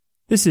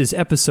This is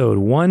episode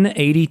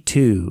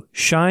 182,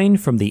 Shine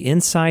from the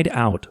Inside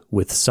Out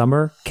with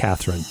Summer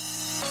Cathryn.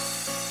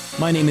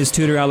 My name is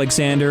Tudor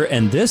Alexander,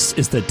 and this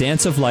is the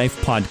Dance of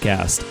Life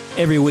podcast.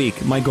 Every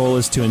week, my goal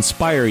is to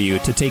inspire you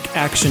to take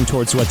action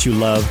towards what you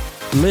love,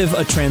 live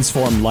a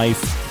transformed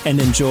life, and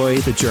enjoy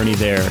the journey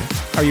there.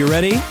 Are you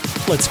ready?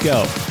 Let's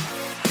go.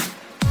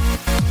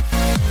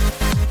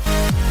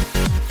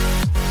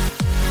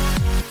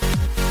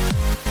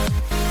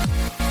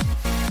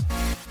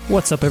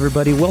 What's up,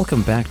 everybody?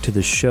 Welcome back to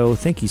the show.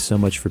 Thank you so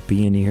much for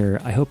being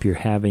here. I hope you're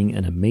having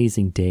an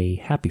amazing day.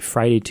 Happy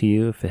Friday to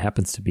you, if it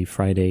happens to be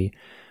Friday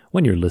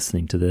when you're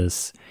listening to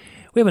this.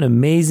 We have an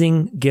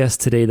amazing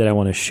guest today that I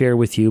want to share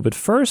with you. But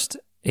first,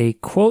 a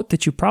quote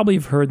that you probably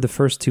have heard the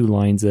first two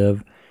lines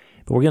of,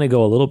 but we're going to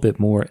go a little bit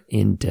more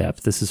in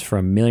depth. This is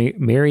from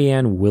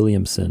Marianne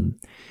Williamson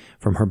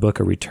from her book,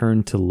 A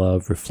Return to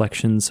Love,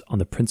 Reflections on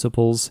the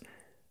Principles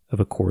of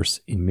A Course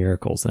in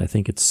Miracles. And I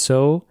think it's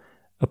so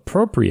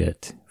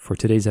appropriate for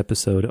today's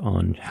episode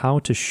on how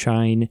to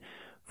shine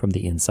from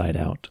the inside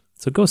out.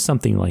 So it goes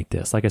something like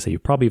this. Like I said, you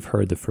probably have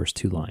heard the first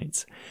two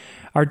lines.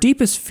 Our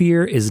deepest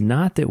fear is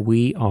not that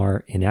we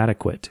are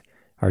inadequate.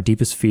 Our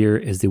deepest fear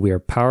is that we are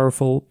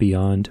powerful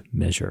beyond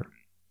measure.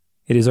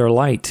 It is our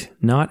light,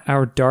 not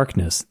our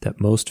darkness, that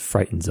most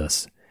frightens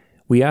us.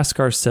 We ask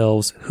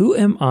ourselves, who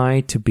am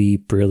I to be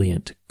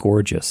brilliant,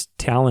 gorgeous,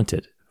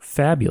 talented,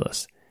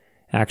 fabulous?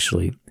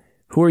 Actually,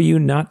 who are you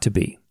not to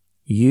be?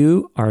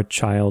 You are a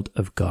child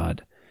of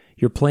God.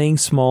 Your playing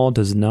small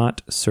does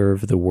not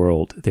serve the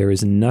world. There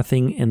is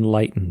nothing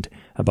enlightened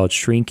about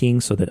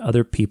shrinking so that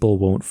other people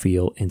won't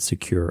feel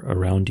insecure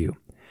around you.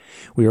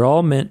 We are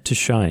all meant to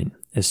shine,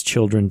 as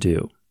children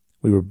do.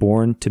 We were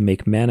born to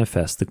make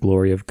manifest the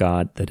glory of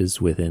God that is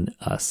within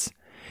us.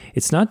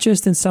 It's not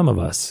just in some of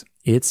us,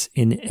 it's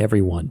in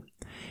everyone.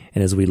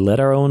 And as we let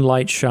our own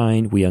light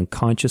shine, we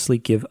unconsciously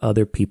give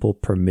other people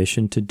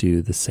permission to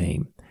do the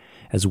same.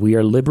 As we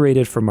are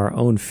liberated from our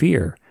own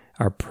fear,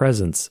 our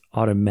presence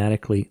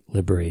automatically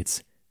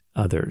liberates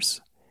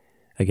others.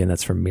 Again,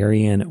 that's from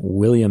Marianne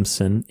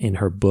Williamson in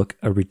her book,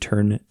 A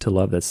Return to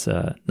Love. That's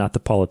not the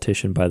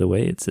politician, by the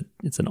way.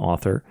 It's an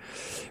author.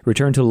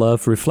 Return to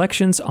Love,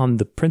 Reflections on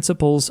the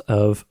Principles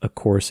of A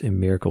Course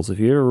in Miracles. If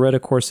you ever read A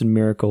Course in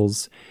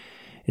Miracles,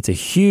 it's a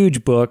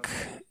huge book.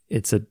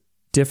 It's a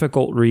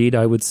difficult read,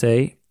 I would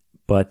say,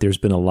 but there's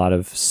been a lot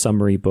of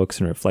summary books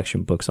and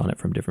reflection books on it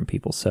from different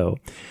people. So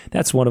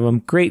that's one of them.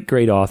 Great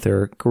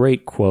author,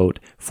 great quote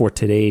for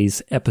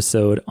today's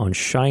episode on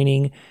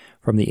shining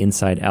from the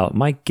inside out.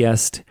 My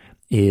guest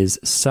is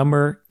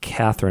Summer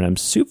Cathryn. I'm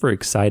super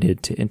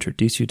excited to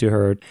introduce you to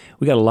her.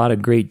 We got a lot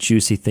of great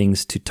juicy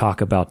things to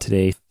talk about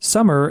today.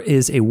 Summer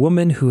is a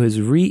woman who has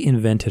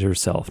reinvented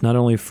herself, not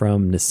only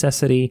from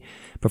necessity,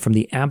 but from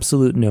the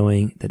absolute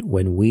knowing that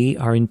when we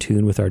are in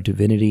tune with our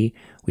divinity,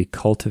 we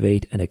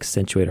cultivate and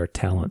accentuate our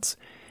talents.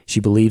 She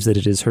believes that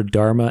it is her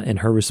dharma and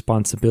her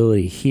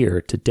responsibility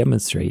here to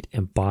demonstrate,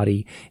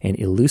 embody, and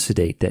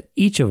elucidate that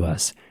each of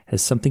us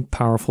has something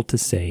powerful to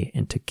say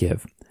and to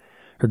give.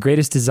 Her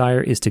greatest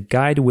desire is to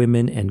guide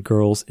women and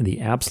girls in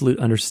the absolute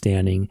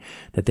understanding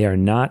that they are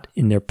not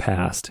in their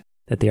past,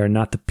 that they are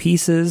not the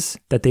pieces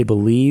that they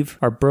believe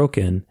are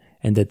broken,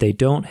 and that they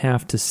don't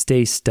have to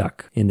stay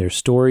stuck in their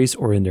stories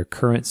or in their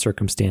current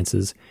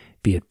circumstances,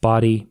 be it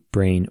body,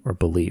 brain, or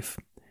belief.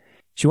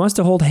 She wants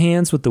to hold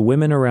hands with the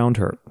women around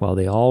her while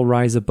they all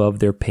rise above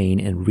their pain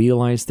and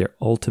realize their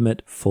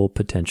ultimate full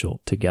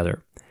potential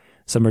together.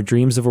 Summer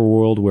dreams of a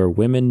world where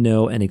women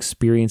know and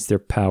experience their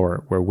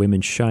power, where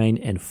women shine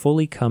and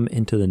fully come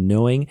into the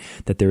knowing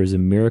that there is a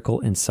miracle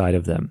inside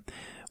of them,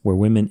 where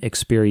women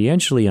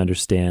experientially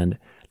understand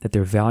that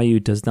their value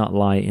does not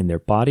lie in their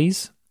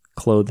bodies,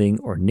 clothing,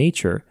 or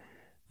nature,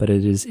 but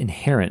it is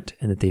inherent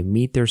and that they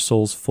meet their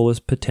soul's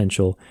fullest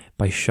potential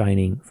by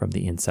shining from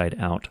the inside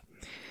out.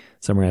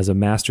 Summer has a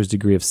master's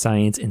degree of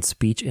science in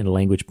speech and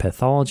language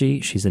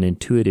pathology. She's an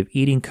intuitive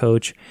eating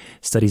coach,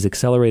 studies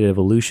accelerated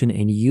evolution,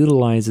 and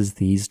utilizes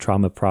these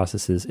trauma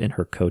processes in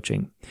her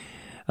coaching.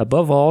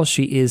 Above all,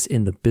 she is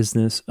in the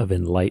business of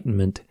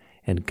enlightenment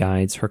and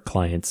guides her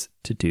clients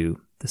to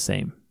do the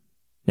same.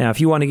 Now,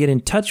 if you want to get in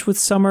touch with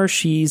Summer,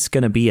 she's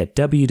going to be at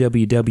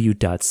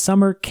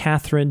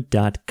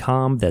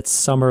www.summercathryn.com. That's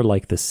summer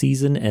like the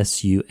season,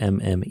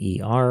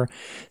 SUMMER,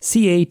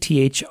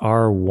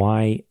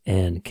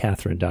 CATHRYN,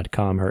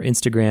 Cathryn.com. Her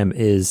Instagram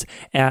is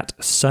at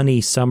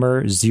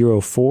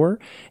SunnySummer04,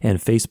 and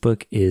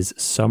Facebook is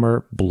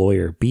Summer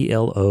Bloyer,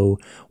 BLOYER.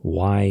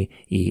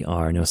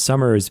 Now,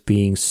 Summer is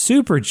being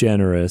super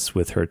generous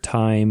with her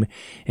time,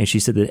 and she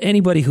said that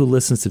anybody who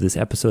listens to this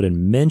episode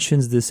and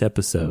mentions this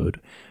episode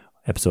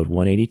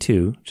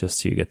 182,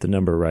 just so you get the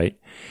number right,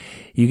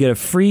 you get a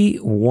free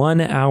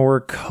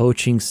 1-hour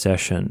coaching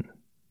session.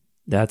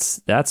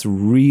 That's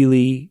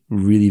really,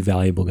 really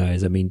valuable,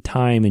 guys. I mean,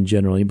 time in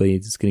general, anybody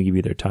that's going to give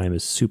you their time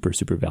is super,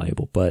 super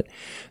valuable. But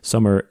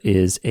Summer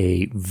is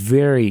a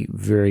very,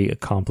 very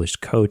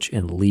accomplished coach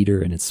and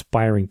leader, an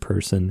inspiring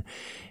person.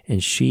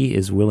 And she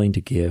is willing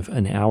to give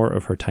an hour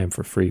of her time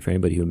for free for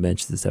anybody who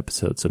mentions this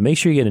episode. So make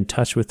sure you get in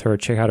touch with her.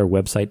 Check out her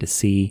website to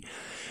see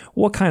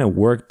what kind of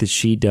work that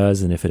she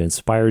does. And if it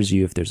inspires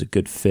you, if there's a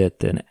good fit,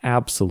 then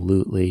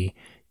absolutely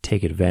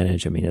take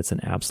advantage. I mean, it's an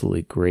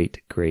absolutely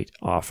great, great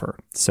offer.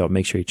 So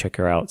make sure you check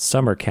her out,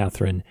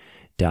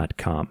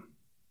 summercathryn.com.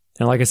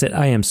 And like I said,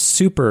 I am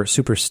super,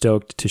 super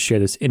stoked to share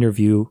this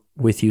interview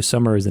with you.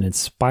 Summer is an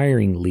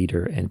inspiring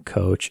leader and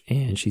coach,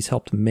 and she's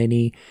helped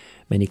many,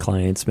 many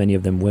clients, many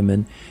of them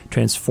women,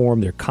 transform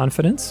their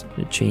confidence,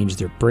 change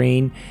their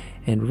brain,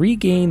 and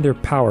regain their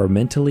power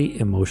mentally,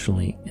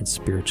 emotionally, and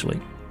spiritually.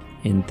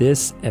 In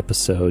this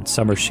episode,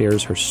 Summer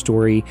shares her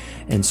story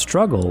and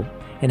struggle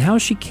and how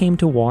she came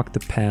to walk the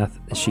path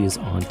that she is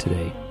on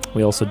today.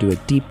 We also do a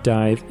deep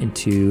dive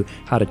into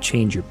how to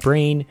change your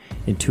brain,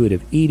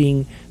 intuitive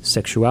eating,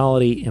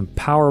 sexuality,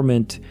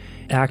 empowerment,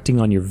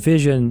 acting on your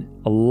vision,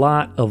 a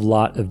lot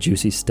of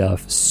juicy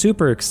stuff.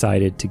 Super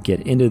excited to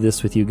get into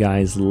this with you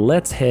guys.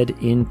 Let's head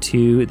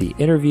into the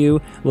interview,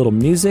 a little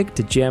music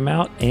to jam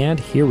out, and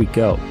here we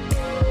go.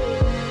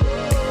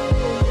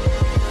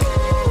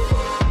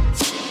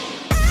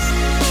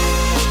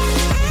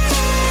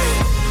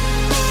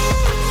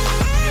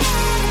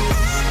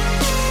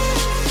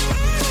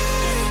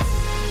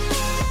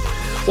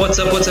 What's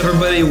up,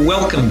 everybody?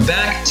 Welcome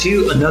back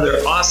to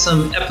another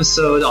awesome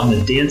episode on the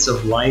Dance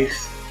of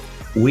Life.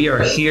 We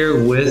are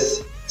here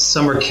with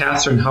Summer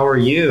Cathryn. How are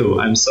you?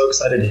 I'm so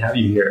excited to have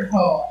you here.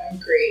 Oh, I'm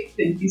great.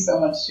 Thank you so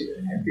much, Stuart.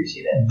 I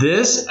appreciate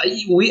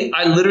it.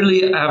 I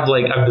literally have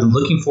I've been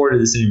looking forward to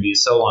this interview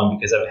so long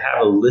because I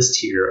have a list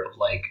here of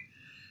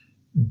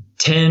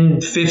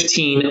 10,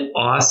 15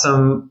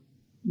 awesome,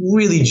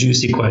 really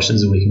juicy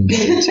questions that we can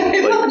get into. I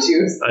love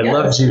juice. I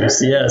love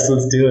juice. Yes,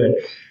 let's do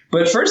it.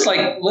 But first,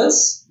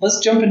 let's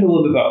jump into a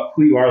little bit about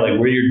who you are,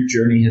 where your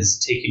journey has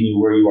taken you,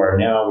 where you are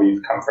now, where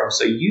you've come from.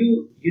 So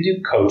you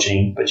do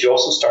coaching, but you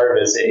also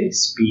started as a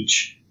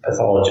speech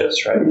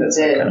pathologist, right? That's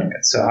kind of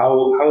good. So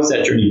how has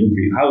that journey been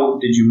for you? How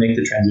did you make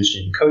the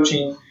transition into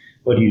coaching?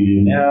 What do you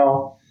do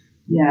now?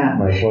 Yeah.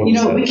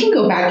 We can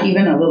go back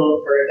even a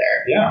little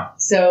further. Yeah.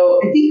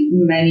 So I think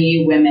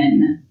many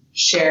women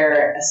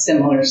share a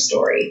similar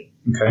story.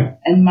 Okay.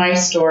 And my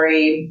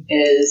story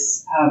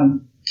is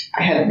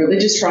I had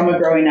religious trauma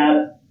growing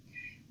up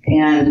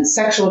and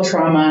sexual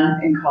trauma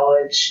in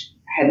college.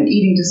 I had an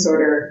eating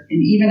disorder,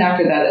 and even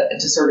after that, a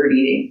disordered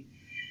eating.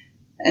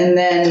 And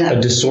then a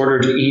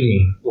disordered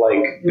eating,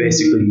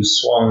 basically you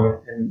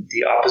swung in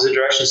the opposite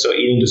direction. So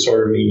eating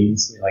disorder meaning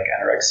something like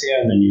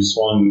anorexia, and then you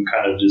swung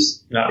kind of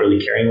just not really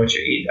caring what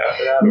you eat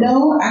after that? Or?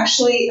 No,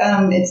 actually,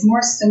 it's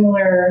more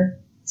similar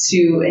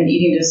to an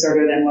eating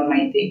disorder than one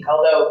might think.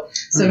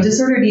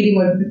 Disordered eating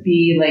would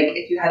be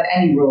if you had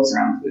any rules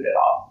around food at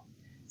all.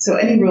 So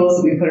any rules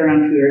that we put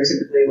around food are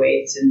typically a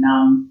way to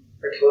numb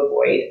or to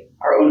avoid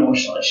our own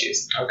emotional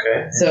issues.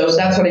 Okay. So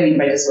that's what I mean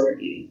by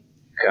disordered eating.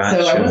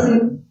 Gotcha. So I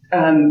wasn't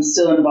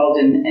still involved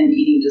in an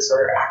eating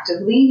disorder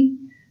actively,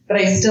 but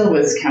I still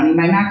was counting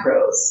my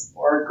macros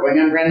or going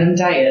on random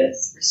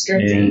diets,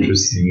 restricting.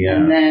 Interesting, yeah.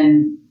 And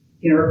then,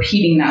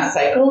 repeating that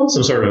cycle.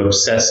 Some sort of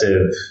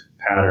obsessive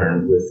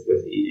pattern with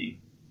eating.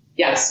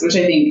 Yes, which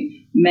I think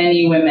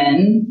many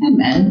women and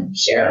men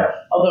share,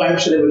 although I'm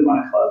sure they wouldn't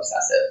want to call it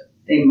obsessive.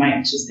 They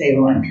might just say,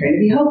 well, I'm trying to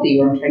be healthy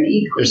or I'm trying to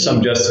eat clean. There's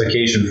some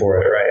justification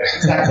for it, right?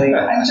 Exactly.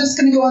 I'm just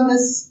going to go on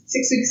this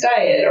 6 weeks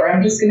diet, or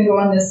I'm just going to go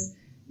on this,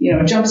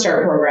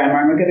 jumpstart program, or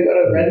I'm going to go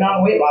to Red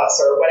Mountain weight loss,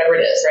 or whatever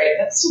it is, right?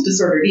 That's still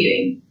disordered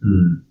eating.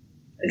 Mm.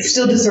 It's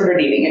still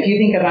disordered eating. If you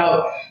think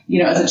about,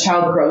 as a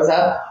child grows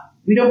up,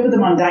 we don't put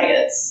them on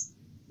diets.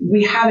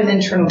 We have an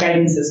internal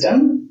guiding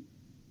system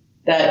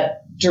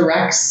that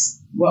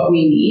directs what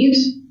we need,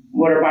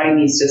 what our body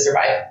needs to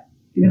survive.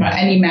 Think about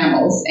any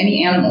mammals,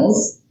 any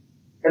animals,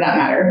 for that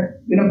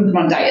matter, we don't put them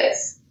on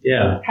diets.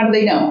 Yeah. How do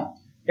they know?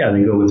 Yeah,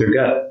 they go with their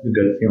gut, the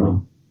gut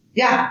feeling.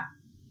 Yeah.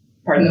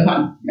 Pardon the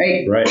pun,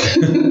 right? Right.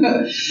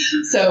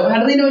 So how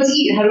do they know what to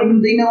eat? How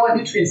do they know what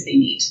nutrients they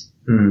need?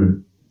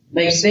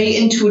 They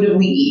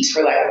intuitively eat,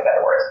 for lack of a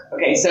better word.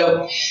 Okay,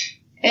 so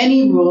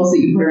any rules that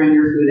you put around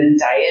your food and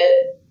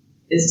diet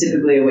is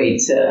typically a way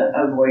to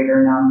avoid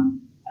or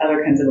numb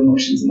other kinds of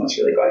emotions and what's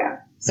really going on.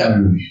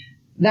 So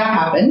that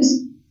happened.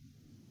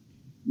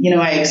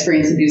 I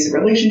experienced abusive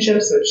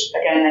relationships, which,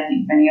 again, I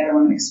think many other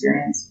women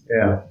experience.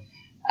 Yeah.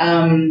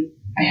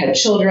 I had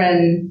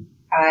children.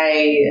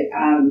 I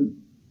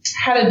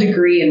had a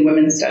degree in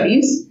women's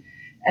studies,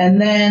 and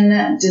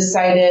then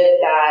decided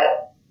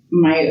that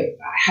I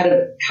had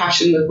a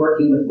passion with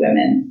working with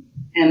women.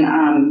 And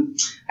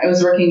I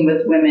was working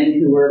with women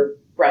who were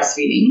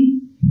breastfeeding,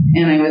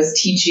 and I was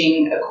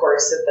teaching a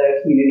course at the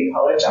community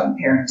college on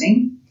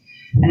parenting.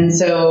 And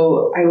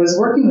so I was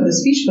working with a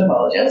speech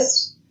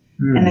pathologist.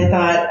 And I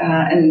thought,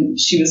 and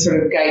she was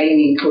sort of guiding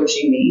me,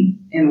 coaching me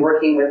in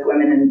working with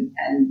women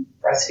and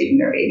breastfeeding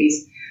their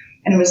babies.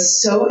 And it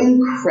was so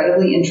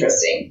incredibly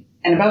interesting.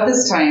 And about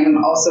this time,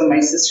 also my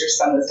sister's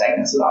son was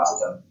diagnosed with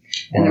autism.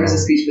 And there was a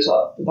speech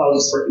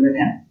pathologist working with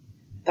him.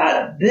 I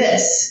thought,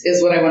 this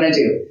is what I want to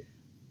do.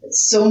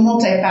 It's so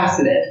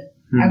multifaceted.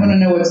 I want to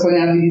know what's going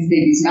on in these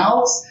babies'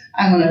 mouths.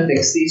 I want to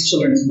fix these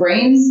children's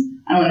brains.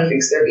 I want to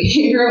fix their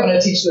behavior. I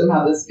want to teach them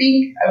how to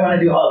speak. I want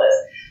to do all this.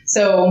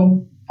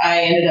 So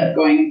I ended up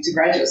going to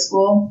graduate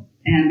school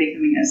and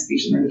becoming a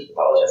speech and language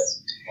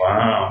pathologist.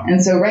 Wow.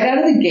 And so right out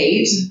of the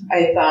gate,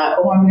 I thought,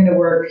 I'm going to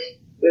work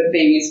with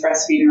babies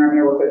breastfeeding, or I'm going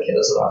to work with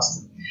kiddos with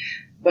autism.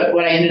 But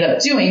what I ended up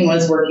doing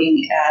was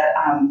working at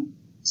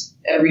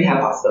a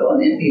rehab hospital, an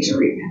inpatient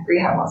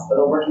rehab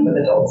hospital, working with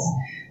adults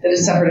that had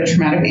suffered a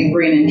traumatic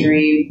brain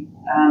injury,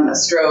 a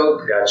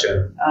stroke,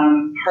 Gotcha.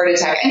 Heart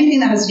attack, anything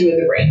that has to do with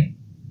the brain.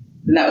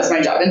 And that was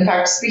my job. In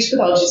fact, speech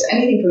pathology is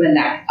anything from the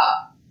neck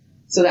up.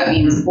 So that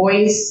means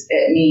voice,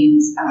 it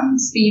means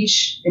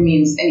speech, it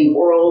means any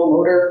oral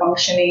motor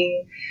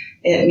functioning,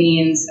 it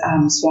means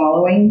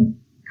swallowing,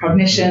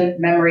 cognition,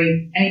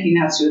 memory, anything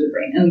that has to do with the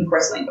brain, and of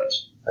course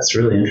language. That's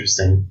really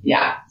interesting.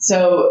 Yeah.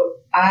 So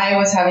I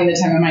was having the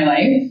time of my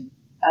life.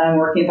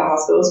 Working at the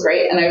hospital was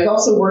great. And I was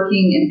also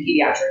working in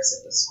pediatrics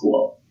at the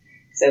school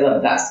because I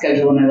loved that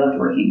schedule and I loved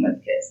working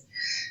with kids.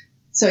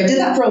 So I did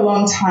that for a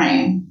long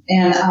time.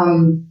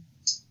 And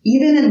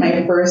even in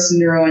my first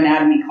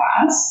neuroanatomy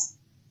class,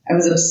 I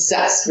was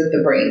obsessed with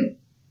the brain.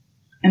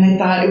 And I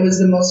thought it was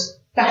the most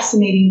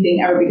fascinating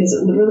thing ever because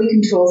it literally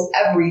controls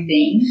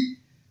everything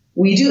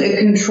we do. It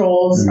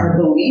controls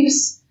our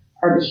beliefs,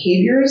 our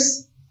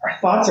behaviors, our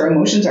thoughts, our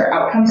emotions, our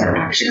outcomes, our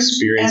actions.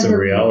 Experience of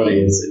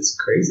reality is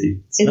crazy.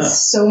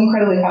 It's so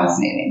incredibly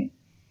fascinating.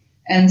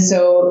 And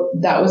so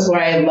that was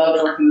why I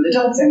loved working with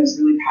adults. I was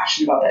really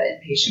passionate about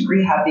that inpatient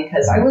rehab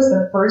because I was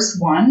the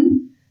first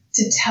one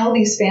to tell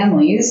these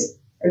families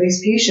or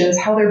these patients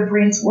how their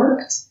brains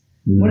worked.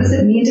 What does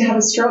it mean to have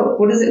a stroke?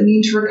 What does it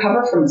mean to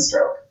recover from a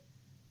stroke?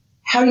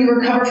 How do you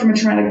recover from a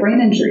traumatic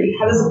brain injury?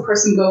 How does a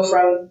person go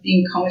from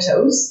being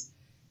comatose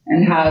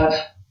and have,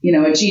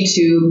 a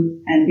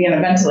G-tube and be on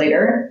a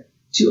ventilator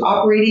to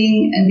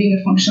operating and being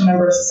a functional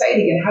member of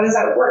society again? How does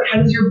that work?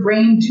 How does your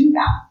brain do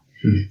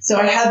that? So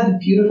I had the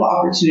beautiful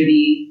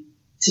opportunity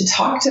to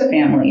talk to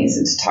families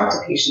and to talk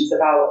to patients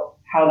about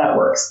how that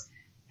works.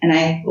 And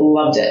I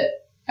loved it.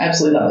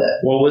 Absolutely loved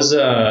it. What was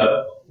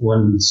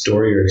one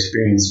story or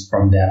experience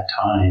from that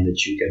time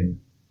that you can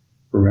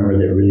remember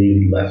that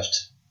really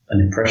left an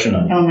impression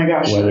on you? Oh my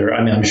gosh.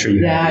 I'm sure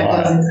you have a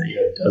lot. Dozens.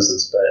 You have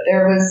dozens, but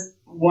there was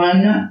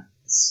one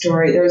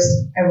story.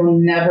 I will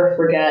never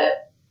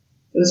forget.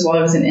 It was while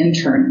I was an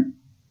intern,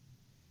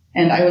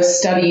 and I was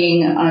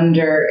studying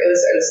under. It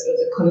was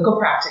a clinical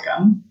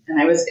practicum,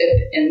 and I was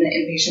in the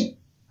inpatient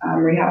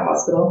rehab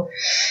hospital,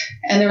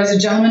 and there was a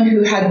gentleman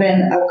who had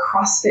been a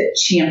CrossFit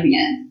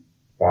champion.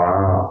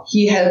 Wow.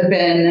 He had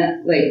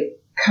been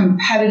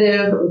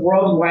competitive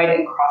worldwide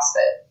in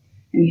CrossFit,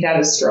 and he had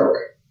a stroke.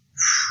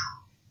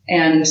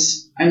 And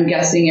I'm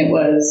guessing it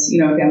was,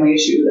 a family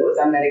issue that was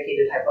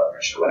unmedicated, high blood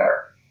pressure,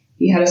 whatever.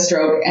 He had a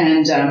stroke,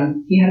 and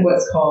he had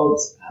what's called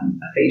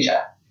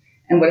aphasia.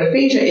 And what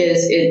aphasia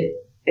is, it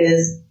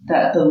is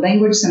that the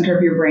language center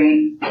of your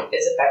brain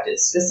is affected,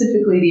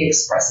 specifically the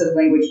expressive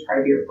language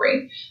part of your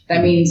brain.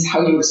 That means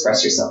how you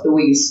express yourself, the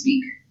way you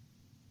speak,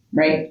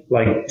 right?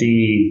 Like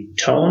the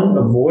tone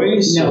of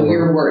voice? No,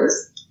 your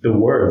words. The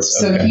words.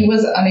 So okay. he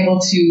was unable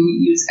to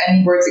use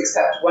any words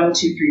except 1,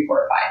 2, 3,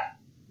 4,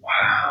 5.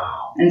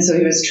 Wow. And so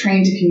he was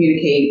trained to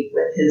communicate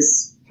with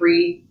his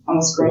 3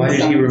 almost grown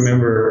sons. Why did he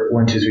remember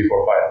 1, 2, 3,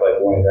 4, 5?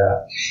 Why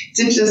that?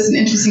 It's just an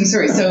interesting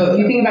story. So if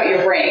you think about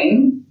your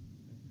brain,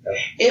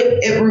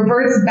 it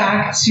reverts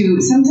back to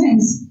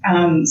sometimes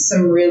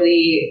some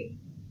really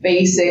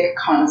basic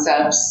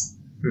concepts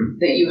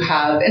that you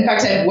have. In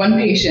fact, I had one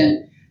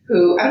patient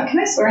who, can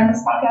I swear on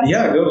this podcast?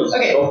 Yeah, go.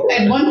 Okay, go for I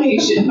had one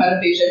patient who had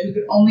aphasia who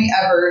could only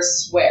ever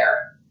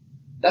swear.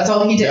 That's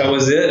all he did. That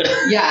was it?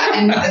 Yeah,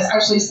 and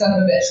especially son of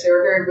a bitch. They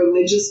were a very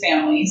religious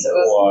family, so it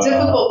was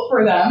difficult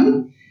for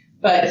them.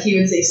 But he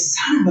would say,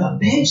 son of a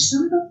bitch,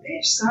 son of a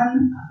bitch, son of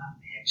a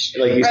bitch.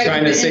 Like he's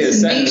trying to say a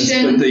sentence,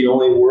 but the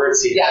only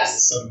words he has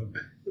is son of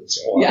a bitch.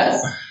 Wow.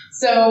 Yes.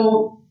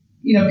 So,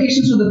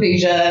 patients with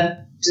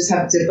aphasia just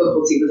have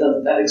difficulty with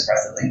that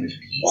expressive language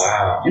piece.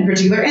 Wow. In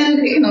particular.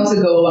 And it can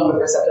also go along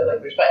with receptive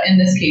language. But in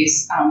this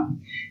case,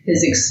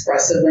 his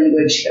expressive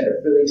language had a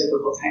really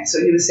difficult time. So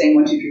he was saying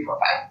 1, 2, 3, 4,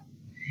 5.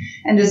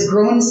 And his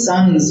grown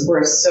sons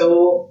were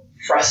so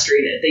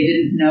frustrated. They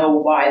didn't know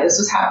why this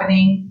was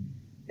happening.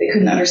 They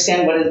couldn't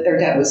understand what their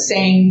dad was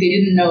saying. They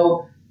didn't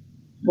know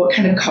what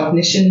kind of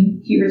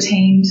cognition he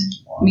retained,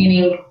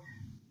 meaning,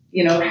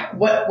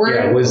 what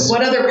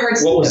other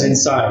parts. What was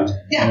inside.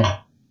 Yeah.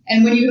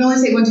 And when you can only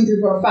say 1, 2, 3,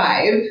 4,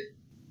 5,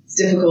 it's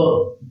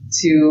difficult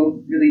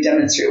to really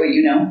demonstrate what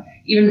you know.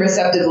 Even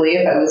receptively,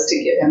 if I was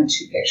to give him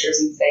 2 pictures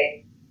and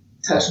say,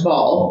 touch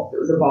ball, it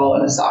was a ball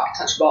and a sock,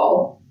 touch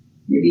ball,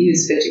 maybe he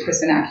was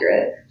 50%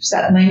 accurate. Just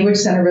that language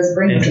center of his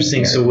brain.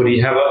 Interesting. So would he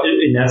have,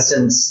 in that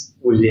sense,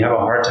 would he have a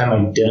hard time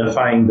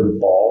identifying the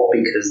ball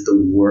because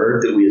the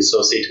word that we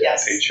associate to that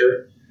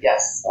picture?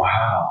 Yes.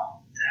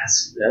 Wow.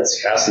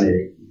 That's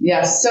fascinating.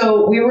 Yes.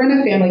 So we were in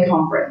a family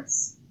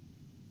conference,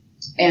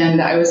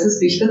 and I was the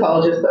speech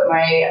pathologist, but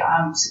my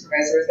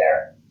supervisor was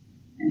there,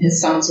 and his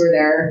sons were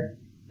there.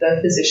 The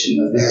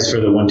physician was there. This is for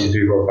the 1, 2,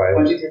 3, 4, 5.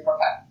 1, 2, 3, 4,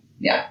 5.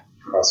 Yeah.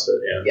 CrossFit,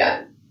 yeah.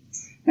 Yeah.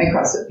 My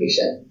CrossFit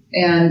patient.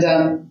 And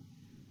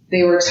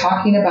they were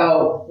talking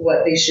about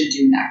what they should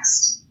do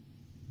next.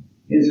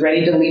 He was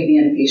ready to leave the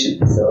inpatient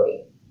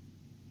facility.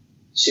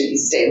 Should he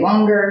stay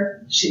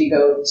longer? Should he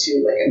go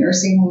to like a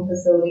nursing home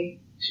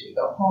facility? Should he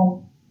go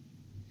home?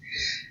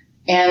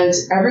 And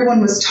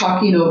everyone was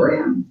talking over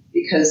him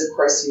because, of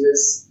course, he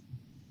was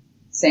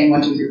saying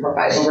 1, 2, 3, 4,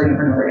 5 over and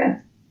over and over again.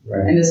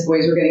 Right. And his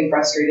boys were getting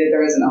frustrated.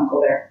 There was an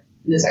uncle there,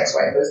 and his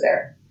ex-wife was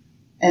there.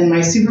 And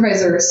my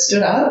supervisor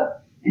stood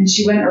up, and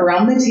she went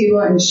around the table,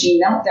 and she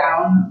knelt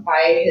down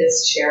by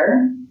his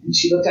chair, and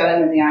she looked at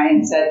him in the eye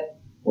and said,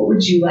 "What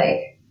would you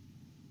like?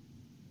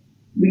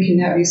 We can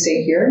have you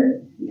stay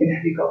here. We can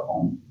have you go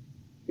home.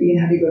 We can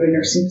have you go to a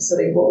nursing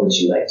facility. What would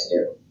you like to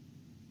do?"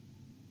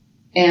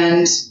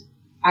 And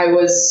I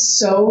was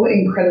so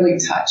incredibly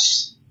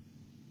touched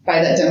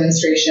by that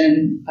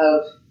demonstration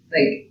of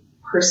like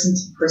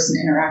person-to-person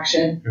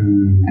interaction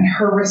and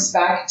her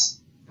respect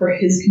for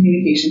his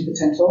communication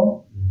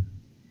potential.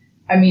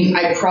 I mean,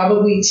 I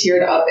probably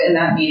teared up in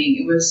that meeting.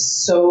 It was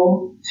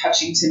so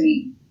touching to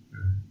me.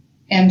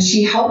 And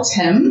she helped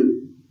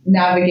him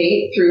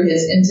navigate through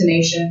his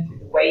intonation, through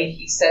the way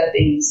he said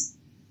things,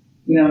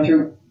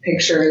 through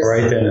pictures.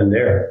 Right then and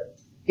there.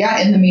 Yeah,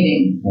 in the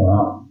meeting.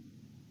 Wow.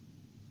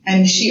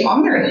 And she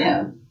honored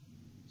him.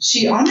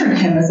 She honored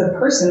him as a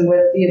person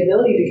with the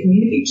ability to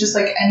communicate, just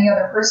like any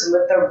other person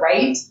with the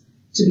right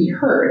to be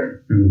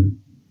heard.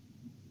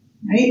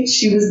 Right?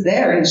 She was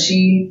there and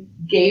she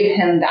gave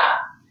him that.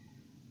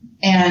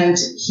 And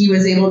he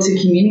was able to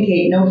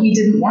communicate. No, he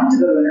didn't want to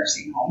go to a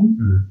nursing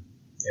home.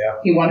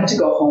 Yeah. He wanted to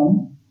go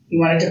home. He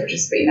wanted to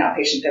participate in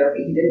outpatient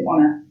therapy. He didn't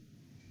want to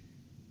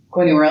go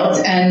anywhere else.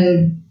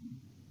 And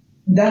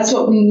that's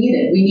what we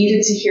needed. We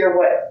needed to hear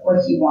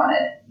what he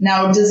wanted.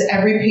 Now, does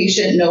every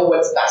patient know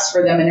what's best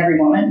for them in every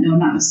moment? No,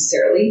 not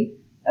necessarily.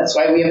 That's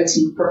why we have a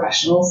team of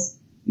professionals,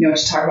 to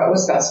talk about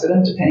what's best for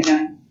them, depending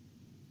on,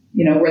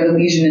 where the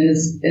lesion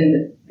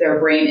in their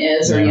brain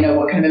is, or,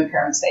 what kind of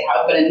impairments they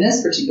have. But in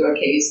this particular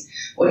case,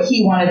 what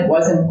he wanted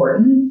was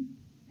important,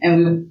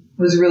 and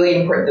it was really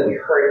important that we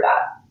heard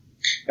that.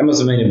 That must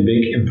have made a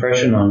big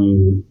impression on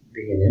you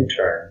being an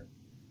intern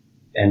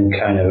and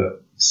kind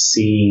of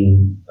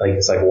seeing, like,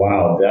 it's like,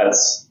 wow,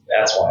 that's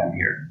why I'm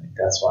here. Like,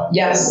 that's why I'm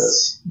doing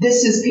this.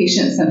 This is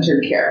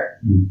patient-centered care.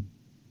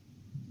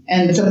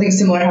 And something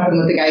similar happened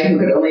with the guy who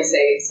could only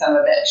say son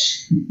of a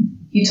bitch.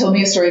 He told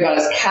me a story about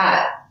his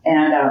cat,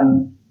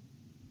 and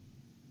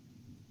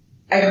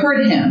I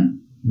heard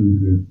him,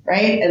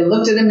 right? I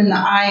looked at him in the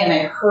eye, and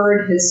I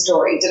heard his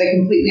story. Did I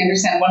completely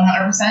understand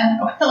 100%?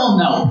 Oh, hell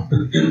no.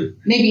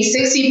 Maybe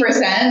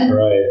 60%,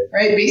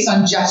 right? Based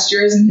on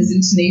gestures and his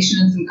intonation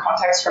and some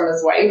context from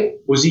his wife.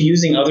 Was he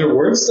using other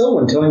words, though,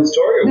 when telling the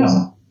story? Or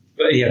No.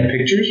 But he had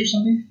pictures or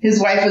something? His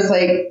wife was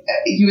like,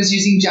 he was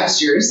using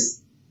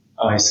gestures.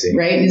 Oh, I see.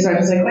 Right? And his wife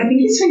was like, I think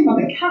he's talking about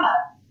the cat.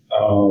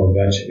 Oh,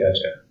 gotcha.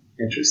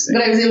 Interesting.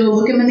 But I was able to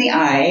look him in the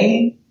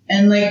eye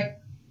and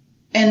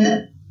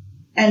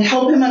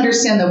help him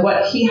understand that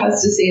what he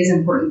has to say is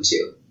important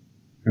too.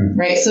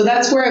 Right? So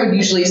that's where I would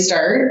usually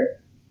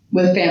start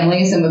with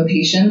families and with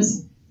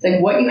patients.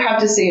 Like, what you have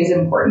to say is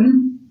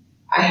important.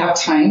 I have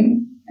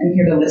time. I'm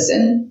here to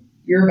listen.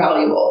 You're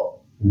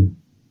valuable.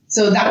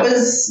 So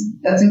that's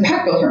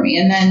impactful for me.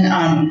 And then,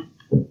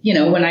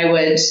 when I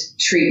would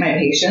treat my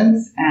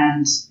patients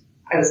and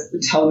I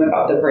would tell them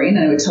about the brain,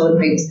 and I would tell them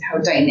how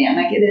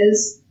dynamic it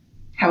is,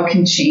 how it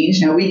can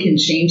change, how we can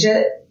change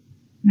it.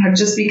 Now,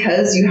 just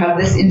because you have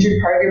this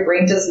injured part of your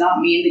brain does not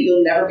mean that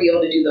you'll never be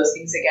able to do those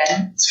things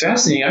again. It's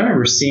fascinating. I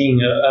remember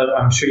seeing,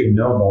 I'm sure you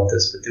know about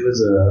this, but there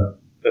was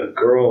a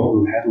girl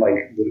who had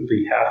like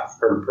literally half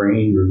of her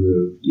brain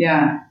removed.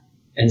 Yeah.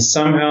 And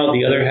somehow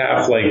the other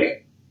half,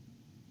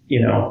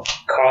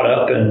 caught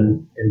up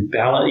and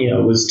balance,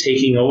 was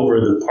taking over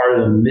the part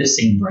of the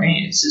missing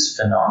brain. It's just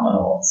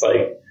phenomenal. It's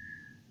like,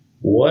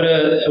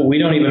 we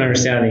don't even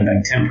understand, I think,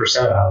 like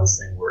 10% of how this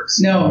thing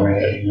works. No.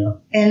 Right?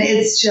 And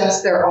it's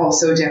just, they're all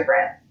so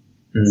different.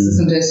 So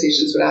sometimes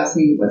patients would ask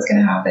me, what's going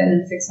to happen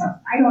in 6 months?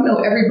 I don't know.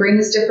 Every brain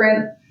is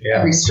different. Yeah.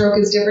 Every stroke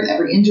is different.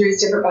 Every injury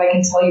is different. But I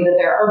can tell you that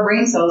there are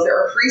brain cells, there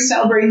are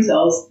freestyle brain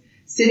cells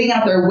sitting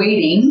out there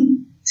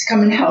waiting to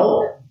come and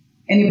help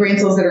any brain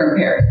cells that are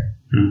impaired.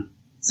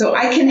 So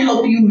I can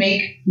help you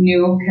make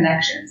new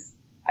connections.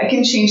 I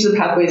can change the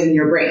pathways in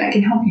your brain. I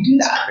can help you do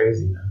that. That's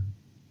crazy, man.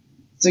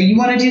 So you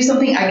want to do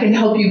something? I can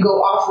help you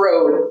go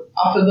off-road,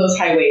 off of those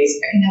highways.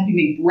 I can help you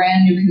make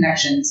brand new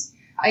connections.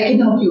 I can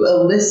help you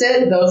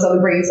elicit those other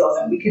brain cells,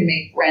 and we can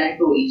make brand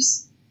new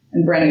beliefs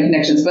and brand new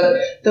connections. But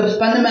the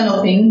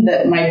fundamental thing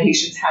that my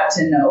patients had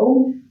to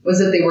know was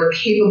that they were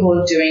capable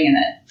of doing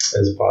it.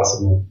 As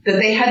possible. That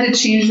they had to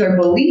change their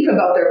belief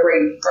about their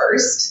brain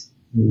first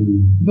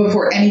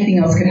before anything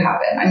else could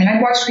happen. I mean,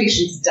 I've watched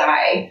patients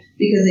die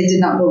because they did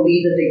not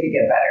believe that they could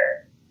get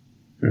better.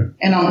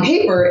 And on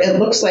paper, it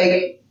looks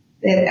like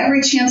they had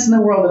every chance in the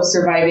world of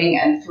surviving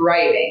and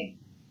thriving.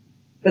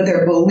 But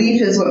their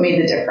belief is what made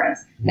the difference.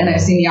 And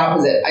I've seen the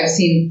opposite. I've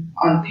seen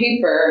on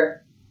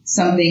paper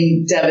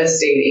something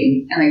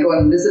devastating. And I go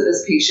and visit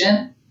this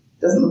patient.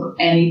 It doesn't look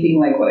anything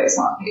like what I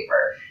saw on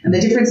paper. And the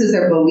difference is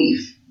their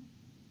belief.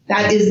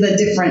 That is the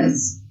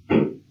difference.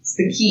 It's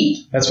the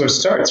key. That's where it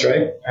starts,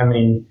 right? I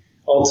mean,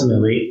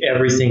 ultimately,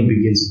 everything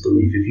begins with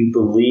belief. If you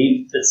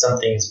believe that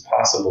something is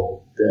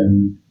possible,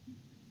 then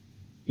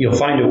you'll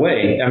find a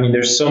way. I mean,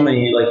 there's so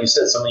many, like you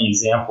said, so many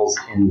examples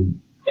in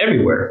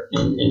everywhere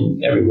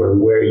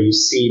where you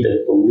see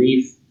that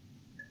belief,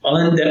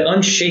 that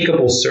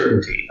unshakable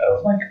certainty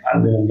of like,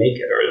 I'm going to make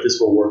it, or this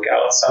will work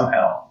out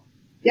somehow.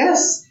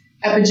 Yes.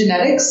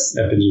 Epigenetics.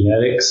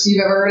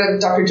 You've ever heard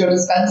of Dr. Joe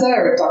Dispenza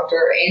or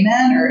Dr.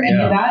 Amen or any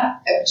of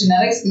that?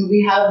 Epigenetics.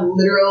 We have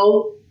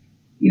literal,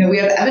 we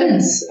have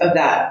evidence of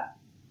that.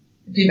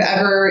 If you've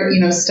ever,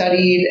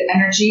 studied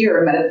energy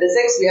or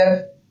metaphysics, we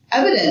have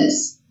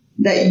evidence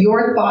that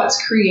your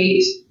thoughts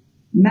create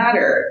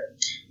matter.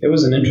 It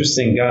was an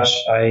interesting, two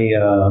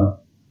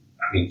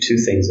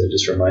things that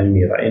just reminded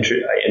me of. I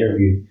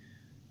interviewed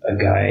a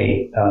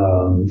guy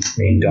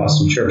named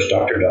Dawson Church,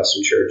 Dr.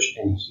 Dawson Church,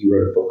 and he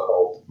wrote a book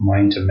called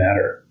Mind to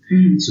Matter.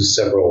 So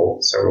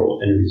several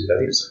interviews. I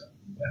think it's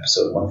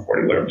episode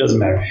 140, whatever. It doesn't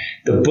matter.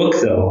 The book,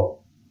 though,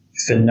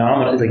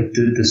 phenomenal. Like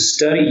the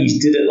study, he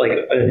did it like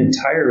an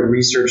entire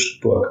research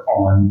book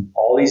on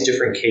all these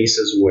different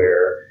cases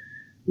where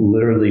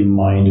literally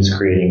mind is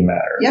creating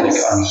matter.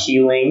 Yes. Like on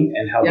healing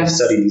and how they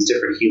studied these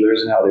different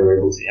healers and how they were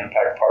able to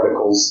impact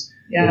particles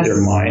with their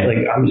mind.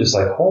 Like, I'm just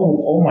like,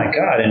 oh my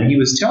God. And he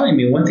was telling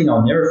me one thing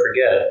I'll never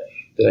forget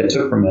that I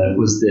took from it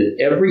was that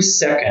every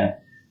second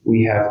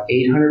we have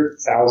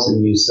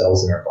 800,000 new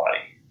cells in our body.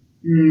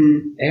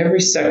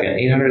 Every second,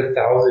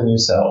 800,000 new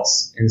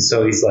cells. And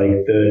so he's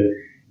like,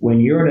 when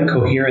you're in a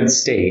coherent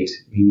state,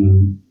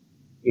 meaning,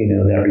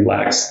 that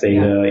relaxed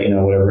theta,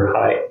 whatever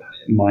high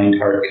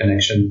mind-heart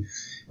connection,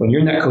 when you're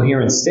in that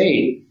coherent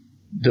state,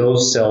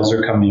 those cells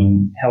are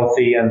coming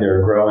healthy and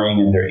they're growing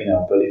and they're,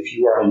 but if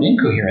you are in an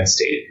incoherent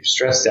state, if you're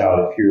stressed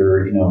out, if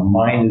your,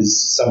 mind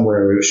is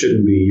somewhere it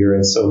shouldn't be, you're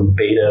in some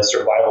beta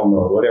survival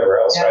mode, whatever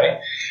else, right?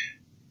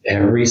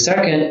 Every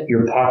second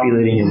you're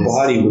populating your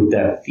body with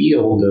that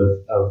field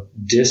of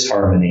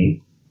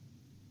disharmony,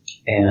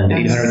 and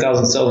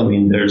 800,000 cells. I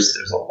mean, there's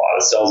a lot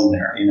of cells in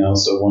there,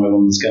 so one of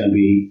them is going to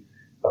be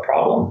a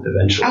problem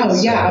eventually. Oh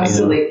yeah,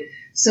 absolutely.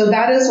 So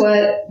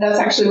that's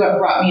actually what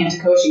brought me into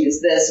coaching, is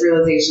this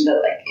realization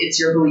that like it's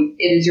your belief,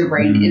 it is your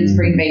brain, it is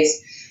brain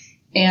based,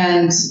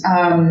 and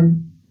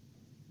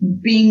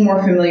being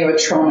more familiar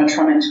with trauma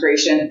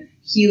integration,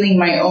 healing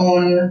my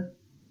own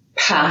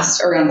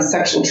past around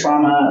sexual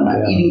trauma,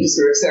 my eating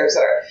disorder, et cetera, et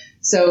cetera.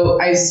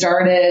 So I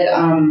started,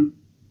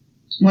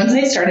 once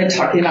I started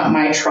talking about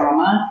my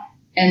trauma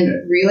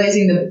and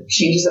realizing the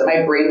changes that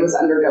my brain was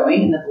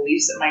undergoing and the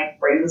beliefs that my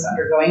brain was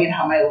undergoing and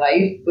how my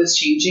life was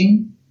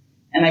changing,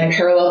 and I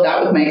paralleled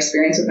that with my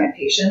experience with my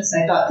patients.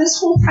 And I thought, this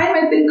whole time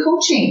I've been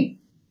coaching.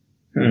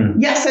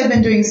 Yes, I've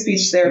been doing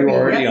speech therapy.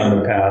 You're already on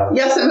the path.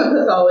 Yes, I'm a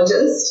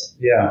pathologist.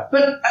 Yeah.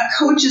 But a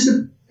coach is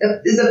a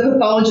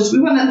pathologist. We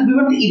want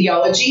the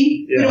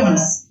etiology. Yeah.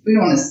 We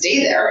don't want to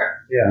stay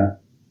there. Yeah.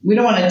 We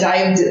don't want to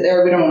dive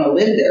there. We don't want to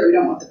live there. We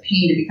don't want the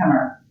pain to become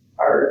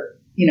our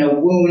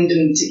wound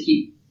and to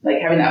keep like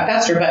having that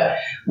fester. But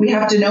we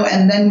have to know,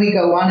 and then we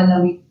go on and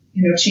then we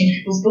change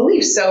people's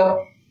beliefs.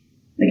 So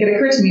like it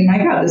occurred to me, my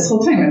God, this whole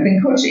time I've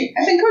been coaching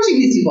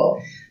these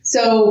people.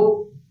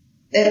 So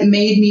it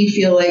made me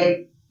feel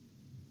like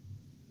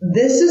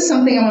this is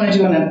something I want to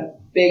do on a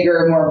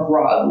bigger, more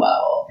broad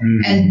level.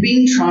 And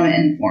being trauma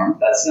informed,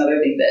 that's another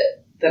thing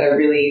that I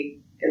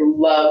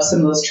love some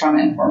of those trauma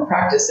informed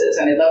practices.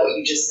 And I love what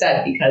you just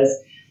said, because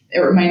it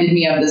reminded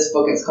me of this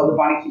book. It's called The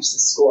Body Keeps the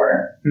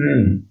Score.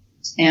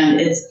 And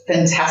it's a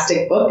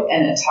fantastic book.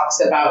 And it talks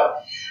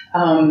about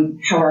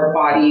how our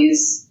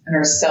bodies and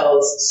our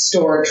cells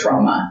store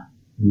trauma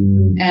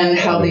and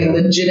how they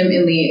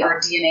legitimately, our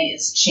DNA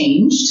is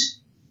changed,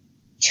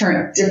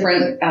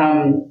 different,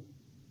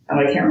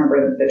 I can't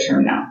remember the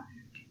term now,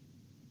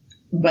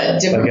 but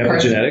different like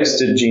parts. Epigenetics,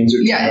 did genes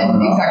are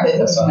exactly,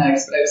 it's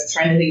epigenetics, but I was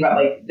trying to think about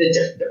like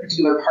the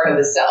particular part of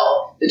the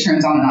cell that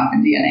turns on and off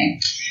in DNA.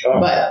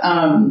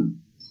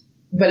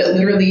 But it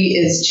literally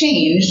is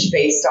changed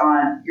based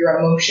on your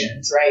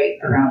emotions, right,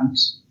 around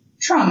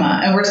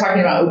trauma. And we're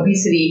talking about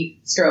obesity,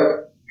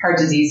 stroke, heart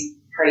disease,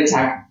 heart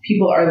attack.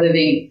 People are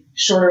living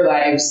shorter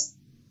lives,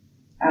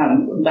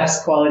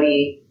 less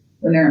quality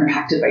when they're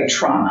impacted by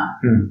trauma.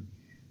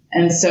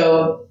 And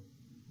so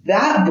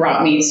that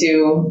brought me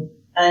to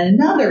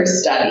another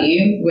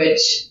study,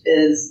 which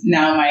is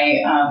now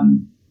my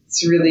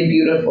it's really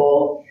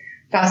beautiful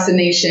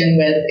fascination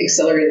with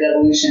accelerated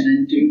evolution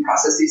and doing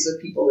processes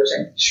with people, which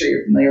I'm sure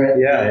you're familiar with,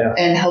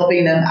 and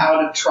helping them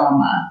out of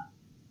trauma.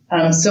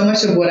 So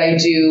much of what I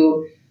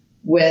do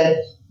with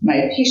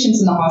my patients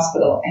in the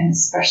hospital, and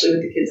especially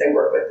with the kids I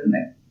work with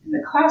in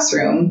the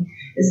classroom,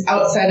 is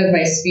outside of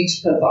my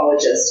speech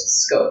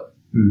pathologist scope,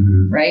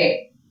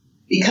 right?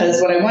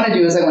 Because what I want to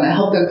do is I want to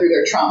help them through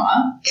their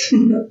trauma.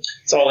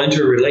 It's all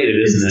interrelated,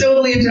 isn't it? It's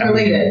totally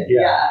interrelated.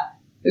 Yeah.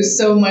 There's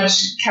so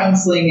much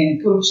counseling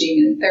and coaching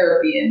and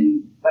therapy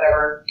and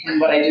whatever and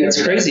what I do.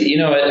 It's crazy. You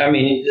know, I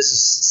mean, this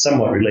is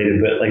somewhat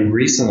related, but like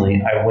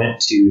recently I went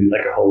to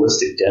like a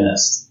holistic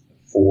dentist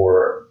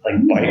for like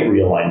bite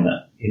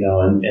realignment, you know,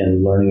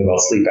 and learning about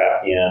sleep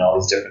apnea and all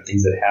these different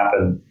things that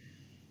happen.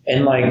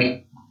 And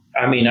like,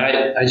 I mean,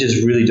 I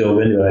just really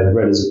dove into it. I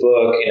read his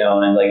book, you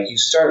know, and like you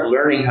start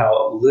learning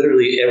how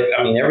literally,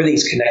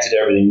 everything's connected to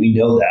everything. We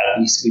know that.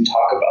 We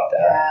talk about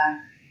that. Yeah.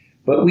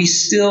 But we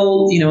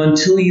still, you know,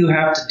 until you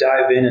have to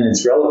dive in and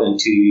it's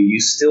relevant to you, you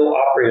still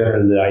operate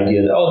under the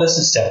idea that, oh, this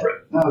is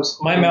separate.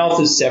 My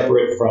mouth is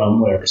separate from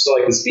whatever. So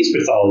like with speech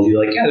pathology,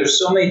 like, yeah, there's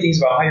so many things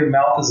about how your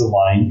mouth is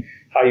aligned,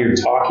 how you're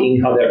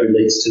talking, how that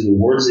relates to the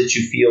words that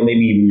you feel,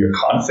 maybe even your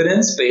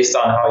confidence based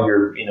on how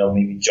your, you know,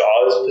 maybe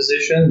jaw is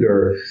positioned,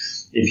 or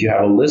if you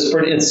have a lisp.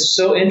 It's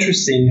so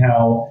interesting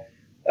how,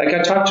 like,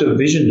 I talked to a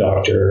vision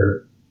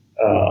doctor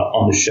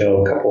on the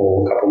show a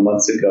couple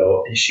months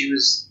ago, and she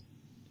was,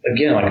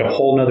 again, like a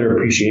whole nother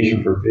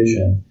appreciation for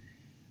vision,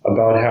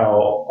 about how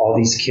all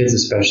these kids,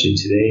 especially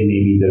today,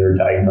 maybe that are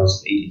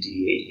diagnosed with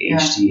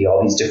ADD, ADHD,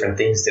 all these different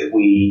things that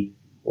we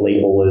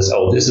label as,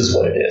 oh, this is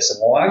what it is. And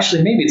well,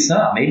 actually, maybe it's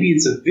not. Maybe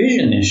it's a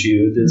vision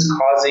issue that's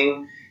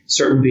causing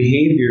certain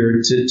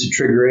behavior to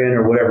trigger in,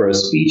 or whatever, a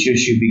speech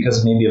issue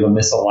because maybe of a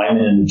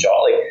misalignment in the jaw,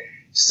 like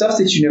stuff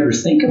that you never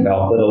think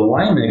about. But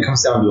alignment, it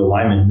comes down to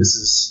alignment. This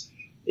is,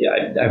 yeah,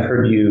 I've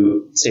heard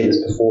you say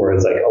this before,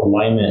 is like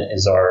alignment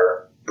is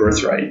our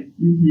birthright,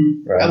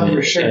 right? Oh,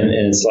 for sure. And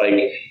it's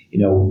like, you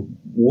know,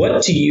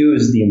 what to you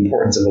is the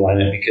importance of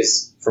alignment?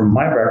 Because from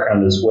my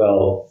background as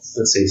well,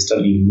 let's say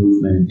studying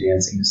movement and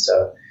dancing and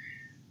stuff,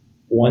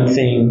 one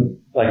thing,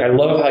 like I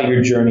love how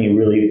your journey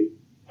really,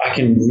 I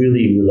can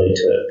really relate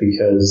to it,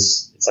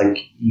 because it's like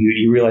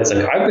you realize,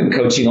 like, I've been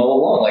coaching all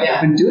along, like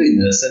I've been doing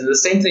this. And the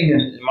same thing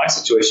in my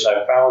situation,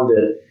 I found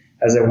that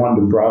as I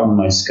wanted to broaden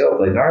my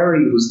scope, like I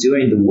already was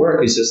doing the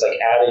work, it's just like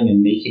adding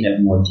and making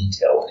it more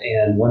detailed.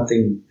 And one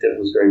thing that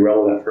was very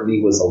relevant for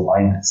me was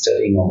alignment,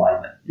 studying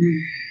alignment.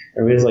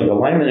 And it was like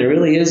alignment, it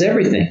really is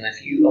everything.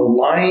 If you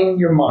align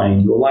your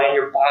mind, you align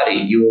your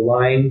body, you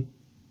align,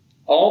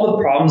 all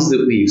the problems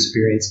that we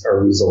experience are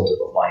a result of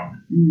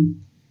alignment.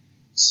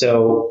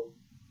 So,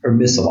 or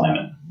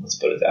misalignment, let's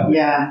put it that way.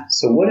 Yeah.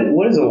 So what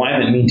does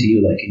alignment mean to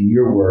you, like in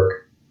your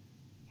work?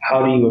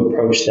 How do you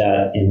approach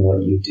that in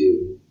what you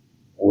do?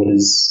 What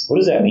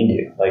does that mean to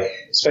you? Like,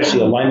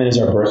 especially alignment is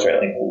our birthright.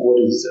 Like, what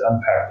is,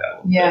 unpack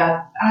that?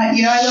 Yeah.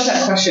 You know, I love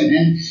that question.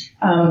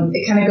 And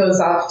it kind of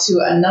goes off to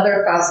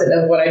another facet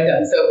of what I've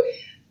done. So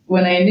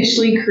when I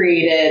initially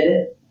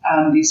created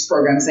these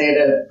programs, I had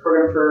a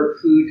program for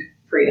food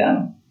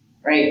freedom,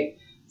 right?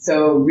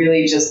 So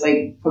really just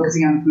like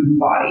focusing on food and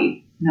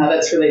body. Now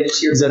that's related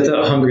to your... Is that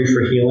the Hungry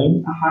for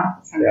Healing?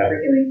 It's Hungry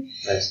for Healing.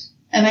 Nice.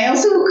 And I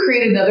also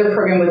created another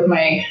program with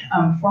my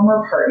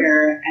former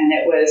partner, and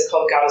it was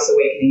called Goddess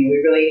Awakening. And we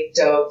really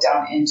dove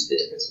down into the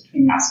difference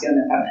between masculine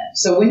and feminine.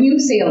 So when you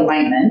say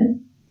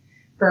alignment,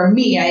 for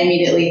me, I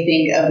immediately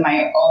think of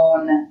my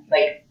own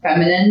like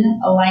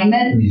feminine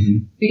alignment,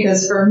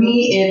 because for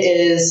me, it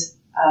is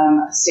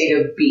a state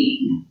of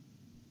being,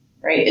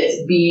 right?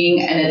 It's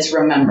being and it's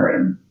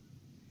remembering.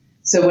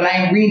 So when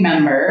I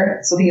remember,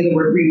 so think of the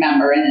word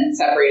remember and then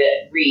separate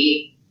it,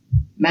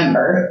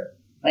 remember.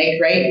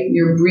 Like, right,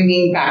 you're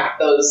bringing back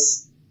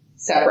those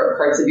separate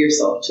parts of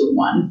yourself to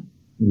one.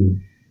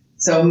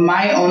 So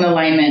my own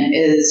alignment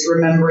is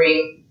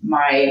remembering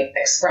my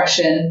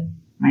expression,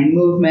 my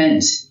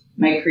movement,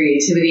 my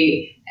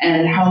creativity,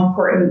 and how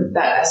important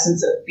that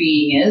essence of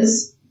being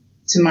is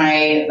to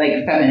my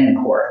like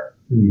feminine core.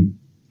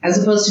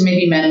 As opposed to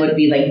maybe men would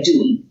be like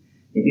doing.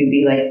 Maybe it'd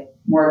be like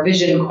more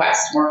vision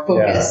quest, more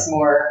focus,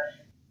 more,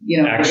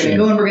 you know, action. We're going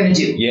to go and we're going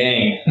to do.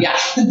 Yang. Yeah,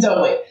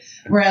 totally.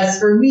 Whereas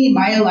for me,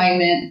 my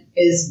alignment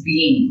is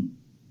being,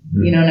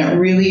 you know, and it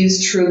really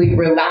is truly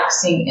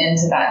relaxing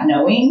into that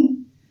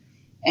knowing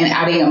and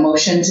adding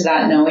emotion to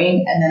that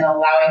knowing, and then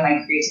allowing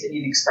my creativity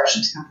and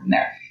expression to come from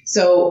there.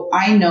 So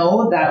I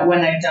know that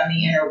when I've done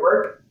the inner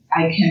work,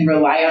 I can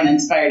rely on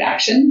inspired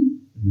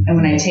action. And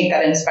when I take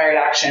that inspired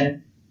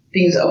action,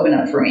 things open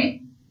up for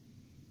me.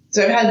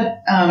 So I've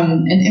had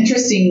some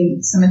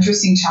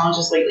interesting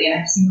challenges lately, and I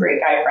have some great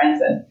guy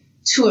friends, and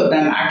two of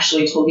them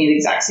actually told me the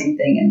exact same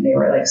thing. And they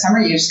were like, Summer,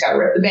 you just got to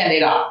rip the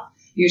Band-Aid off.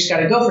 You just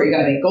got to go for it. You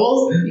got to make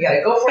goals. You got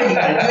to go for it. You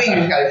got to do it. You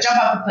just got to jump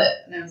off the cliff.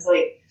 And I was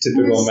like,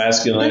 typical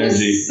masculine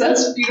energy. Such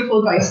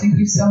beautiful advice. Thank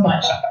you so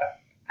much.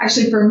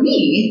 Actually, for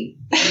me,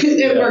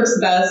 it works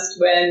best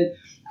when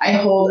I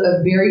hold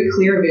a very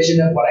clear vision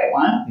of what I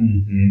want.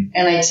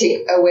 And I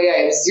take away,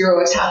 I have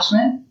zero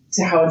attachment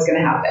to how it's going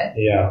to happen.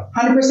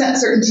 100%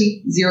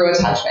 certainty, zero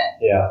attachment.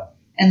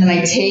 And then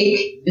I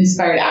take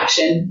inspired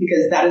action,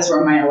 because that is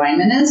where my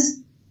alignment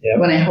is.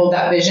 When I hold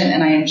that vision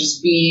and I am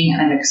just being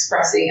and I'm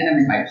expressing and I'm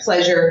in my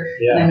pleasure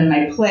and I'm in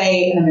my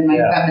play and I'm in my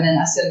feminine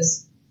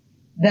essence,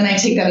 then I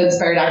take that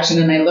inspired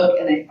action and I look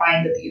and I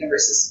find that the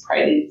universe is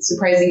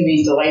surprising me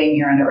and delighting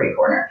me around every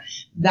corner.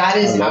 That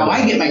is how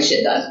I get my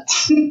shit done.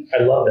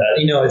 I love that.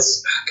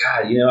 It's,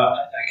 God,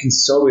 I can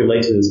so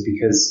relate to this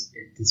because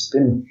it's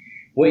been,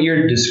 what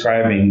you're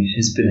describing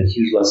has been a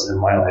huge lesson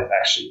in my life,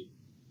 actually,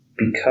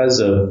 because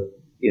of,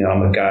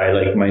 I'm a guy,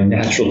 like my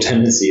natural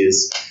tendency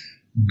is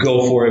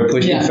go for it,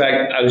 push. In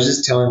fact, I was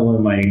just telling one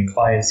of my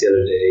clients the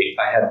other day,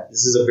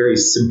 this is a very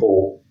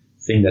simple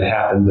thing that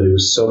happened, but it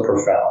was so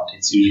profound.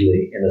 It's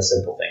usually in the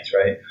simple things,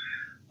 right?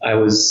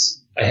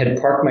 I had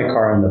parked my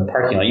car in the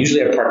parking lot.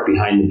 Usually I park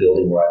behind the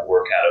building where I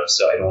work out of,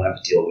 so I don't have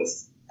to deal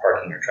with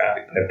parking or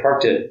traffic, but I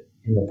parked it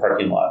in the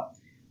parking lot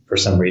for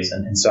some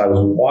reason. And so I was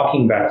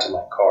walking back to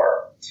my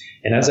car.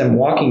 And as I'm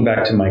walking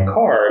back to my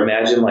car,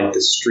 imagine like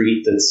the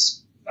street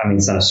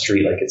it's not a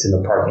street, like it's in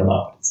the parking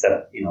lot. It's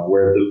that,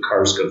 where the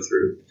cars go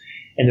through.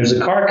 And there's a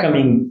car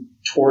coming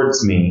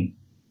towards me.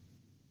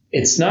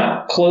 It's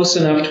not close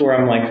enough to where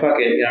I'm like, fuck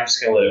it, I'm just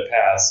going to let it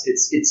pass.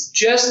 It's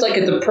just like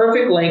at the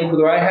perfect length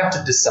where I have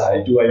to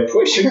decide, do I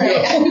push and go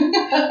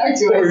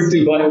or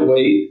do I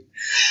wait?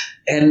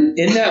 And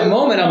in that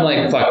moment, I'm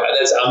like, fuck,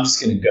 I'm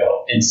just going to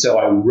go. And so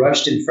I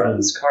rushed in front of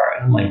this car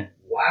and I'm like,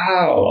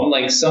 wow. I'm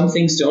like, some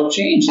things don't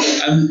change.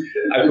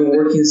 I've been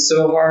working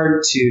so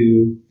hard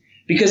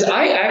because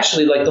I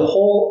actually like the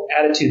whole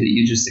attitude that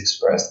you just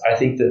expressed. I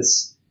think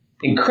that's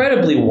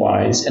incredibly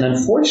wise, and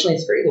unfortunately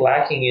it's very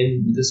lacking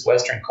in this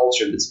Western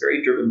culture that's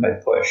very driven by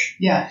push.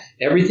 Yeah.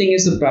 Everything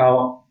is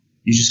about,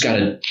 you just got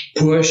to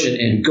push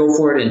and go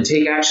for it and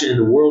take action, and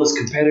the world is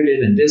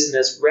competitive and this and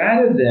this,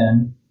 rather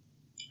than,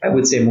 I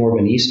would say, more of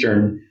an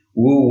Eastern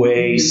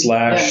wu-wei /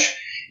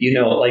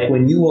 like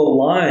when you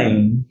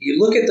align, you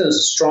look at the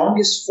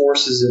strongest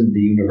forces in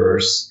the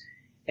universe,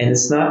 and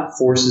it's not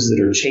forces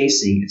that are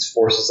chasing, it's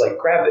forces like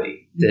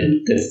gravity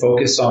that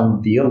focus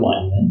on the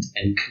alignment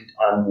and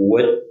on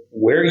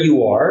where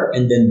you are,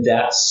 and then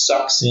that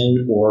sucks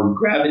in or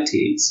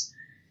gravitates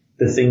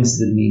the things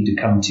that need to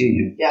come to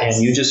you. Yes.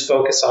 And you just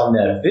focus on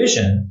that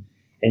vision.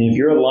 And if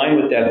you're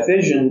aligned with that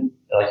vision,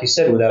 like you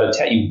said,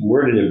 you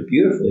worded it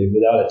beautifully,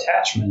 without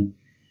attachment,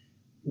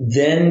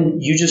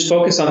 then you just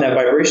focus on that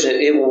vibration.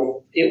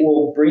 It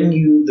will bring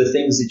you the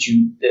things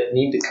that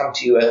need to come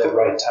to you at the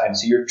right time.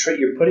 So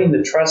you're putting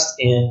the trust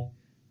in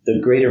the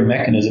greater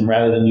mechanism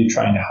rather than you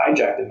trying to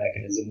hijack the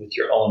mechanism with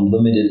your own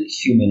limited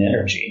human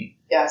energy.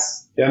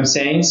 Yes. You know what I'm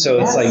saying? So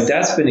It's like,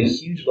 that's been a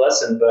huge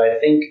lesson, but I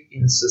think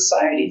in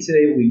society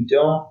today,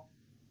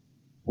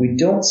 we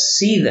don't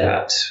see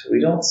that.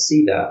 We don't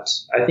see that.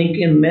 I think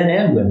in men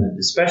and women,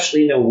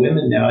 especially,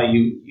 women now,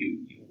 you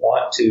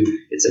want to,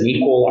 it's an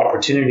equal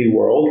opportunity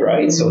world,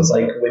 right? Mm-hmm. So it's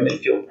like women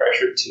feel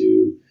pressure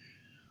to,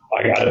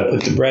 I got to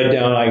put the bread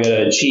down, I got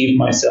to achieve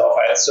myself.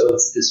 So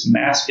it's this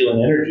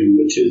masculine energy,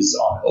 which is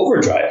on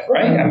overdrive,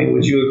 right? I mean,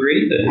 would you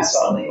agree that it's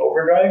on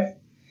overdrive?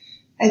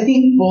 I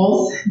think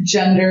both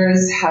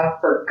genders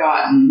have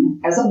forgotten,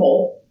 as a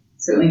whole,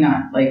 certainly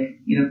not like,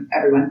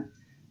 everyone,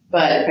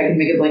 but if I could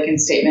make a blanket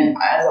statement,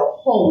 as a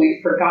whole,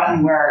 we've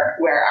forgotten where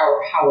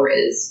our power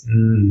is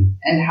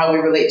and how we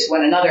relate to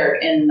one another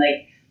in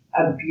like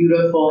a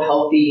beautiful,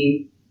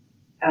 healthy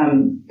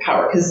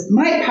power. Because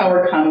my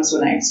power comes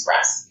when I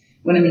express,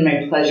 when I'm in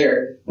my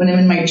pleasure, when I'm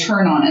in my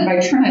turn on. And by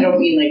turn, I don't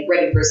mean like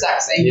ready for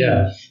sex. I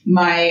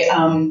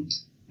mean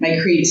my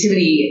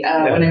creativity,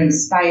 when I'm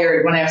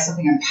inspired, when I have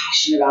something I'm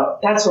passionate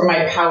about. That's where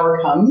my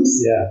power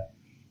comes. Yeah.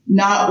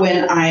 Not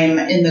when I'm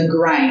in the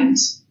grind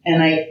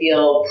and I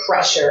feel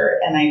pressure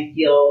and I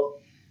feel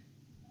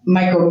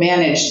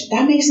micromanaged.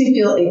 That makes me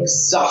feel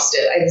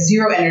exhausted. I have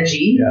zero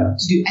energy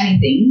to do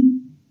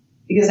anything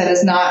because that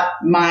is not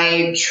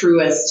my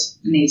truest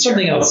nature.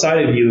 Something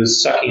outside of you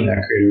is sucking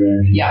that creative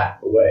energy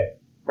away.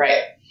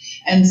 Right.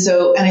 And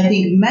I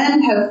think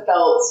men have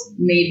felt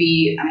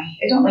maybe,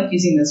 I don't like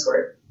using this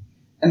word,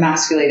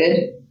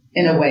 emasculated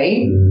in a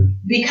way,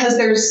 because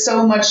there's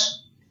so much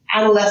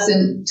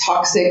adolescent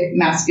toxic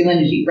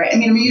masculinity, right? I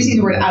mean, I'm using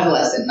the word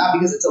adolescent, not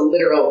because it's a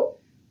literal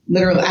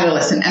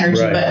adolescent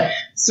energy, but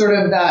sort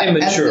of that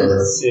immature.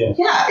 Essence.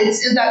 Yeah,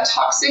 it's that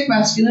toxic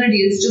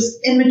masculinity is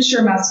just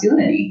immature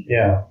masculinity.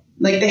 Yeah.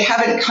 Like they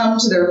haven't come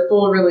to their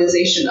full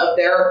realization of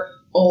their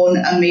own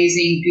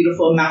amazing,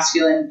 beautiful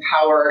masculine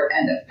power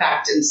and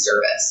effect and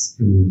service.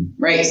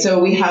 Right?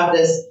 So we have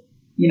this,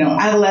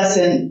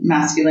 adolescent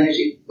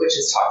masculinity, which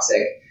is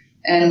toxic.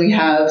 And we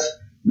have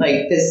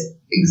like this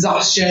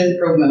exhaustion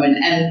from women,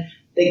 and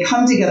they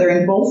come together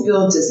and both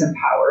feel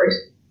disempowered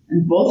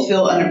and both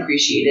feel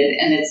unappreciated.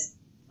 And it's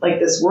like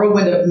this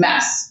whirlwind of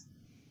mess.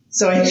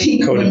 So I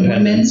think when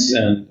women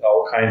and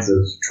all kinds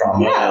of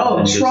trauma.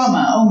 Yeah.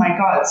 Trauma. Oh my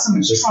God. So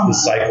much trauma. The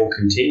cycle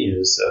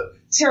continues of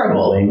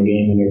terrible blame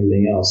game and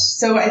everything else.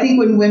 So I think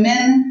when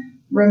women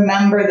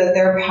remember that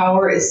their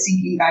power is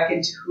sinking back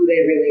into who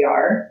they really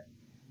are,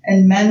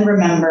 and men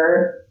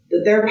remember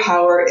that their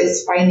power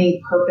is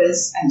finding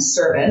purpose and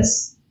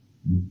service.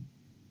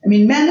 I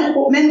mean, men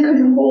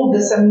can hold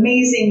this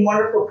amazing,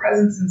 wonderful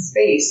presence in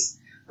space,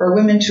 for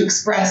women to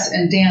express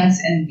and dance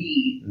and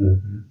be,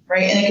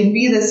 right? And it can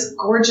be this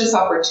gorgeous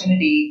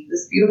opportunity,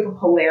 this beautiful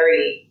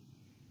polarity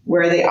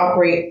where they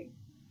operate,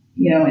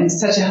 in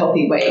such a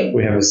healthy way.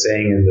 We have a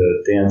saying in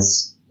the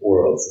dance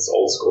world, it's this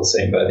old school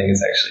saying, but I think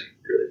it's actually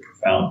really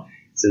profound.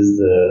 It says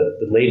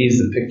the lady's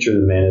the picture,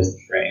 the man is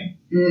the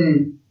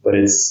frame. But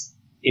it's,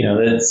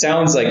 it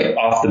sounds like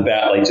off the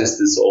bat, like just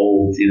this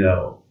old,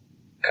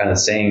 kind of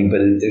saying, but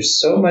there's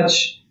so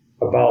much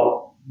about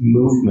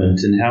movement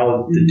and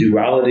how the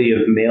duality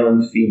of male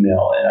and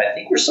female. And I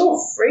think we're so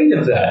afraid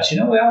of that.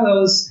 All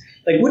those,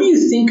 like, what do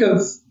you think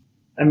of,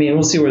 I mean,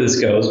 we'll see where this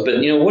goes, but,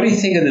 what do you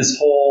think of this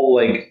whole,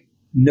 like,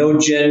 no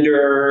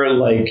gender,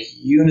 like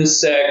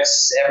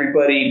unisex,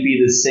 everybody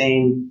be the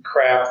same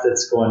crap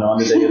that's going on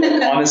today?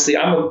 Like, honestly,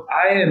 I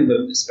am,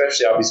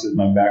 especially obviously with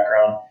my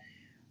background,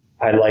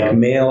 I like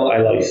male, I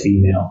like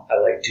female,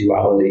 I like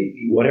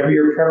duality. Whatever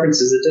your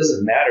preference is, it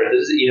doesn't matter.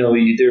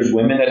 There's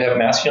women that have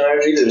masculine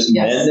energy, there's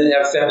men that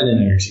have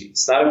feminine energy.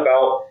 It's not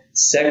about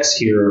sex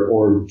here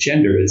or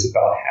gender. It's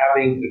about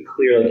having a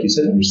clear, like you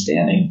said,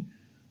 understanding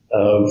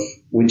of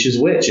which is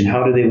which and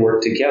how do they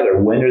work together.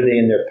 When are they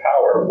in their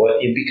power?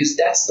 Because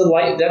that's the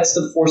light, that's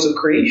the force of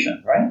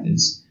creation, right?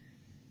 It's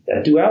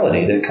that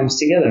duality that comes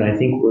together. And I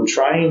think we're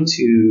trying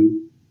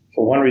to,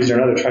 for one reason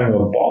or another, trying to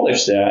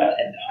abolish that.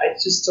 And I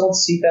just don't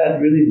see that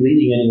really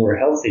leading anywhere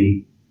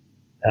healthy,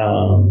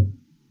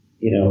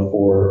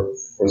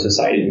 for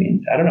society. I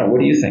mean, I don't know. What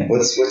do you think?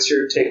 What's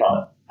your take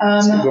on it?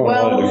 It's going a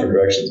lot of different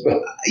directions,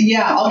 but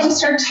I'll just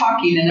start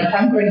talking, and if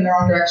I'm going in the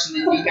wrong direction,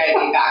 then you guide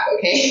me back,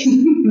 okay?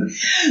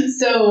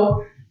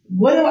 So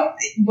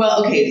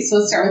so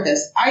let's start with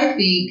this. I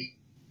think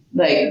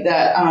like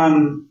that,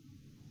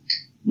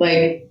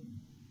 like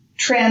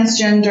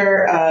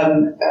transgender,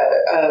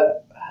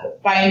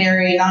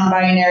 binary,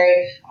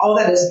 non-binary, all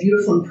that is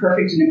beautiful and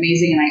perfect and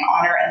amazing, and I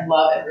honor and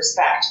love and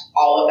respect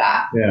all of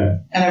that. Yeah.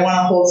 And I want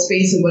to hold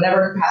space in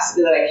whatever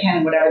capacity that I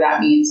can, whatever that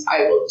means.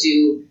 I will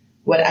do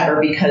whatever,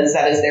 because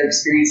that is their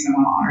experience and I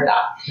want to honor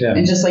that. Yeah.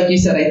 And just like you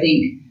said, I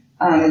think,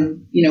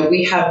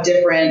 we have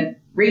different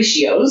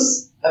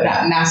ratios of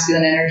that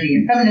masculine energy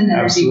and feminine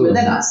energy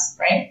within us,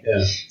 right?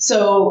 Yeah.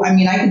 So, I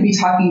mean, I could be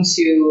talking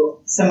to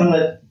someone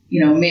with,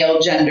 male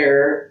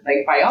gender,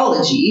 like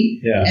biology,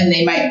 and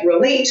they might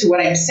relate to what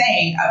I'm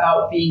saying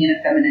about being in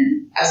a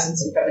feminine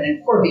essence and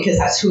feminine core, because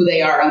that's who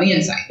they are on the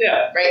inside.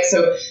 Yeah. Right?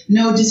 So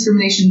no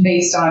discrimination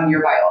based on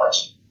your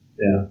biology.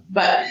 Yeah.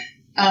 But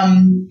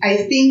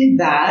I think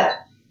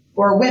that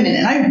for women,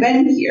 and I've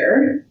been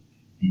here,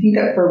 I think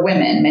that for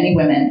women, many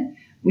women,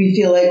 we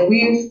feel like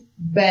we've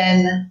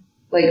been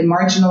like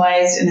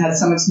marginalized and had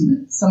so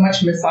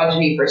much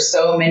misogyny for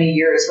so many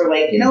years. We're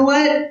like, you know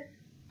what?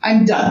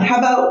 I'm done. How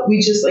about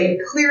we just like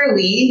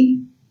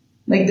clearly,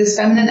 like this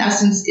feminine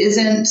essence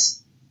isn't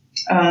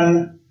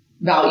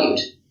valued.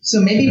 So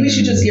maybe we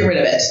should just get rid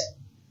of it.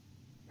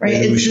 Right?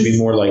 Maybe we should be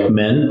more like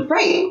men.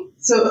 Right.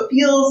 So it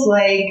feels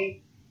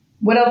like,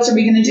 what else are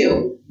we going to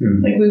do?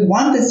 Like, we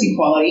want this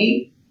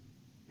equality.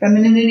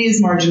 Femininity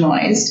is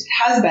marginalized,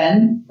 has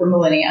been for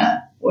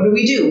millennia. What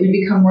do?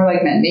 We become more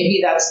like men. Maybe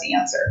that's the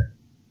answer.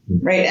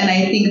 Right? And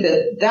I think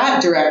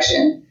that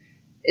direction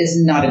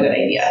is not a good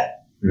idea,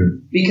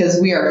 because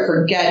we are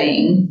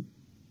forgetting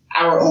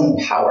our own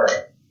power.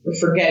 We're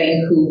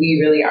forgetting who we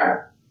really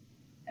are.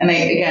 And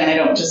I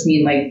don't just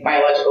mean like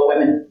biological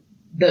women,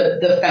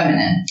 the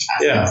feminine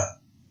aspects,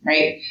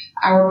 right?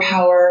 Our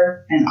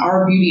power and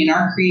our beauty and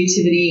our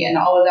creativity and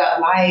all of that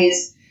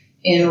lies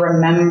in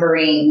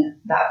remembering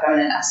that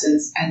feminine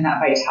essence and that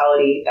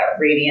vitality, that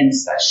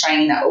radiance, that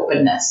shining, that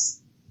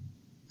openness.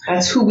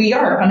 That's who we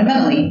are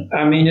fundamentally.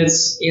 I mean,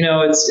 it's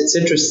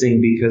interesting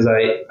because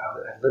I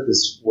led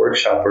this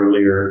workshop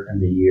earlier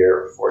in the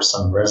year for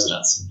some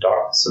residents,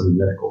 some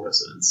medical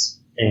residents,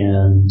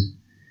 and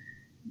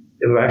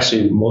it were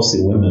actually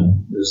mostly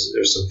women.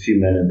 There's some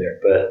few men in there,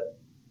 but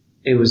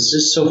it was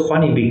just so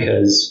funny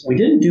because we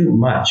didn't do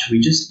much.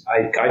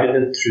 I guided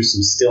them through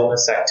some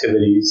stillness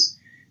activities,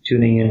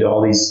 tuning into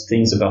all these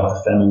things about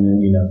the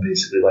feminine,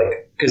 basically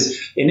like, because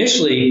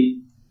initially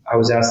I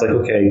was asked like,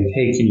 okay,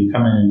 hey, can you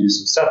come in and do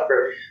some stuff?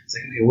 It's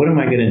like, okay, what am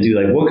I going to do?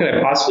 Like, what could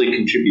I possibly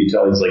contribute to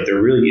all these? Like,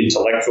 they're really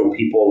intellectual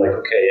people. Like,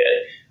 okay,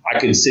 I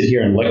could sit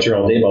here and lecture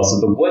all day about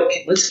something, but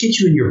let's get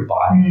you in your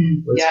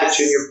body. Let's get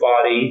you in your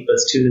body.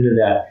 Let's tune into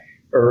that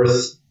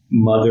earth,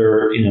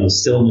 mother,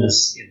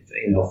 stillness,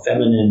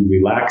 feminine,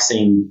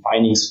 relaxing,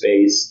 finding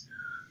space.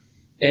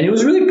 And it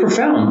was really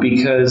profound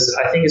because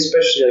I think,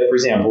 especially like, for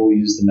example, we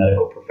use the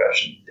medical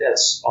profession.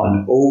 That's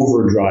on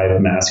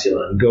overdrive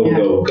masculine.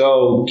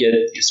 Go, get,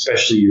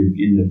 especially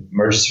in the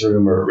emergency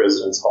room or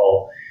residence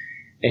hall.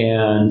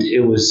 And it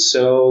was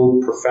so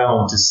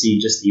profound to see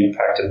just the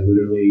impact of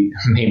literally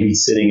maybe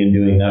sitting and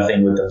doing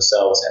nothing with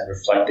themselves and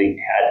reflecting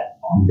had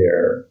on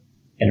their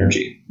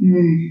energy.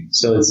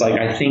 So it's like,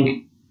 I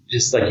think,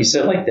 just like you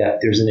said, like that,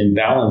 there's an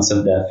imbalance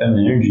of that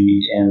feminine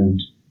energy,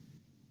 and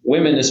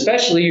women,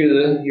 especially,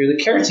 you're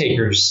the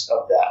caretakers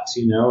of that,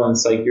 and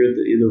it's like you're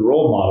the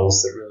role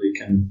models that really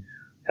can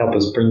help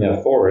us bring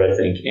that forward, I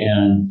think.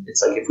 And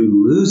it's like if we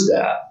lose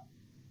that,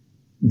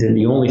 then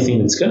the only thing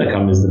that's going to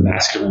come is the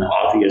masculine,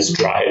 obvious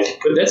drive.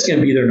 But that's going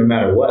to be there no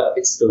matter what.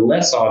 It's the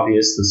less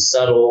obvious, the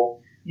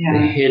subtle,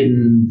 the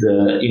hidden,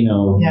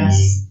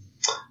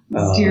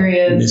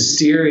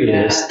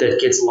 mysterious that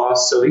gets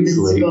lost so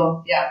easily.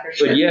 Yeah, for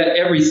sure. But yet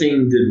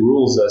everything that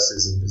rules us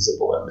is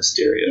invisible and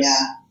mysterious.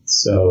 Yeah.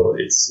 So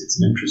it's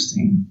an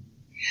interesting.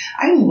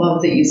 I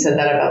love that you said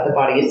that about the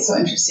body. It's so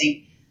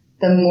interesting.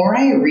 The more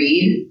I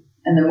read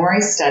and the more I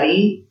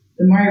study,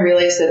 the more I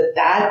realize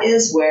that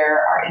is where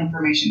our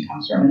information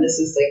comes from. And this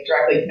is like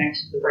directly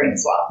connected to the brain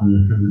as well.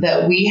 Mm-hmm.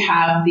 That we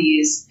have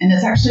these, and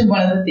it's actually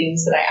one of the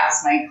things that I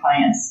ask my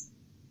clients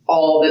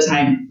all the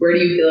time. Where do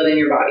you feel it in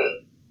your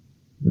body?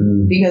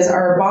 Mm. Because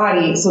our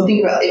body, so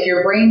think about if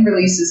your brain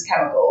releases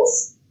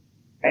chemicals,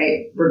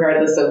 right?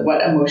 Regardless of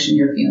what emotion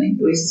you're feeling,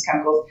 releases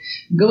chemicals,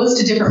 goes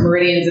to different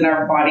meridians in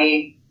our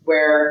body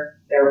where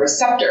there are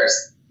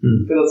receptors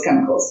for those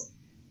chemicals.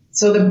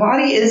 So the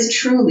body is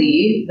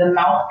truly the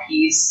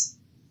mouthpiece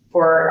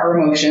for our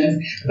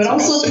emotions, but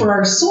also for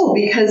our soul,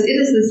 because it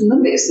is this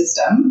limbic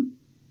system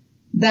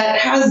that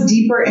has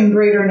deeper and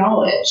greater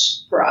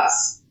knowledge for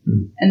us.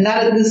 And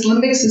that this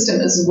limbic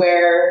system is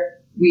where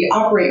we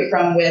operate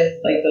from with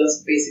like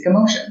those basic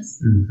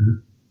emotions. Mm-hmm.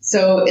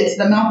 So it's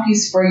the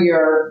mouthpiece for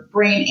your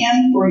brain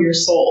and for your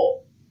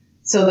soul.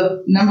 So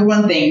the number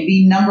one thing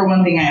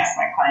I ask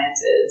my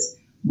clients is,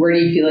 where do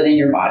you feel it in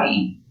your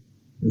body?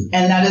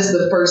 And that is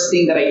the first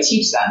thing that I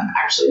teach them,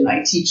 actually. And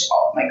I teach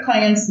all my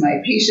clients,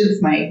 my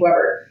patients, my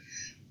whoever,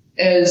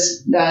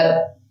 is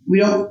that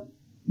we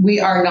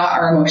are not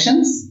our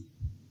emotions.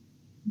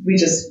 We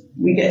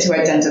get to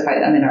identify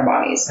them in our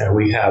bodies. And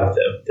we have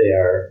them.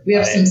 We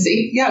have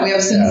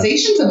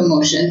sensations of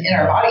emotion in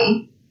our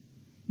body.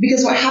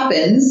 Because what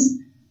happens,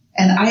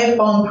 and I have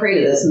fallen prey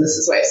to this, and this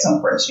is why it's so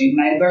important to me.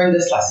 When I learned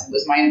this lesson, it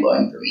was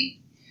mind-blowing for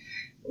me,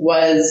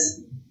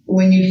 was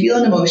when you feel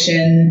an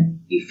emotion,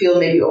 you feel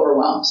maybe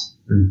overwhelmed,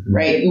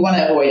 right? You want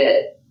to avoid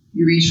it.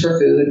 You reach for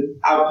food,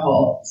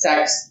 alcohol,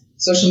 sex,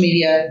 social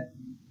media,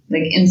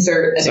 like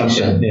insert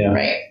addiction,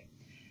 right?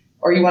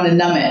 Or you want to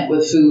numb it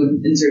with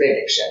food, insert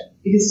addiction.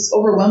 Because it's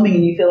overwhelming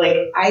and you feel like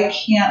I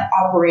can't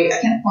operate,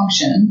 I can't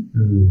function.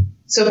 Mm-hmm.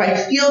 So if I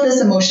feel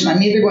this emotion,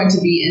 I'm either going to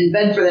be in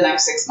bed for the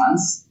next 6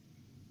 months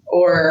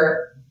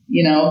or,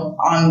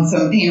 on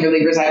some pain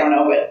relievers, I don't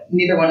know, but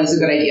neither one is a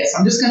good idea. So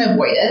I'm just going to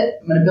avoid it.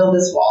 I'm going to build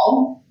this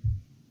wall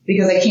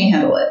because I can't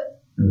handle it.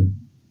 Mm.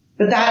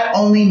 But that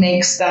only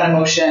makes that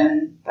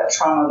emotion, that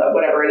trauma, that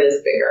whatever it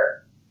is,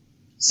 bigger.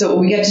 So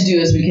what we get to do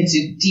is we get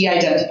to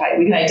de-identify.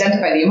 We can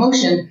identify the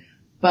emotion,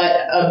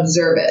 but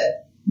observe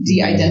it,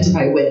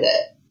 de-identify with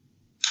it.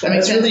 That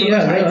makes sense. Really,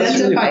 that's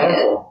really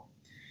powerful.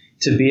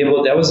 To be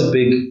able, that was a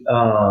big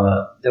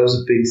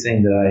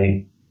thing that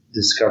I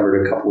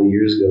discovered a couple of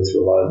years ago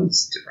through a lot of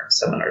these different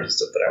seminars and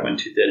stuff that I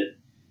went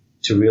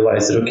to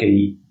realize that,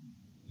 okay,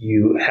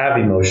 you have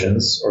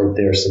emotions or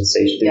they're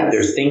sensations. Yes.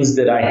 They're things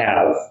that I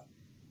have,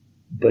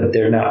 but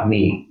they're not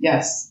me.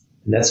 Yes.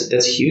 And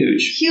that's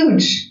huge.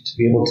 Huge. To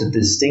be able to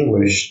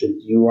distinguish that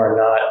you are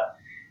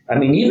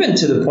not, even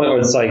to the point where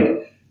it's like,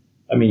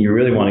 you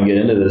really want to get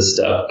into this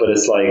stuff, but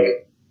it's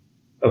like,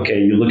 okay,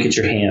 you look at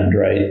your hand,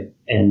 right?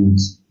 And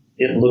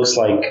it looks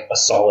like a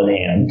solid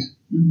hand.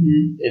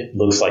 Mm-hmm. It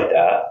looks like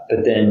that.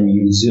 But then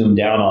you zoom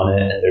down on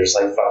it and there's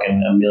like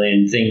fucking a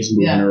million things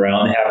moving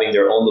around, having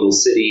their own little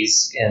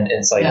cities. And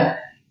it's like,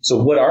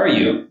 so what are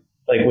you?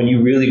 Like when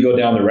you really go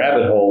down the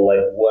rabbit hole,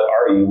 like what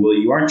are you? Well,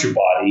 you aren't your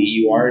body.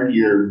 You aren't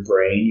your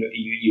brain.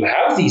 You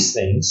have these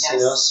things,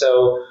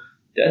 So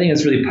I think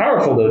it's really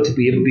powerful though to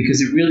be able,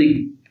 because it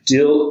really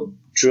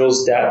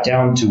drills that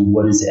down to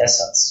what is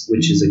essence,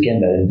 which is again,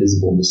 that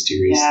invisible,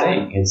 mysterious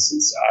thing.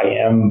 It's I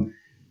am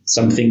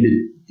something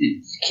that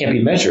it can't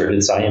be measured.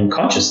 It's I am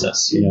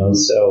consciousness,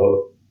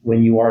 So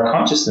when you are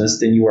consciousness,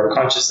 then you are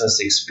consciousness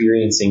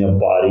experiencing a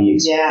body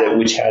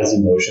which has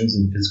emotions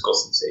and physical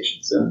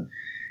sensations. And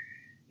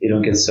you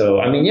don't get so,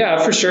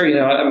 for sure, we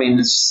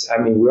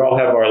all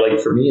have our,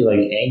 like for me, like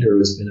anger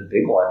has been a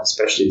big one,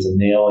 especially as a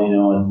male,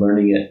 and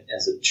learning it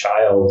as a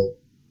child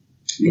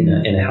in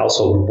a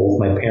household where both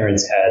my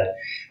parents had.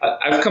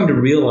 I've come to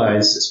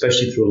realize,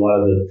 especially through a lot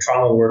of the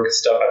trauma work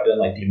stuff I've done,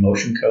 like the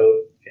emotion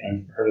code.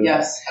 I've heard of that.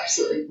 Yes,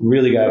 absolutely.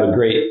 Really, I have a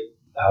great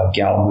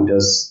gal who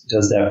does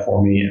that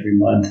for me every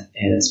month,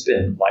 and it's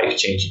been life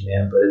changing,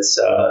 man. But it's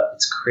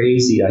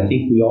crazy. I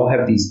think we all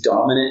have these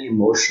dominant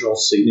emotional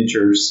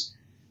signatures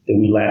that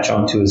we latch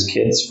onto as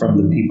kids from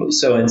the people.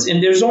 So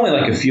and there's only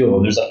like a few of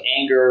them. There's like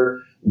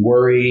anger,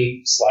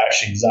 worry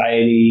 /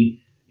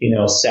 anxiety,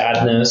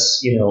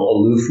 sadness,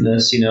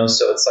 aloofness,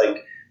 So it's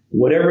like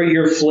whatever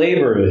your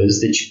flavor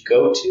is that you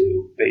go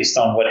to based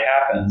on what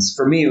happens.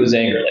 For me, it was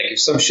anger. Like if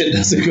some shit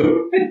doesn't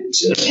go,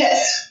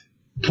 just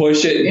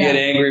push it, get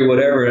angry,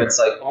 whatever. And it's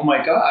like, oh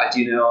my God,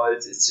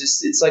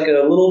 it's like a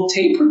little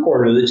tape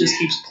recorder that just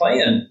keeps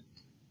playing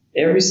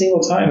every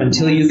single time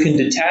until you can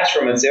detach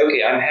from it and say,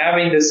 okay, I'm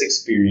having this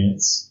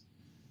experience.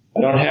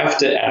 I don't have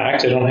to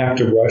act. I don't have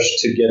to rush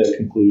to get a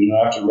conclusion.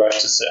 I don't have to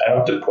rush to say, I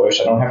don't have to push.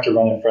 I don't have to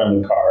run in front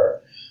of the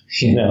car.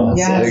 It's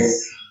like,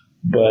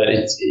 but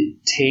it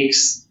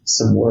takes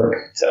some work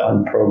to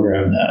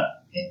unprogram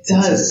that. It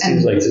does. It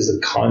seems like there's a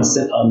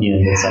constant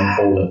onion that's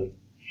unfolding.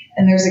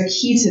 And there's a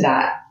key to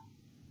that.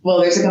 Well,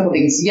 there's a couple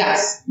things.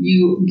 Yes,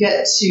 you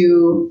get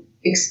to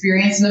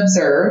experience and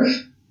observe,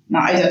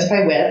 not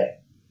identify with.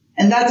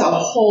 And that's a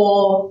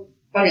whole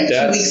fucking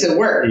 2 weeks of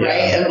work,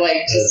 right? Of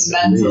like just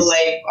mental,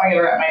 like, I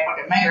gotta wrap my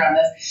fucking mind around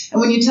this. And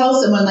when you tell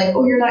someone like,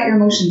 oh, you're not your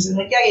emotions, they're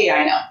like, yeah,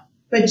 I know.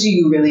 But do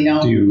you really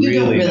know? Do you really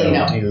don't really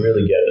know? Do you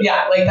really get it?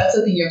 Yeah, like that's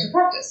the thing you have to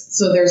practice.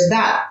 So there's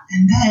that.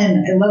 And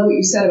then I love what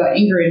you said about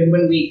anger and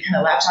when we kind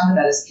of latch onto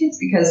that as kids,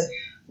 because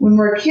when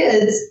we're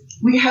kids,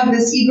 we have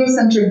this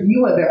egocentric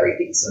view of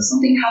everything. So if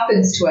something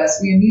happens to us,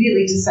 we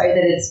immediately decide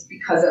that it's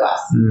because of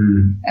us.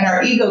 And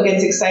our ego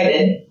gets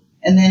excited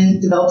and then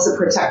develops a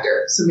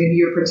protector. So maybe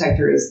your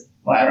protector is,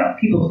 well, I don't know,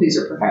 people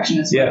pleaser,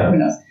 perfectionist, who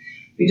knows.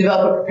 We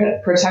develop a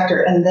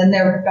protector and then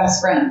they're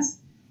best friends.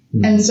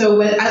 And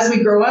so as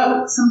we grow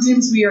up,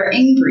 sometimes we are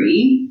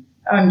angry.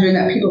 I'm doing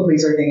that people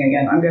pleaser thing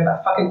again. I'm doing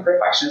that fucking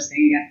perfectionist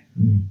thing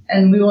again.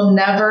 And we will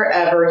never,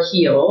 ever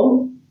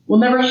heal. We'll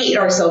never hate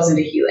ourselves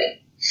into healing.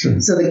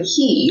 So the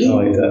key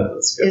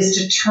is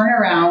to turn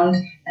around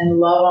and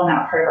love on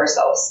that part of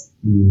ourselves.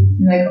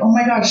 Like, oh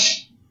my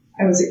gosh,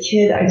 I was a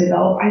kid. I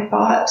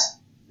thought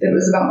that it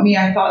was about me.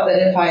 I thought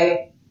that if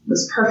I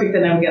was perfect,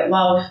 then I would get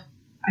love.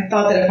 I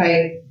thought that if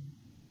I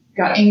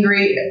got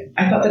angry,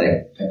 I thought that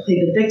if I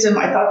played the victim,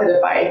 I thought that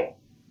if I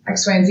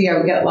X, Y, and Z, I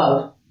would get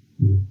love.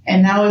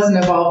 And now as an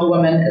evolved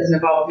woman, as an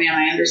evolved man,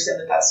 I understand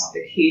that that's not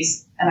the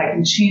case. And I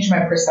can change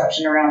my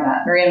perception around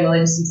that. Marianne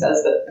Williamson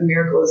says that a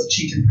miracle is a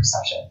change in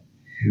perception.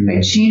 If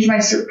I change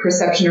my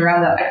perception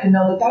around that, I can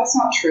know that that's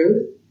not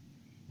truth.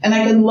 And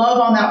I can love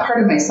on that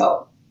part of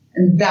myself.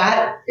 And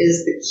that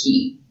is the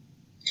key.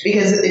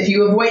 Because if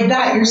you avoid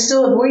that, you're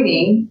still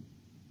avoiding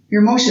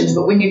your emotions.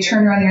 But when you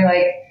turn around, you're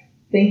like,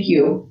 thank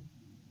you.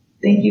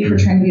 Thank you for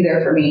trying to be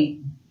there for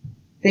me.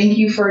 Thank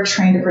you for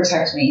trying to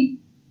protect me.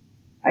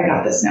 I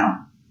got this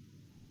now.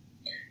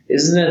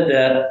 Isn't it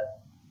that,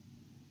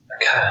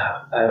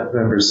 God, I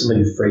remember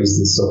somebody phrased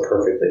this so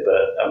perfectly,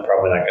 but I'm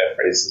probably not going to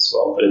phrase this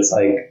well, but it's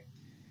like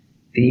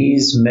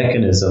these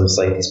mechanisms,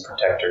 like these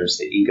protectors,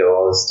 the ego,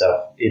 all this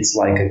stuff, it's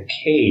like a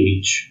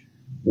cage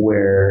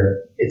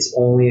where it's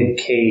only a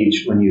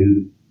cage when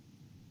you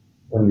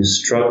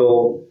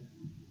struggle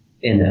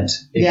in it.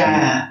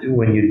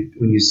 When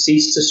you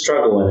cease to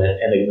struggle in it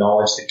and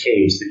acknowledge the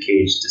cage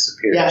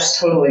disappears. Yes,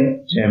 totally.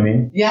 Do you know what I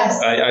mean?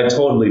 Yes. I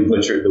totally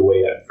butchered the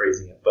way I'm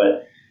phrasing it,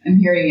 but I'm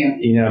hearing you.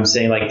 You know what I'm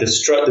saying? Like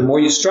the more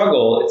you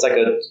struggle, it's like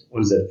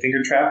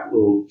finger trap,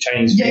 little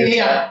Chinese finger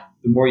trap.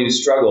 The more you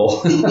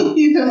struggle,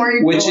 the more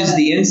you which is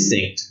the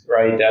instinct,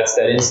 right?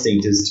 That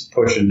instinct is to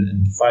push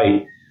and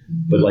fight.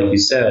 But like you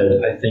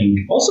said, I think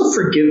also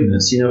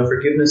forgiveness.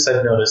 Forgiveness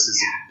I've noticed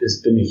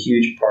has been a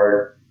huge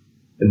part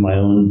in my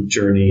own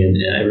journey and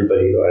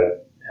everybody who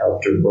I've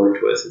helped or worked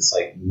with. It's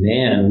like,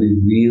 man,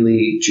 we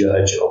really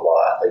judge a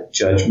lot. Like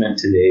judgment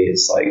today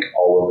is like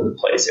all over the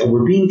place. And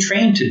we're being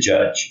trained to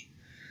judge.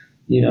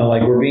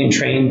 Like we're being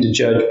trained to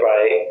judge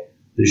by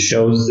the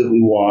shows that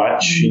we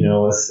watch,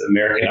 with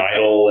American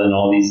Idol and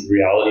all these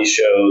reality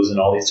shows and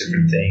all these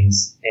different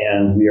things.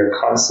 And we are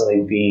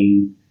constantly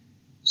being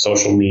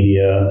social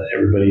media.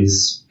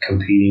 Everybody's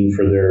competing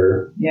for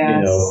their,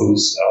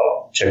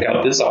 check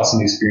out this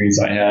awesome experience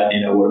I had.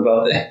 What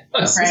about that?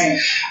 Right.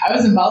 I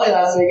was in Bali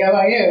last week. How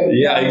about you?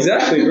 Yeah,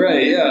 exactly.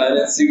 Right. Yeah.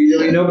 That's,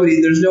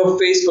 there's no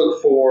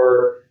Facebook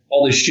for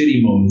all the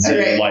shitty moments in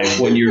your life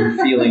when you're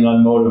feeling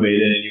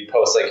unmotivated and you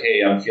post like,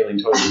 hey, I'm feeling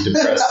totally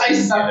depressed.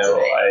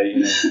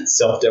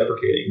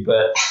 Self-deprecating,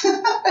 but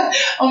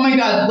oh my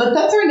God,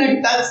 that's our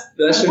next,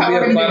 that should be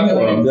a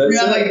platform.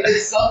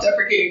 It's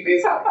self-deprecating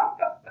Facebook.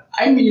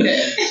 I mean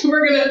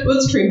it.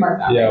 Let's trademark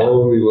that. Yeah, what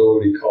would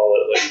we call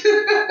it?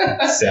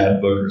 Like sad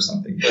book or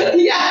something. But,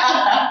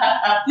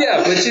 yeah,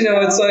 but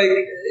it's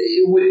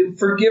like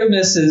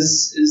forgiveness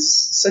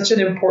is such an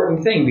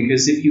important thing,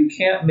 because if you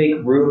can't make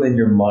room in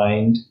your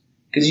mind,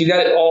 because you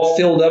got it all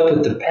filled up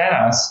with the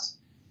past,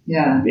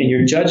 and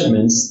your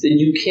judgments, then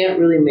you can't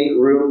really make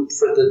room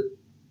for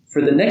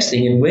the next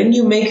thing. And when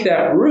you make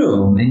that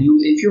room, and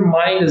if your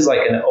mind is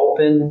like an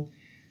open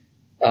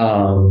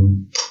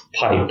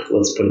pipe,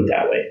 let's put it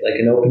that way, like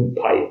an open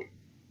pipe,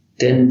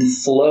 then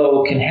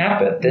flow can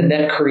happen. Then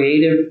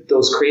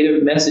those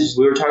creative messages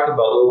we were talking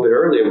about a little bit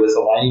earlier, with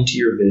aligning to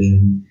your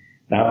vision,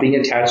 not being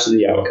attached to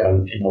the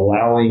outcome, and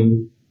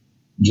allowing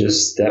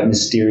just that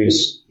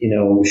mysterious,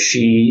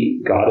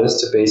 she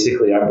goddess to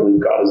basically, I believe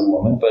God is a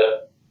woman,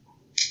 but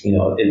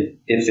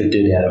if it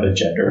did have a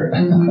gender,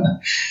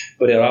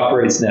 but it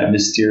operates in that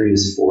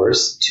mysterious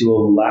force to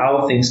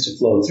allow things to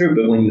flow through.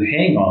 But when you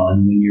hang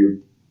on,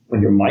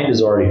 when your mind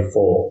is already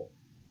full,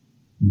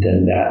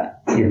 then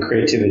your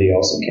creativity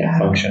also can't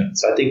function.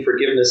 So I think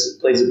forgiveness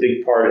plays a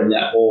big part in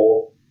that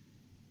whole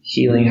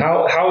healing.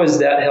 How has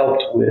that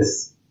helped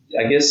with,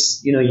 I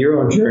guess, your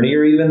own journey,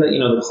 or even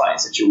the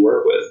clients that you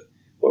work with?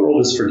 What role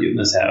does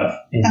forgiveness have?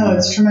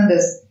 It's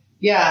tremendous.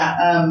 Yeah.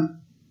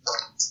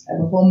 I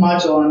have a whole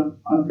module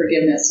on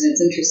forgiveness, and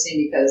it's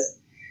interesting because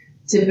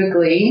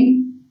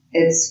typically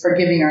it's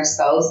forgiving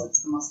ourselves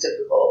that's the most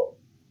difficult.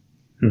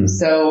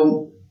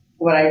 So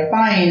what I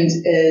find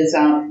is,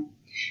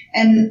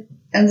 and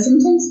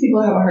sometimes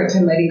people have a hard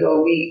time letting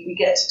go. We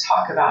get to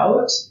talk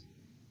about,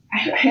 I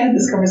had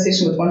this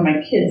conversation with one of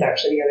my kids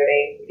actually the other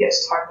day. We get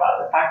to talk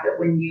about the fact that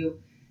when you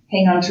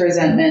hang on to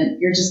resentment,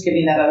 you're just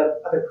giving that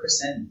other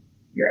person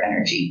your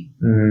energy.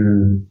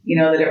 You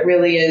know, that it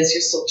really is,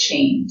 you're still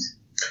chained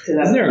to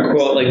that. Isn't there a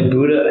quote like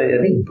Buddha?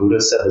 I think Buddha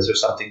said this or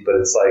something, but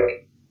it's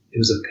like, it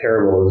was a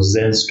parable, it was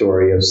a Zen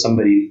story of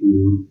somebody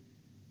who,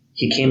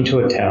 he came to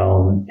a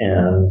town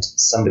and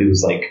somebody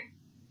was like,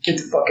 get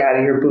the fuck out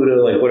of here,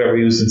 Buddha, like whatever,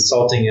 he was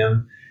insulting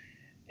him.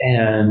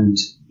 And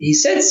he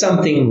said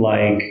something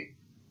like,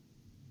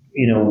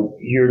 you know,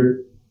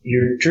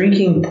 you're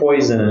drinking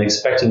poison and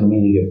expecting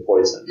me to get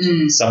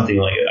poisoned. Something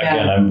like it.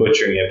 Again, I'm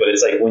butchering it, but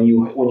it's like when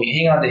you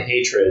hang on to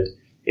hatred,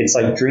 it's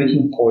like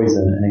drinking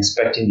poison and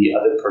expecting the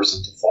other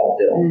person to fall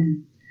ill.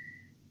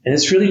 And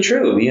it's really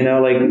true, you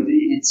know, like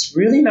it's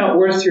really not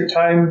worth your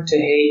time to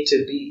hate,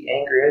 to be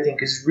angry, or anything,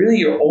 because really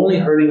you're only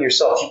hurting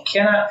yourself. You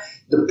cannot,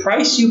 the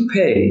price you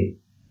pay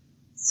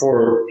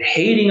for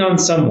hating on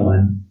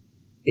someone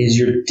is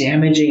you're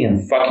damaging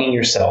and fucking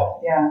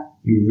yourself. Yeah.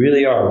 You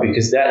really are,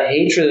 because that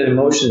hatred and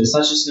emotion, it's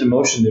not just an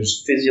emotion,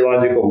 there's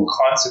physiological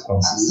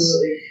consequences.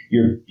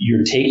 Absolutely.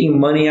 You're taking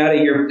money out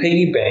of your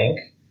piggy bank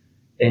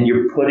and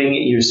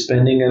you're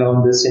spending it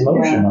on this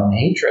emotion, on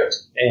hatred.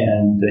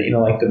 And, you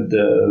know, like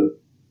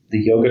the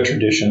yoga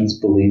traditions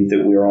believe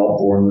that we're all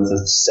born with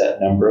a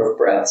set number of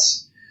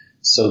breaths.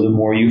 So the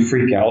more you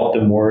freak out,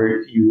 the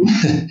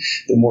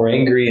more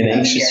angry and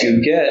anxious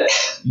you get,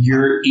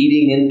 you're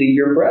eating into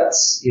your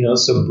breaths, you know,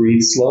 so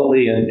breathe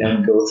slowly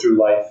and go through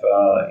life,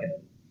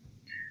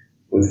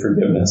 with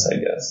forgiveness, I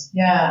guess.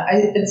 Yeah,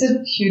 it's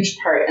a huge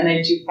part. And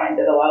I do find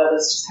that a lot of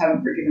us just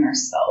haven't forgiven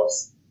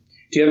ourselves.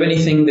 Do you have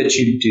anything that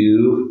you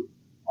do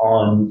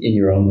in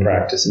your own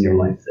practice in your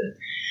life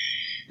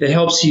that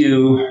helps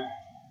you?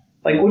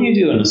 Like, what do you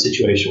do in a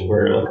situation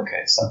where, like,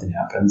 okay, something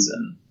happens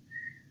and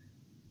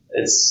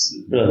it's,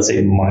 let's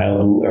say,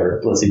 mild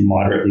or let's say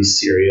moderately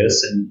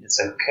serious, and it's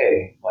like,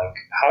 okay, like,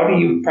 how do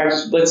you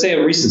practice? Let's say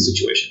a recent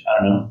situation,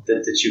 I don't know,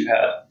 that you've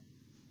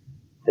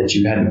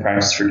had to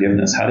practice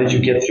forgiveness. How did you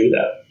get through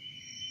that?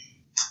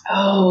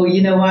 Oh,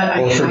 you know what?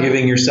 Or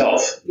forgiving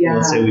yourself. Yeah.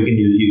 Let's say you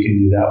can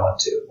do that one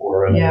too,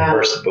 or another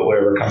person, but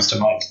whatever comes to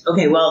mind.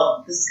 Okay,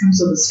 well, this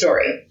comes with a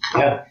story.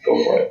 Yeah,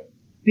 go for it.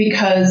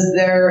 Because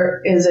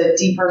there is a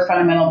deeper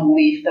fundamental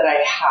belief that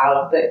I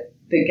have that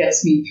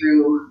gets me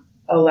through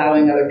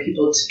allowing other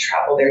people to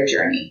travel their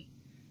journey.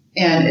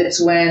 And it's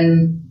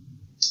when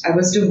I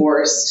was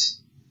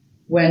divorced,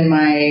 when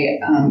my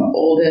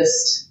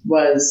oldest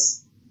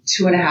was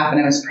 2.5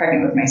 and I was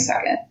pregnant with my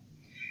second.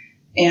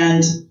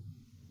 And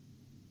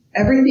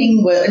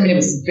everything was, it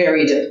was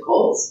very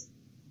difficult.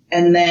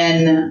 And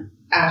then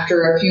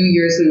after a few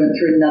years, we went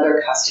through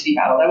another custody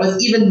battle that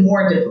was even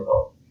more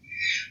difficult.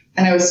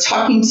 And I was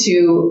talking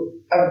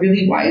to a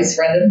really wise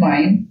friend of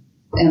mine,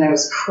 and I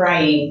was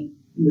crying.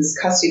 This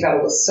custody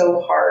battle was so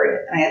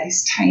hard, and I had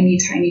these tiny,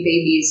 tiny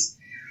babies,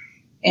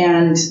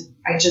 and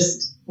I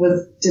just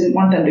didn't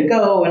want them to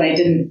go, and I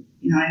didn't,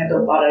 I had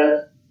a lot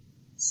of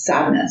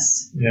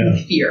sadness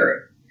and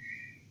fear.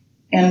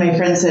 And my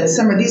friend said,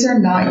 Summer, these are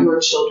not your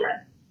children.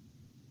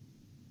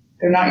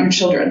 They're not your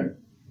children.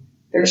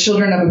 They're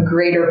children of a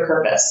greater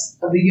purpose,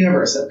 of the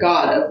universe, of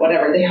God, of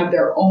whatever. They have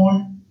their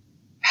own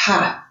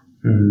path.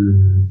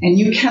 Mm-hmm. And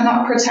you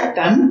cannot protect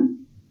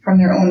them from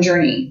their own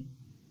journey.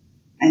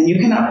 And you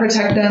cannot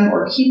protect them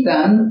or keep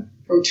them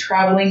from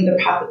traveling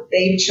the path that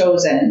they've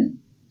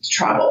chosen to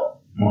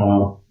travel.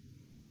 Wow.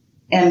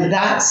 And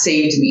that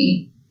saved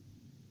me.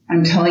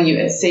 I'm telling you,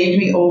 it saved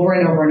me over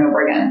and over and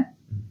over again.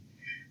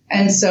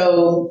 And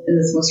so in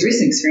this most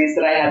recent experience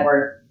that I had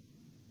where,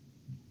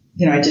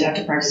 I did have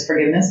to practice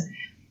forgiveness,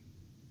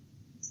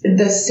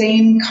 the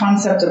same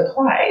concept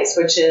applies,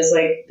 which is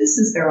like, this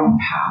is their own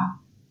path.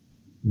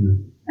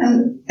 Mm.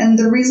 And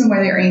the reason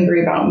why they're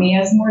angry about me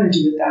has more to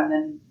do with them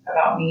than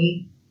about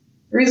me.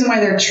 The reason why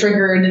they're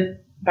triggered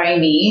by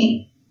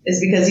me is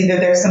because either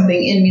there's something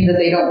in me that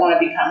they don't want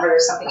to become, or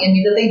there's something in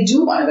me that they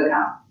do want to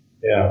become.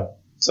 Yeah.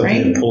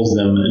 Something that pulls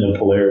them in a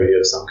polarity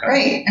of some kind.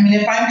 Right.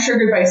 If I'm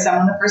triggered by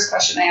someone, the first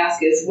question I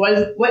ask is,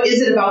 what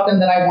is it about them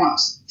that I want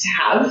to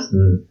have?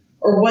 Mm.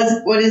 Or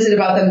what is it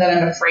about them that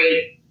I'm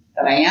afraid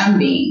that I am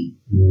being?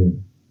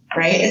 Mm.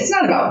 Right? It's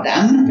not about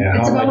them. Yeah,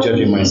 how am I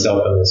judging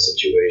myself in this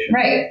situation?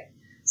 Right.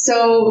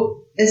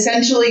 So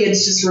essentially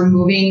it's just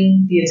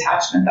removing the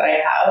attachment that I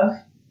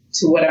have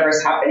to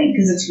whatever's happening,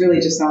 because it's really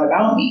just not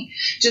about me.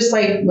 Just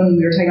like when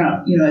we were talking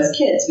about, as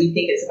kids, we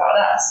think it's about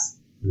us.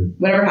 Mm.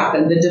 Whatever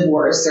happened, the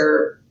divorce,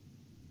 or,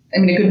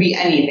 it could be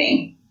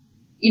anything.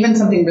 Even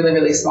something really,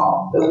 really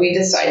small that we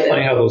decided. It's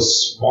funny how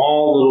those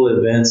small little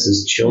events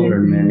as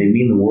children, mm-hmm. man, they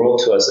mean the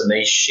world to us, and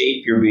they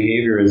shape your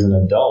behavior as an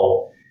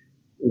adult,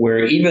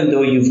 where even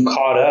though you've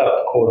caught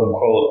up, quote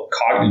unquote,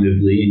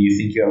 cognitively, and you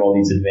think you have all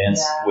these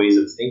advanced ways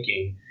of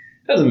thinking,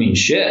 it doesn't mean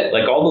shit.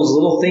 Like all those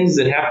little things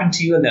that happened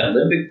to you in that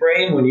limbic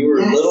brain when you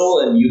were little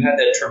and you had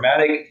that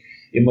traumatic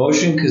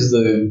emotion because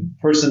the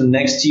person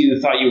next to you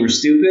thought you were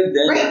stupid,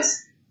 then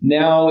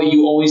now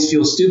you always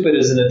feel stupid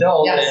as an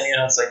adult. Yes.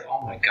 And it's like,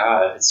 oh my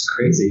God, it's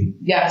crazy.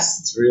 Yes.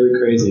 It's really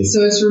crazy.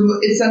 So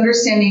it's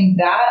understanding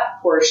that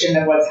portion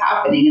of what's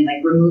happening and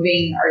like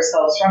removing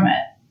ourselves from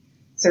it.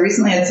 So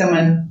recently I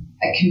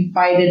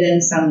confided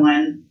in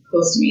someone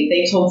close to me.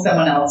 They told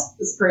someone else.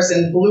 This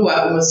person blew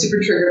up and was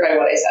super triggered by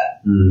what I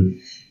said. Mm.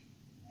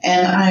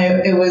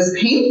 And it was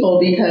painful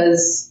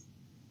because,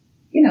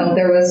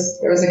 there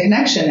was a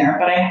connection there,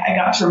 but I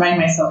got to remind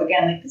myself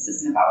again, like, this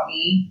isn't about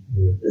me.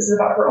 Mm. This is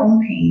about her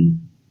own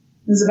pain.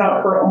 This is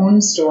about her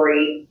own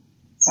story.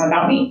 It's not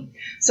about me.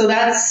 So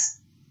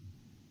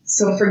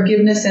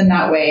forgiveness in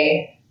that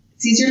way,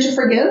 it's easier to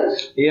forgive.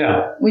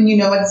 Yeah. When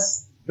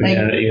it's like,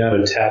 you're not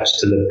attached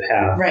to the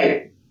path.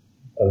 Right.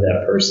 Of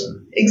that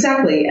person.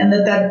 Exactly. And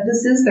that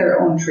this is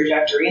their own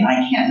trajectory. And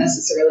I can't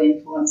necessarily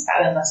influence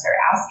that unless they're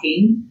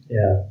asking.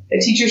 Yeah. The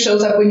teacher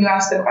shows up when you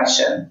ask the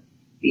question.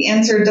 The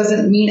answer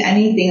doesn't mean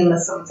anything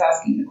unless someone's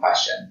asking the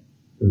question.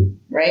 Mm.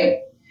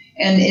 Right?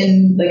 And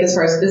in as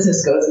far as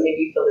business goes, and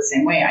maybe you feel the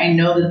same way, I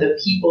know that the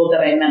people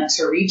that I meant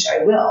to reach,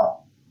 I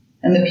will.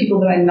 And the people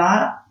that I'm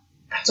not,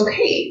 that's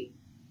okay.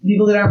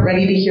 People that aren't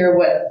ready to hear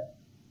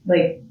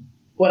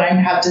what I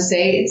have to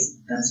say,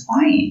 that's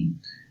fine.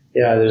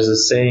 Yeah, there's a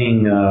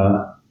saying, you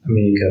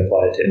can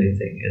apply it to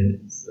anything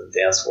in the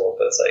dance world,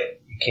 but it's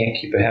like, you can't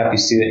keep a happy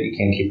student, you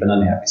can't keep an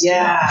unhappy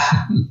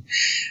student.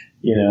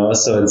 Yeah.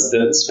 So it's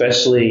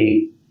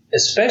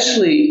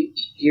especially,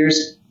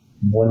 here's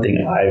one thing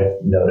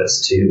I've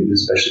noticed too,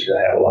 especially because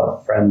I have a lot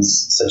of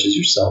friends such as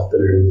yourself that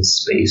are in this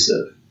space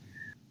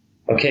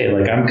of, okay,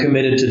 I'm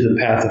committed to the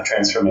path of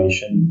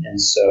transformation.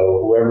 And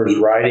so whoever's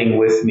riding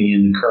with me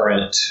in the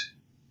current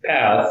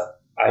path,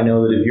 I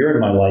know that if you're in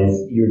my life,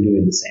 you're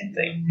doing the same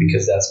thing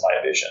because that's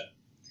my vision.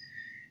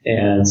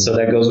 And so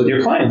that goes with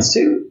your clients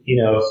too.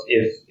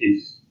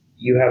 If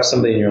you have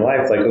somebody in your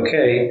life,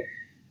 okay,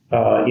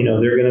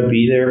 they're going to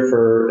be there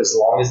for as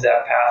long as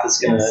that path is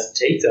going to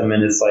take them.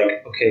 And it's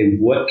like, okay,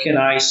 what can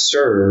I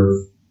serve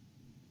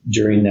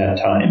during that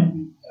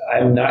time?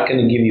 I'm not going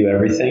to give you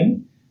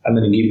everything. I'm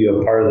going to give you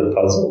a part of the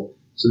puzzle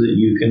so that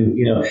you can,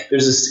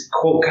 there's this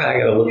quote, God, I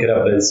got to look it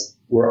up. It's,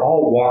 we're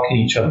all walking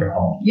each other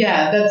home.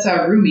 Yeah, that's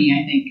Rumi,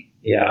 I think.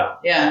 Yeah.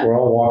 Yeah. We're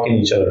all walking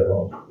each other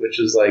home, which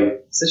is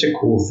such a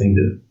cool thing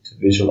to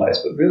visualize.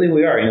 But really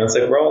we are. It's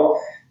like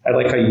I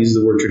like how you use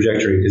the word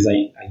trajectory because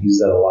I use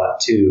that a lot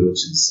too, which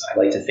is I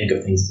like to think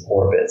of things as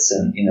orbits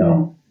and,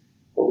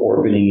 we're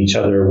orbiting each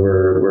other.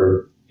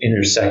 We're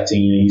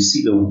intersecting. You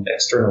see the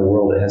external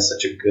world, it has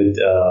such a good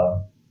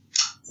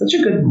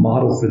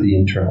model for the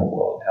internal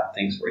world, how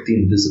things work, the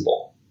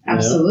invisible.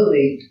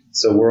 Absolutely.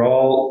 So we're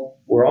all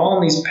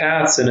on these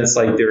paths, and it's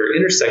like they're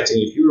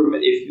intersecting.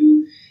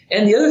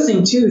 And the other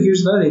thing too,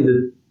 here's another thing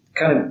that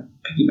kind of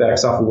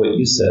piggybacks off of what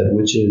you said,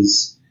 which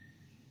is,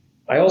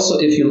 I also,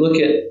 if you look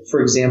at,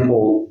 for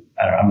example,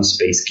 I'm a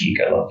space geek.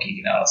 I love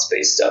geeking out on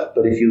space stuff.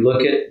 But if you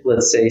look at,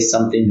 let's say,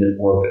 something that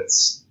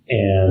orbits,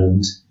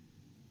 and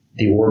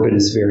the orbit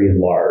is very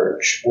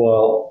large,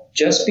 well,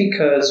 just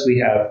because we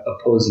have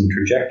opposing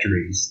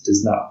trajectories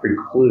does not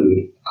preclude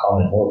a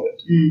common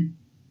orbit. Mm.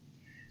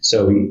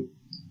 So we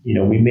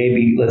may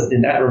be,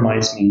 and that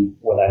reminds me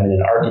when I'm in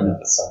an argument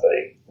with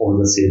somebody, or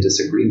let's say a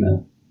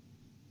disagreement.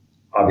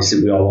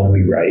 Obviously, we all want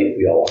to be right.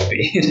 We all want to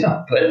be,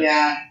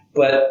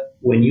 but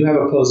when you have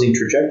opposing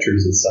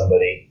trajectories with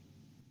somebody,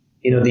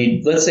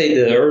 let's say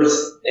the Earth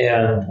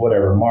and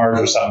Mars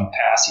or something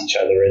pass each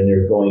other and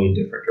they're going in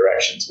different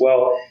directions.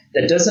 Well,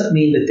 that doesn't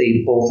mean that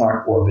they both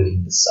aren't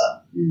orbiting the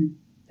sun. Mm.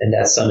 And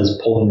that sun is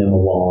pulling them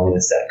along, and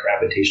it's that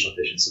gravitational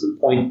vision. So the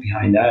point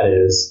behind that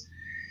is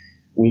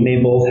we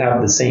may both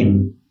have the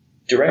same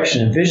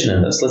direction and vision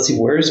in this. Let's see,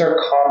 where's our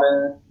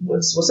common,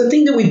 what's the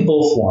thing that we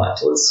both want?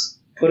 Let's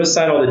put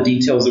aside all the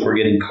details that we're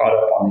getting caught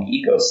up on the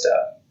ego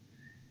stuff.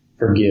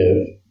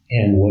 Forgive.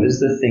 And what is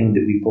the thing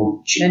that we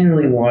both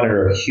genuinely want at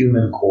our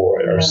human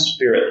core, at our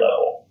spirit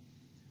level?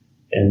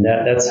 And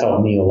that's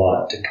helped me a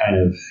lot to kind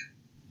of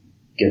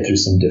get through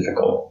some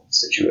difficult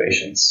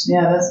situations.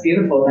 Yeah, that's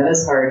beautiful. That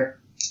is hard.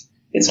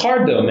 It's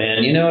hard though,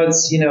 man.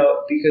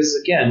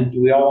 Because again,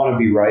 we all want to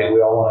be right.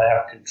 We all want to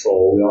have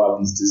control. We all have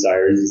these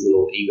desires, these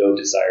little ego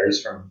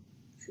desires from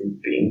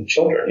being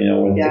children,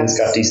 when things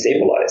got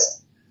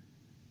destabilized.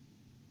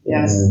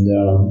 Yes.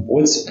 And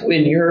what's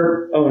in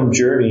your own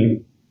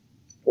journey,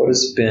 what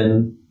has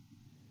been,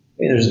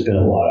 there's been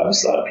a lot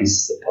of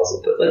pieces of the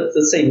puzzle, but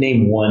let's say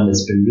name one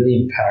that's been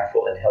really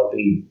impactful in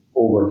helping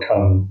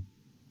overcome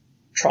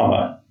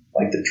trauma.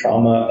 Like the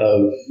trauma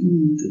of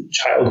the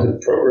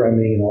childhood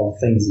programming and all the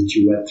things that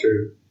you went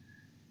through,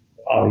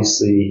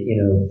 obviously,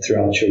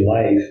 throughout your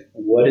life.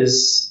 What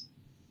has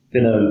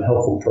been a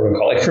helpful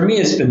protocol? Like for me,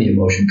 it's been the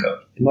emotion code.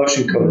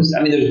 Emotion code is,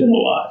 there's been a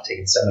lot. I've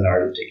taken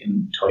seminars, I've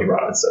taken Tony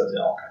Robbins and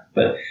all kinds.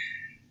 But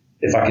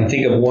if I can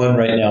think of one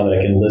right now that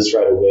I can list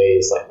right away,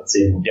 it's like, let's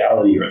say a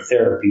modality or a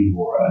therapy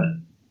or a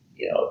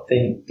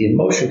thing. The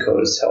emotion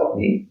code has helped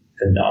me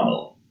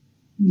phenomenally.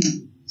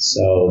 Mm.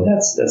 So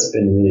that's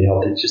been really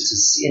helpful, just to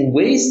see in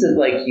ways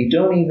that you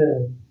don't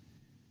even,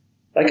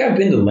 like I've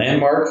been to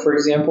Landmark, for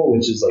example,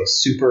 which is like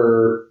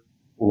super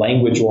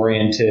language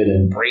oriented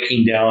and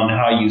breaking down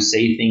how you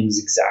say things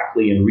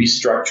exactly and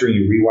restructuring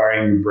and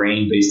rewiring your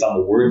brain based on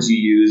the words you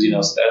use, so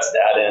that's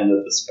that end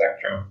of the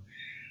spectrum.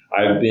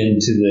 I've been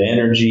to the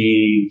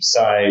energy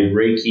side,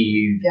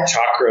 Reiki,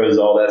 chakras,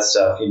 all that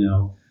stuff,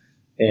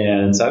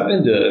 and so I've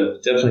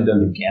definitely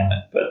done the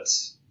gamut, but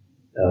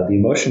the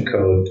emotion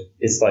code,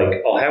 it's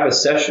like I'll have a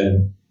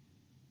session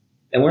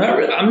and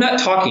I'm not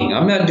talking.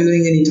 I'm not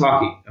doing any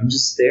talking. I'm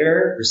just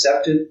there,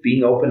 receptive,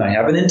 being open. I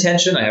have an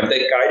intention. I have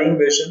that guiding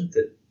vision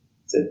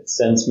that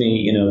sends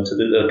me,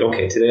 to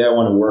okay, today I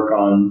want to work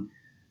on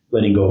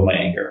letting go of my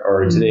anger,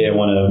 or today I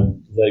want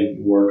to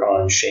work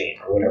on shame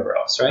or whatever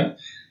else, right?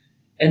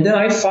 And then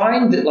I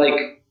find that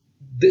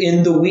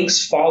in the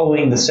weeks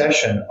following the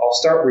session, I'll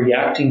start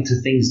reacting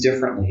to things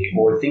differently,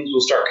 or things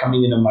will start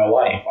coming into my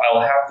life. I'll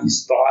have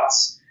these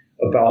thoughts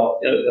about,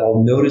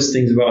 I'll notice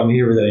things about my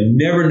behavior that I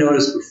never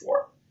noticed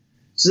before.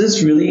 So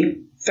that's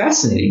really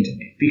fascinating to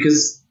me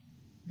because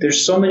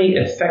there's so many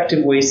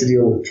effective ways to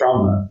deal with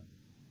trauma,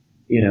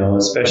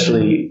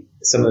 especially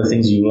some of the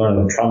things you learn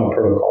in trauma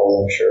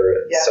protocols, I'm sure,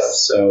 and stuff.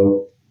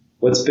 So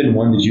what's been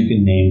one that you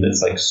can name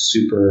that's like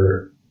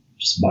super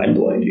just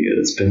mind-blowing to you,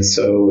 that's been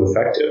so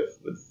effective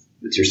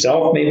with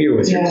yourself maybe, or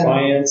with your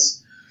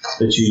clients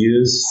that you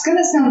use? It's going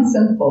to sound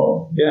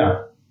simple.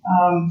 Yeah.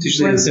 It's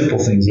usually the simple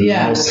things that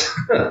are most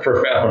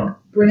profound.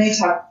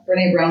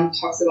 Brene Brown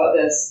talks about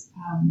this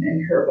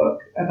in her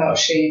book about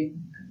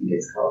shame. I think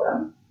it's called,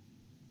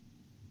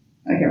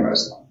 I can't remember what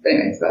it's called. But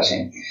anyway, it's about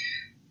shame.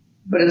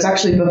 But it's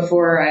actually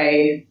before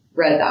I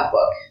read that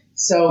book.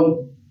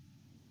 So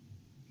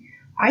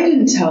I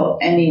didn't tell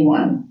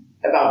anyone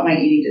about my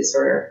eating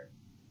disorder.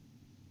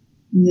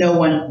 No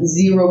one,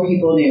 0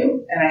 people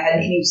knew. And I had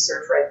an eating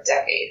disorder for a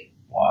decade.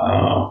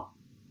 Wow.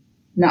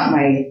 Not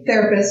my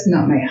therapist,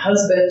 not my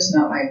husband,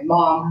 not my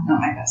mom, not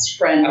my best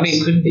friend. I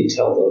mean, couldn't they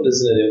tell though?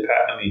 Doesn't it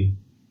impact? I mean,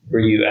 were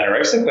you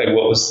anorexic? Like,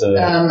 what was the?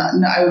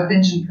 No, I would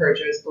binge and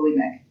purge. I was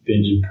bulimic.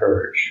 Binge and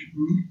purge,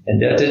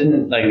 and that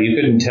didn't you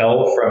couldn't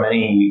tell from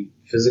any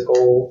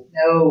physical.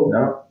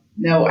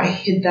 No. I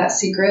hid that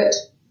secret.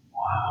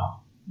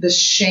 Wow. The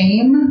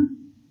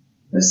shame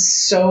was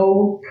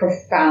so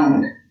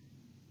profound,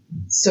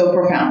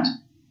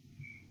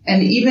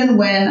 and even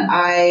when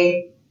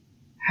I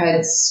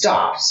had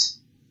stopped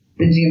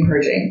binging and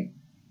purging,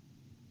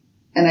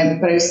 but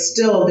I was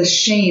still, the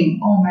shame,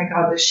 oh my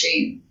God, the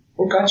shame.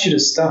 What got you to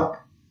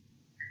stop?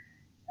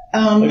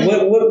 When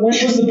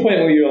was the point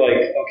where you were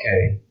like,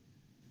 okay,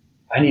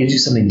 I need to do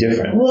something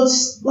different? Well,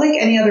 it's like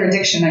any other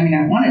addiction. I mean,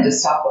 I wanted to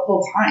stop the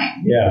whole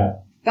time. Yeah.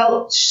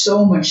 Felt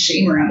so much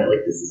shame around it.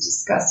 Like, this is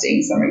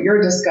disgusting. Summer,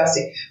 you're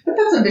disgusting. But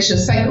that's a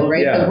vicious cycle,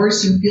 right? Yeah. The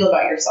worse you feel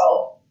about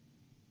yourself,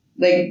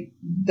 like,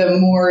 the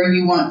more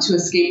you want to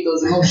escape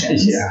those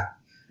emotions. Yeah.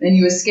 And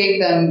you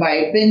escape them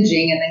by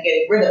binging and then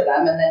getting rid of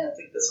them. And then it's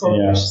like this whole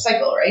vicious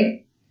cycle,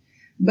 right?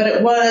 But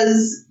it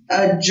was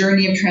a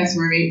journey of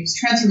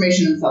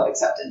transformation and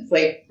self-acceptance.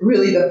 Like,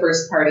 really the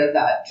first part of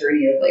that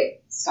journey of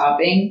like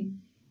stopping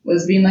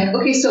was being like,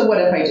 okay, so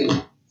what if I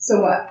do? So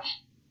what?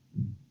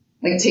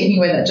 Like, taking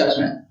away that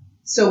judgment.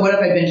 So what if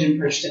I binge and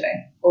purge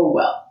today? Oh,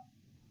 well.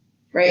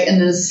 Right? And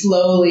then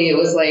slowly it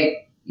was like,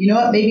 you know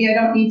what? Maybe I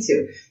don't need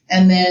to.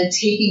 And then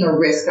taking a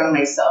risk on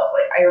myself.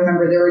 Like, I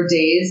remember there were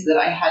days that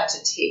I had to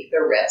take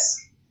the risk.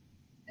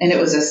 And it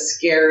was a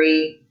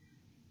scary,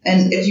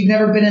 and if you've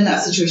never been in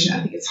that situation,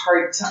 I think it's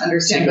hard to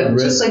understand. But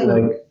just like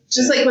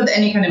with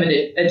any kind of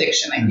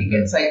addiction, I think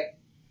it's like,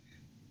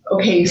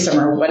 okay,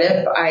 Summer, what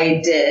if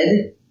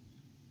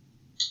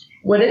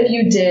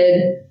you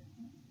did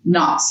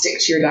not stick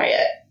to your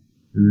diet?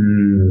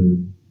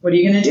 What are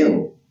you going to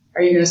do?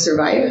 Are you going to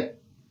survive?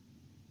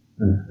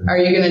 Are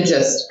you going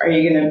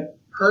to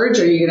purge?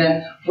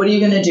 What are you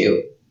going to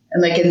do?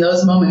 And like in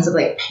those moments of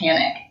like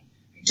panic,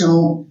 I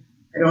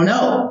don't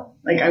know.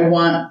 Like, I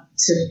want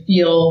to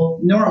feel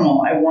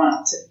normal. I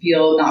want to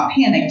feel not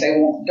panicked. I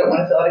don't want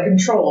to feel out of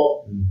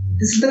control.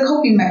 This is the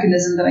coping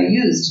mechanism that I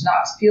used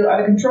not to feel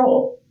out of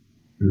control.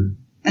 And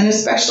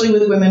especially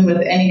with women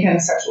with any kind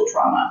of sexual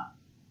trauma,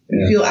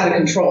 we feel out of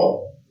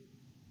control.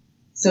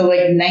 So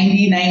like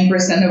 99%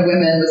 of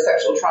women with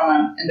sexual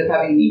trauma end up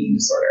having an eating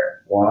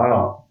disorder.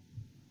 Wow.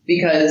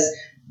 Because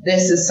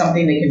this is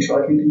something they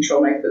control. I can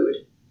control my food.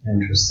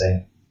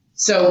 Interesting.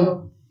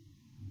 So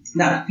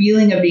that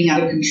feeling of being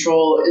out of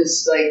control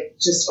is like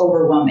just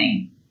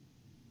overwhelming.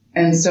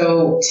 And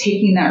so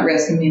taking that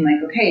risk and being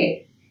like,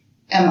 okay,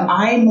 am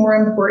I more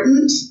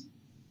important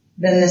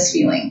than this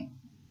feeling?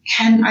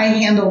 Can I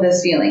handle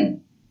this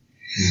feeling?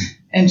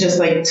 And just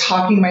like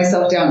talking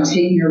myself down,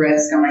 taking a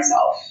risk on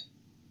myself,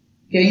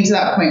 getting to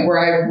that point where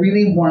I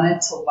really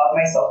wanted to love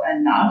myself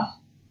enough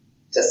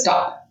to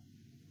stop,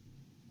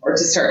 or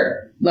to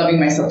start loving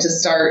myself, to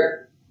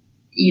start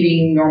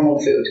eating normal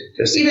food.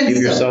 Just to give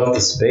yourself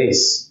the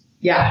space.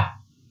 Yeah.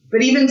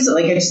 But even so,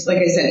 like I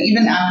said,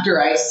 even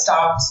after I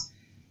stopped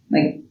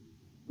like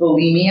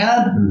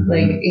bulimia,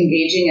 like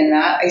engaging in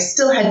that, I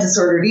still had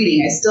disordered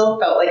eating. I still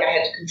felt like I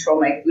had to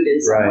control my food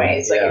in some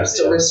ways. Like I would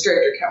still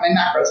restrict or count my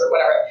macros or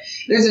whatever.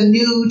 There's a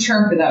new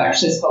term for that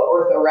actually. It's called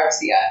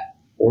orthorexia.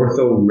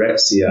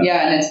 Orthorexia.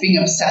 Yeah, and it's being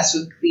obsessed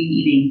with clean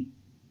eating.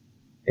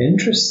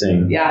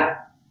 Interesting. Yeah.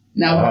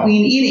 Now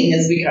clean eating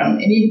has become,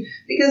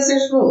 because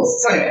there's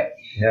rules. So anyway.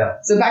 Yeah.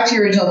 So back to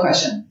your original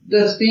question.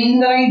 The thing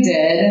that I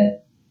did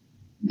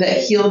that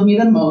healed me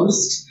the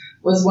most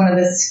was one of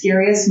the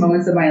scariest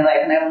moments of my life,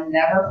 and I will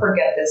never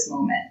forget this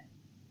moment.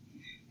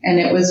 And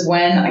it was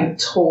when I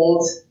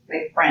told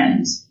my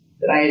friend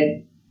that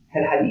I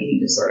had an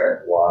eating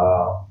disorder.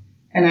 Wow.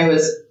 And I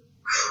was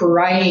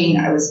crying,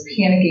 I was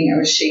panicking, I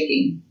was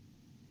shaking.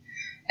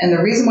 And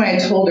the reason why I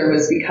told her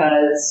was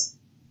because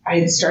I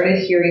had started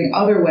hearing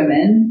other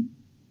women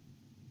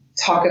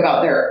talk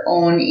about their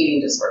own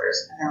eating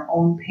disorders and their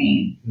own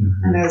pain.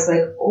 Mm-hmm. And I was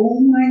like, oh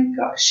my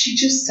gosh, she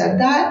just said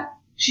that?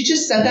 She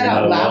just said that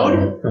out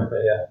loud?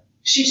 Yeah.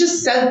 She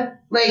just said,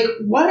 like,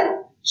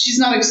 what? She's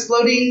not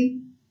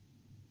exploding.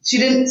 She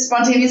didn't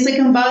spontaneously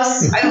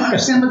combust. I don't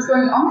understand what's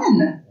going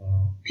on.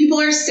 People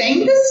are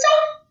saying this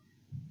stuff?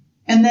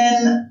 And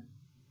then,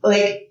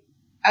 like,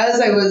 as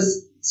I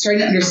was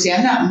starting to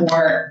understand that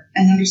more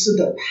and understood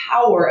the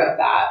power of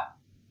that,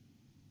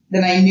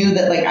 then I knew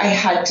that, like, I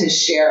had to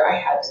share, I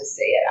had to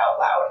say it out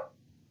loud.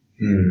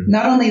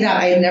 Not only that,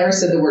 I had never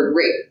said the word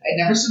rape. I'd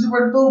never said the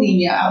word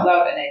bulimia out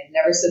loud, and I'd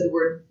never said the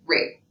word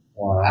rape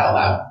out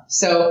loud.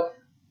 So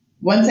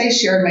once I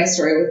shared my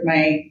story with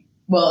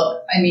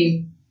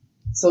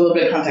so a little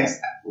bit of context.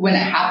 When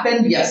it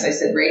happened, yes, I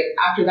said rape.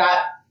 After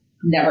that,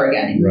 never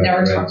again.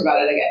 Never talked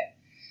about it again.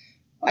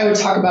 I would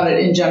talk about it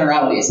in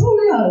generalities.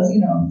 Oh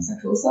yeah,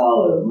 sexual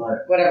assault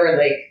or whatever.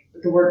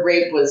 Like the word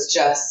rape was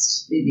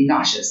just made me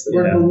nauseous. The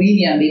word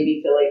bulimia made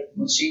me feel like the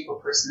most shameful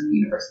person in the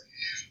universe.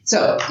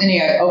 So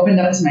anyway, I opened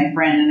up to my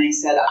friend and I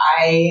said,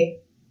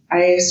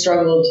 I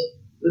struggled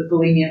with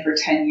bulimia for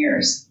 10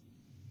 years.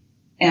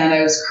 And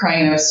I was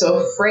crying. I was so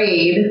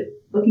afraid.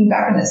 Looking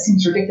back on this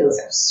seems ridiculous.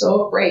 I was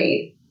so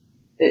afraid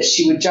that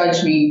she would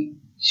judge me.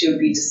 She would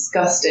be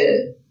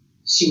disgusted.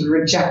 She would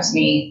reject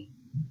me.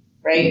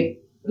 Right?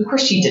 But of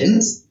course she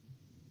didn't.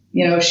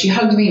 She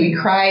hugged me. We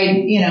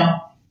cried.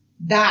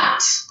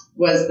 That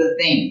was the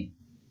thing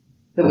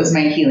that was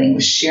my healing,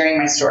 was sharing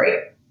my story.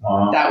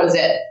 That was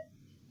it.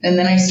 And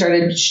then I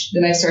started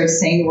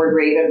saying the word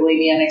rape and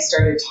bulimia, and I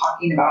started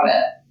talking about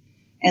it.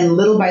 And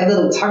little by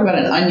little, talk about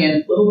an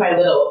onion, little by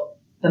little,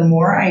 the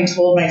more I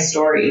told my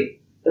story,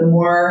 the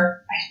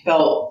more I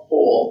felt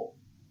whole.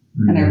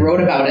 And I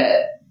wrote about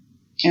it,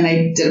 and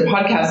I did a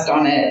podcast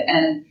on it,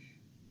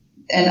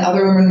 and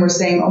other women were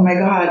saying, oh my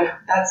God,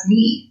 that's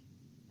me.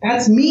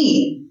 That's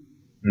me.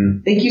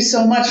 Thank you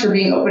so much for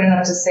being open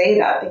enough to say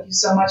that. Thank you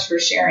so much for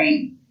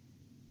sharing.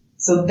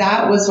 So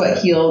that was what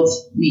healed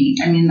me.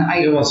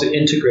 You're also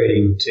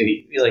integrating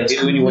to, like,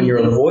 when you're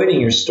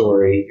avoiding your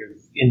story, you're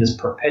in this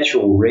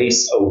perpetual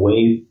race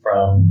away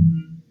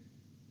from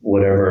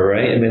whatever,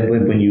 right?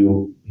 When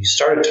you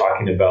started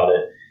talking about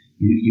it,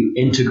 you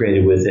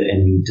integrated with it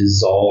and you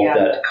dissolved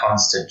that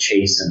constant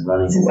chase and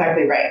running. That's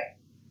exactly right.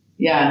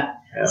 Yeah.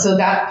 So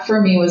that for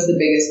me was the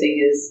biggest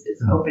thing is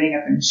opening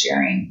up and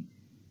sharing.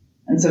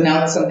 And so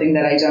now it's something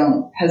that I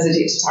don't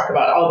hesitate to talk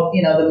about.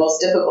 The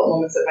most difficult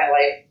moments of my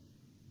life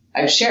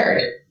I've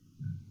shared.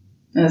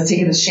 And it's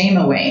taken the shame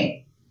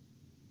away,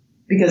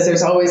 because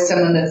there's always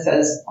someone that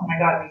says, oh my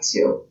God, me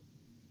too.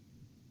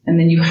 And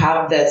then you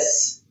have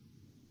this,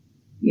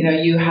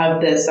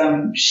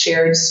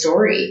 shared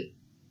story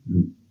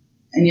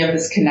and you have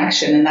this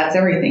connection, and that's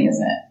everything,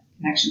 isn't it?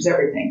 Connection's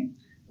everything.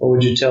 What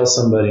would you tell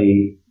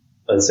somebody,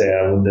 let's say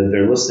that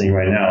they're listening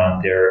right now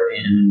and they're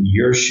in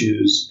your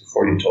shoes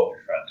before you told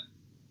your friend?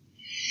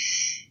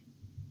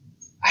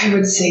 I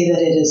would say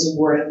that it is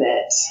worth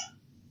it.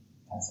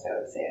 That's what I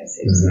would say. I'd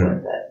say it's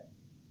worth it.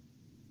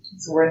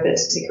 It's worth it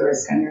to take a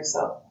risk on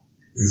yourself.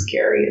 It's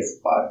scary as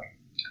fuck.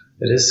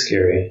 It is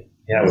scary.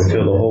 Yeah, we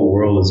feel the whole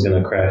world is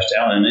going to crash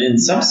down. And in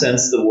some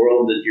sense, the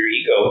world that your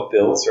ego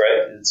builds,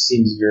 right, it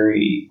seems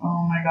very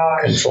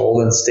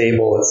controlled and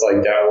stable. It's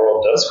like that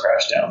world does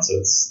crash down. So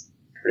it's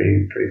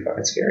pretty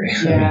fucking scary.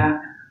 Yeah.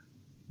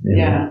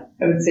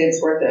 I would say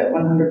it's worth it.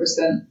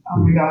 100%. Oh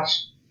my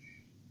gosh.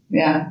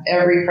 Yeah.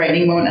 Every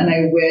frightening moment. And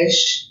I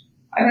wish,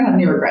 I don't have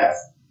any regrets,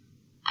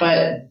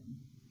 but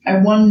I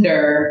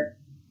wonder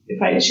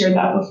if I had shared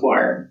that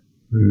before.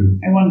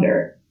 I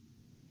wonder.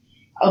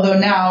 Although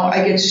now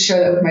I get to share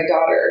that with my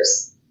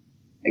daughters.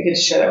 I get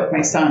to share that with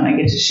my son. I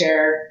get to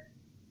share,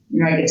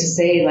 I get to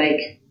say,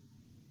 like,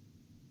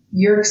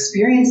 your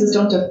experiences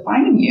don't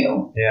define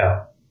you.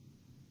 Yeah.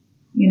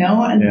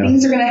 And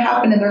things are going to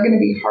happen and they're going to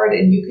be hard,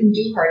 and you can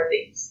do hard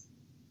things.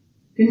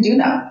 You can do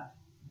them.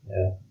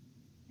 Yeah.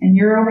 And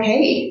you're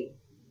okay.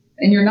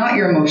 And you're not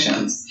your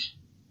emotions.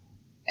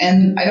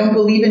 And I don't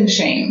believe in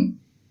shame.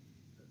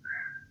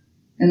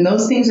 And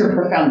those things are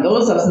profound.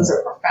 Those lessons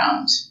are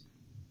profound.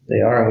 They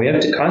are. And we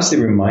have to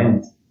constantly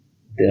remind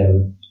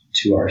them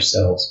to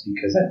ourselves,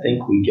 because I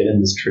think we get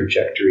in this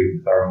trajectory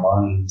with our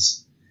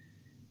minds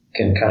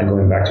kind of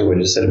going back to what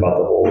I just said about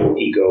the whole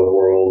ego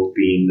world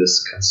being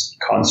this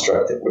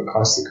construct that we're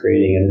constantly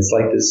creating. And it's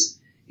like this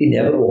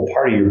inevitable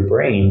part of your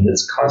brain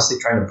that's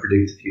constantly trying to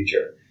predict the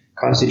future,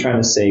 constantly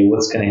trying to say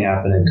what's going to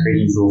happen and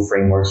create these little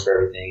frameworks for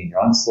everything. And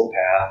you're on this little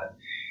path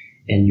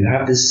and you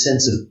have this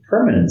sense of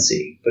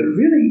permanency, but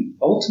really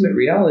ultimate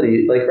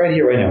reality, like right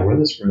here, right now, we're in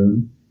this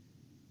room.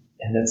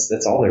 And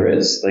that's all there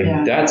is.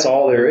 That's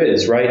all there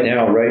is right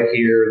now, right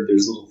here.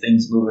 There's little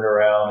things moving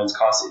around. It's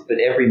constant. But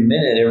every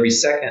minute, every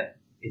second,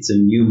 it's a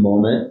new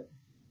moment.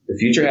 The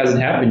future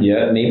hasn't happened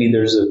yet. Maybe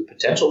there's a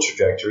potential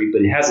trajectory,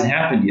 but it hasn't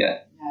happened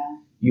yet. Yeah.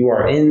 You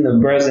are in the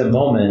present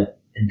moment,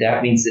 and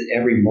that means that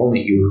every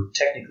moment you're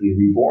technically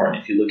reborn.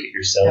 If you look at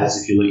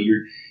yourselves, if you look,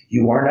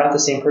 you are not the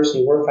same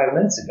person you were 5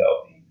 minutes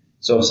ago.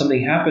 So if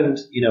something happened,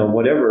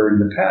 whatever in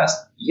the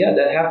past,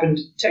 that happened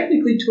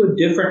technically to a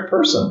different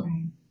person.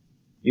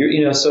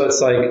 Right. So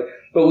it's like,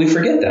 but we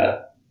forget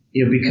that,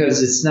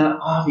 because it's not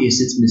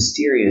obvious, it's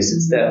mysterious.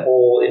 It's that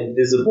whole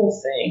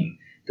invisible thing.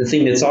 The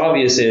thing that's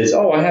obvious is,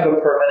 I have a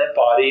permanent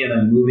body and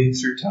I'm moving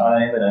through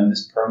time and I'm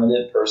this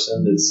permanent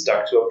person that's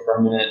stuck to a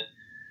permanent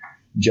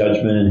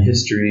judgment and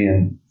history.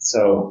 And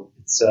so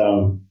it's,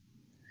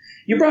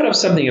 you brought up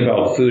something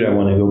about food I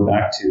want to go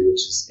back to, which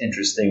is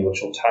interesting,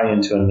 which will tie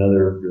into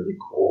another really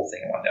cool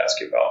thing I wanted to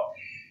ask you about.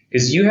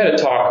 Because you had a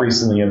talk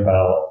recently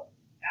about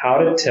how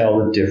to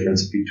tell the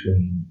difference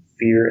between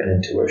fear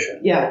and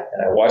intuition. Yeah.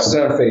 And I watched it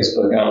on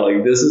Facebook and I'm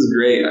like, this is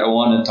great. I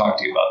want to talk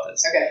to you about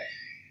this. Okay.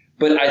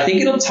 But I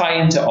think it'll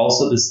tie into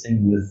also this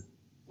thing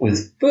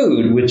with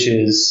food, which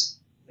is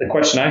the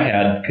question I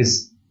had,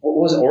 because what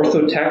was it?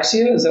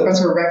 Orthotaxia? Is that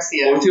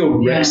Orthorexia.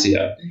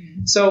 Orthorexia.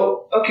 Yeah.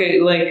 So, okay,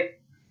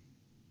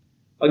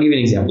 I'll give you an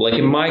example.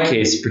 In my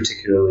case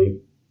particularly,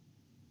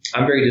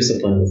 I'm very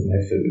disciplined with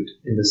my food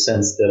in the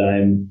sense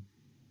that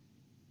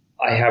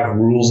I have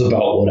rules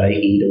about what I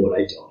eat and what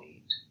I don't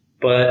eat.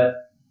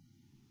 But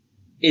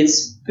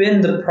it's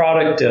been the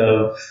product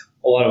of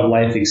a lot of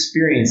life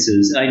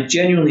experiences, and I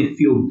genuinely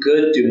feel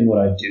good doing what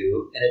I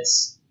do. And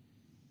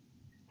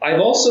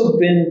I've also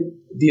been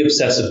the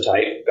obsessive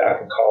type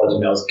back in college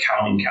when I was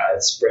counting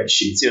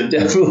spreadsheets.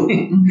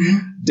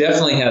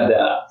 Definitely had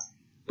that.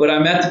 But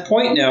I'm at the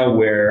point now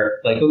where,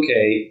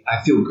 okay,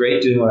 I feel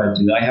great doing what I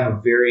do. I have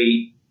a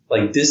very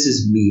this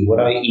is me,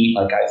 what I eat.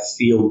 I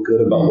feel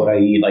good about what I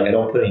eat. I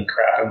don't put any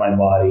crap in my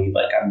body.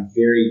 I'm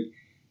very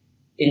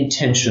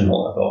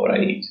intentional about what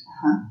I eat.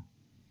 Uh-huh.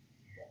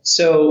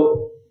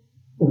 So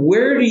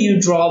where do you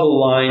draw the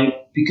line?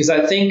 Because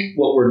I think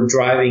what we're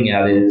driving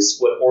at is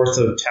what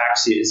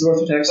orthotaxia is.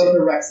 Orthotaxia?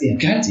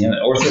 Orthorexia. God damn it.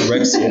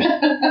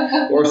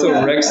 Orthorexia.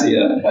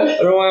 Orthorexia. I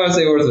don't know why I would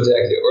say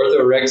orthotaxia.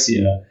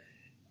 Orthorexia.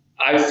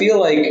 I feel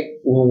like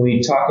when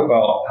we talk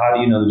about how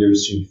do you know the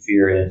difference between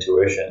fear and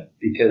intuition,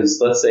 because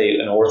let's say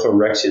an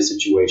orthorexia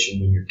situation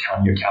when you're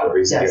counting your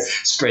calories and you're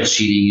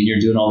spreadsheeting and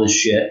you're doing all this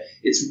shit,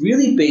 it's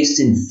really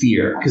based in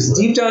fear. Because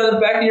deep down in the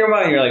back of your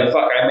mind, you're like,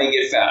 fuck, I may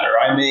get fat or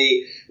I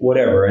may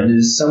whatever. And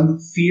there's some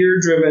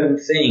fear-driven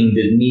thing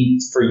that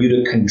needs for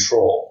you to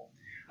control.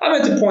 I'm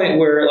at the point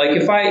where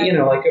if I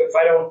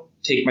don't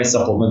take my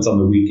supplements on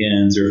the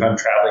weekends or if I'm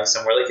traveling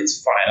somewhere,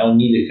 it's fine. I don't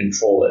need to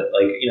control it.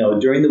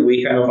 During the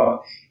week, I know if I'm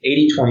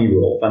 80-20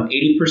 rule. If I'm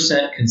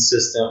 80%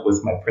 consistent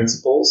with my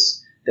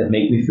principles that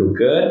make me feel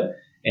good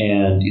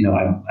and,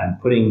 I'm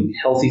putting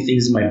healthy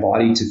things in my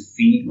body to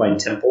feed my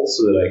temple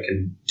so that I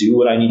can do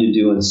what I need to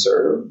do and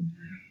serve,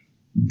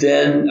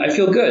 then I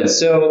feel good.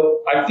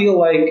 So I feel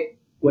like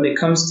when it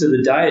comes to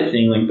the diet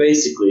thing,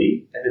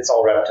 basically, and it's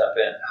all wrapped up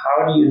in,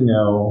 how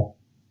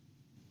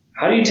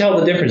do you tell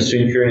the difference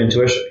between fear and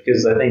intuition?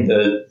 Because I think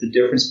the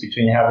difference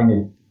between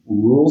having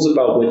rules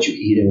about what you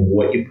eat and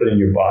what you put in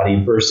your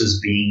body versus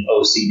being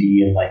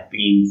OCD and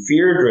being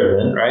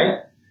fear-driven,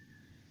 right?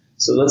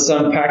 So let's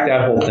unpack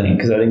that whole thing,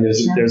 because I think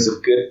there's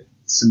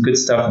some good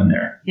stuff in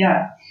there.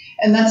 Yeah.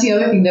 And that's the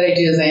other thing that I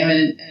do is I am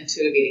an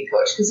intuitive eating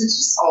coach, because it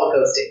just all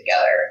goes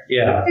together.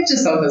 Yeah. It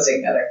just all goes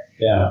together.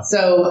 Yeah.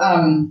 So,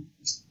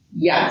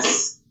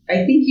 yes,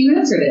 I think you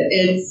answered it.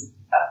 It's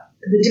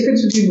the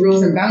difference between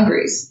rules and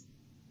boundaries,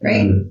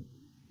 right?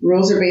 Mm-hmm.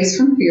 Rules are based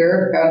from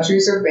fear.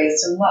 Boundaries are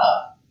based in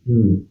love.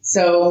 Mm.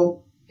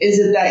 So is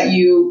it that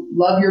you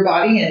love your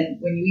body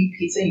and when you eat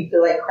pizza, you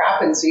feel like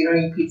crap and so you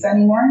don't eat pizza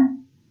anymore?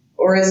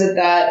 Or is it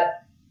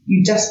that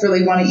you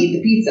desperately want to eat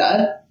the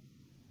pizza,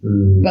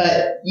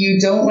 but you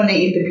don't want to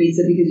eat the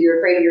pizza because you're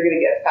afraid you're going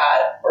to get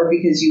fat or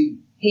because you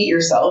hate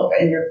yourself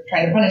and you're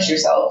trying to punish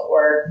yourself,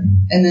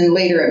 and then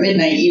later at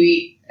midnight you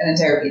eat an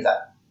entire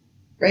pizza,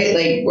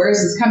 right? Where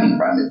is this coming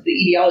from? It's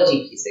the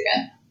ideology piece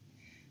again.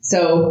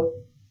 So,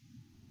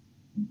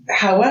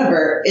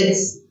 however,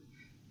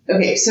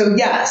 okay, so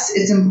yes,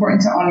 it's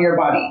important to honor your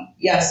body.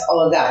 Yes,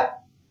 all of that.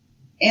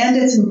 And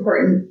it's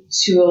important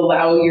to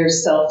allow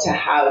yourself to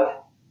have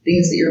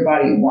things that your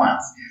body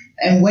wants.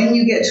 And when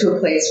you get to a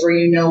place where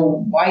you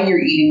know why you're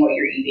eating what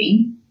you're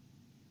eating,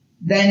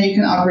 then you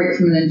can operate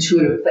from an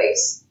intuitive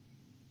place.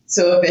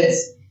 So if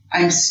it's,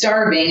 I'm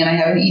starving and I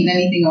haven't eaten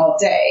anything all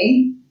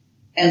day,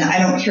 and I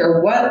don't care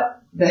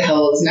what the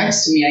hell is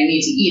next to me, I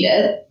need to eat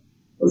it,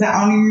 Was that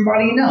honoring your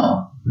body?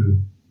 No.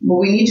 What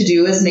we need to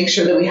do is make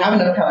sure that we have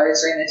enough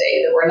calories during the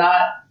day, that we're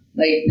not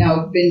like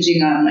now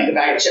binging on like a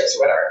bag of chips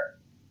or whatever.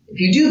 If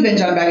you do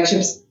binge on a bag of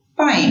chips,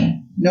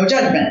 fine, no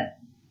judgment.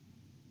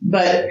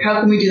 But how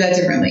can we do that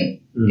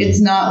differently?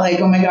 It's not like,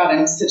 oh my God,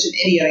 I'm such an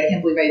idiot. I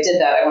can't believe I did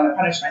that. I want to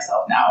punish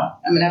myself now.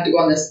 I'm going to have to go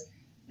on this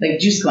like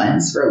juice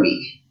cleanse for a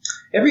week.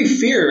 Every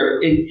fear,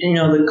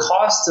 the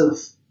cost of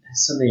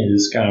something that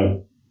just kind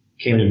of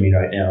came to me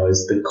right now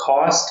is the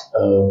cost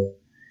of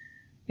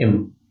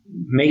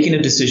making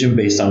a decision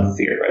based on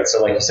fear, right?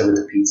 So like you said with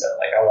the pizza,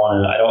 like I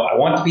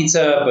want the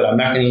pizza, but I'm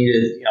not going to eat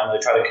it. I'm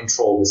going to try to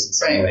control this in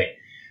some way.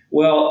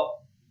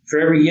 Well, for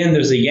every yin,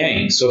 there's a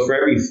yang. So for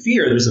every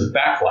fear, there's a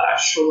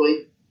backlash.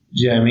 Totally.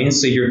 Do you know what I mean?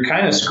 So you're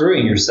kind of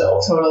screwing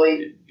yourself.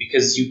 Totally.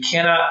 Because you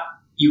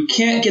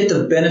can't get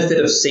the benefit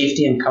of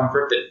safety and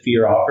comfort that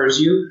fear offers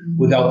you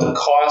without the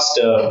cost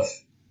of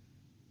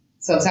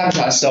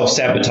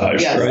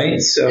self-sabotage, yes. Right?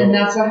 So, and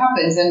that's what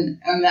happens.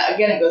 And that,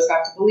 again, it goes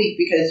back to belief,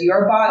 because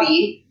your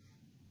body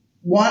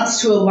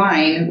wants to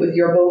align with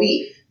your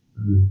belief.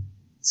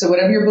 So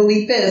whatever your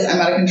belief is, I'm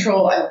out of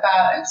control, I'm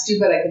fat, I'm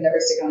stupid, I can never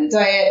stick on a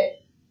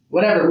diet,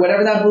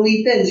 whatever that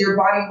belief is, your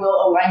body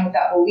will align with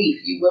that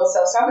belief. You will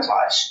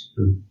self-sabotage.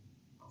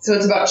 So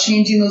it's about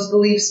changing those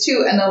beliefs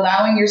too, and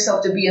allowing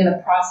yourself to be in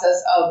the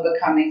process of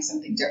becoming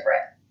something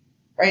different,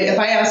 right? If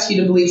I ask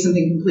you to believe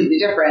something completely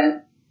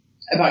different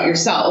about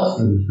yourself,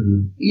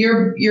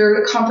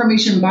 your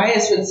confirmation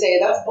bias would say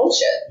that's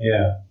bullshit.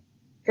 Yeah.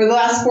 For the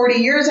last 40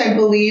 years, I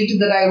believed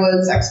that I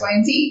was X, Y,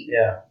 and Z.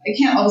 Yeah. I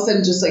can't all of a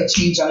sudden just like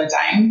change on a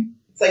dime.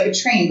 It's like a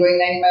train going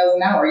 90 miles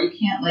an hour. You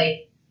can't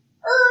like,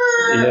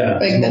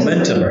 like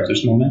momentum.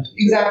 There's momentum.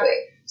 Exactly.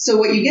 So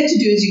what you get to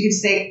do is you can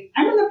say,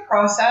 I'm in the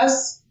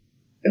process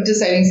of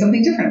deciding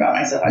something different about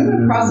myself. I'm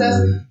in the process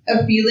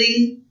of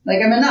feeling like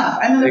I'm enough.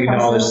 I'm in the process.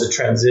 Acknowledge the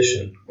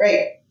transition.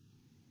 Right.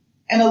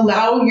 And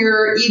allow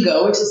your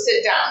ego to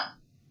sit down.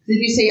 If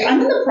you say,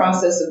 I'm in the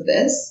process of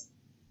this,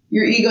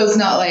 your ego's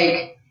not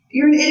like,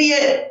 you're an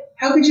idiot.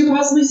 How could you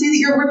possibly say that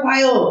you're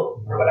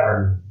worthwhile? Or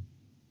whatever.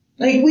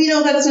 Like, we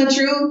know that's not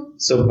true.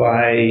 So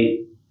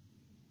I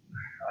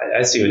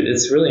see it.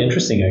 It's really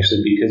interesting,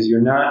 actually, because you're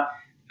not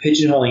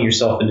pigeonholing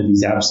yourself into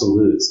these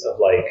absolutes of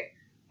like,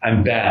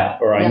 I'm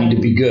bad or I need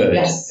to be good.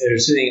 Yes.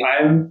 There's saying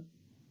I'm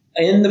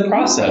in the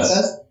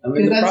process.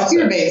 Because that's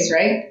fear-based,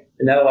 right?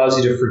 And that allows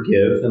you to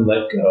forgive and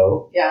let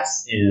go.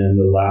 Yes. And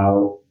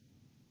allow.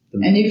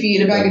 And if you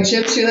eat a bag of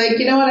chips, you're like,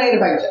 you know what? I ate a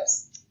bag of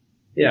chips.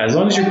 Yeah, as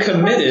long as you're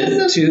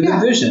committed to the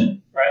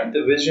vision, right?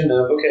 The vision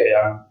of, okay,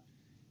 I'm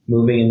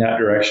moving in that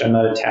direction. I'm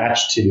not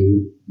attached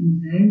to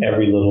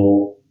every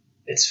little.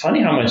 It's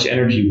funny how much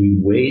energy we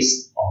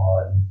waste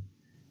on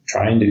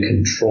trying to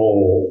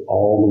control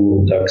all the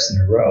little ducks in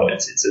a row.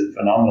 It's a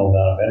phenomenal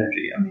amount of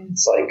energy. I mean,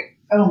 it's like,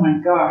 oh my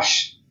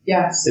gosh,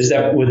 yes. There's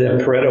that with that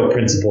Pareto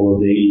principle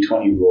of the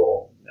 80-20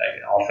 rule.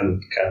 I often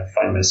kind of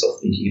find myself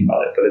thinking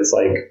about it, but it's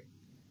like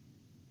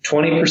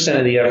 20%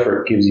 of the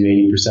effort gives you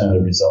 80% of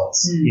the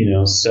results.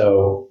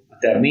 So what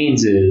that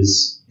means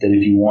is that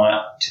if you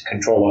want to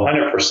control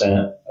 100%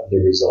 of the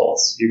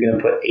results, you're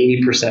going to put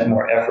 80%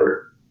 more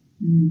effort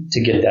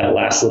to get that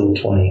last little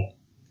 20.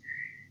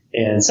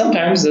 And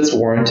sometimes that's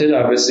warranted.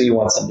 Obviously, you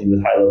want something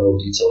with high level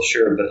of detail,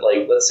 sure. But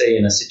like, let's say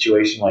in a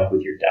situation like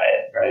with your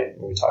diet, right?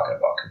 When we're talking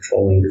about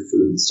controlling your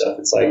food and stuff,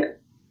 it's like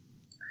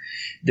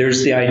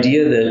there's the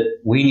idea that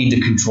we need to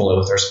control it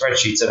with our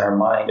spreadsheets and our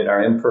mind and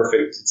our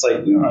imperfect. It's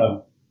like we don't have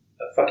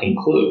a fucking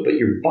clue, but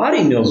your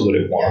body knows what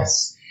it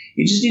wants.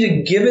 You just need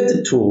to give it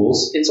the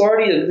tools. It's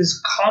already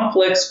this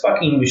complex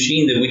fucking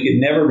machine that we could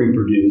never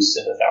reproduce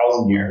in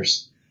 1,000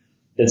 years.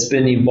 That's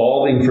been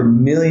evolving for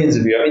millions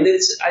of years. I mean,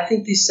 I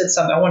think they said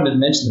something. I wanted to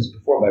mention this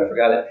before, but I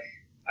forgot it.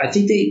 I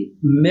think they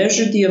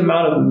measured the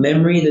amount of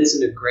memory that's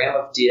in a gram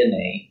of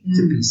DNA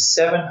to be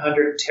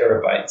 700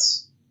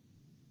 terabytes.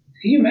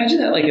 Can you imagine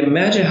that? Like,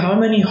 imagine how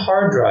many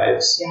hard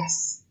drives.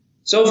 Yes.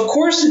 So, of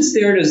course, it's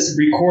there to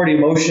record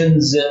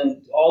emotions and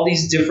all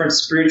these different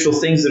spiritual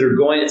things that are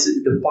going.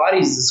 The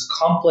body's this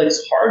complex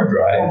hard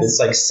drive. Yes. It's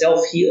like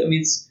self-heal. I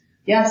mean,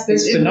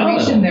 there's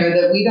information there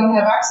that we don't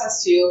have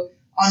access to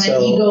on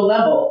an ego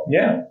level.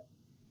 Yeah.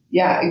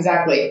 Yeah,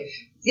 exactly.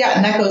 Yeah,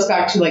 and that goes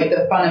back to like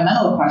the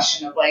fundamental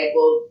question of like,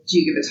 well, do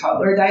you give a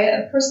toddler a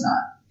diet? Of course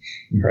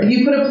not. Right. If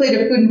you put a plate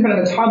of food in front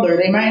of a toddler,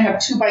 they might have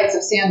 2 bites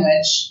of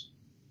sandwich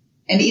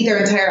and eat their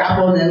entire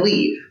apple and then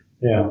leave.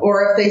 Yeah.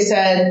 Or if they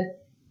said,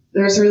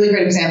 there's a really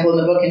great example in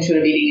the book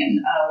Intuitive Eating, and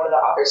one of the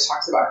authors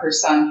talks about her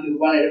son who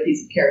wanted a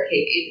piece of carrot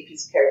cake, ate the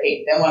piece of carrot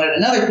cake, then wanted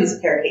another piece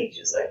of carrot cake. She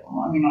was like,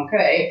 well, I mean,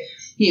 okay.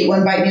 He ate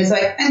 1 bite and he was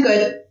like, I'm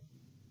good.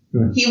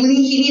 He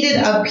needed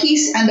a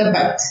piece and a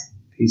bite.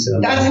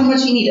 That's how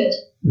much he needed.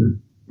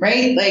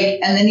 Right? Like,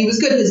 and then he was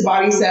good. His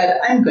body said,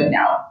 I'm good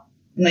now.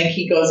 And like,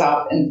 he goes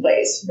off and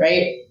plays,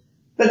 right?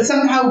 But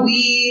somehow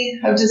we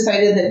have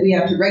decided that we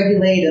have to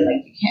regulate and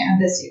like, you can't have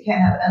this, you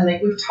can't have, and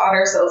like, we've taught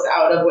ourselves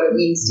out of what it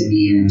means to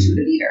be an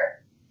intuitive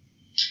eater.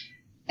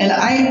 And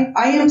I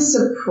am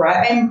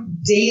surprised, I'm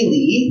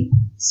daily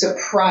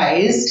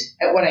surprised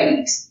at what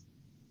I eat.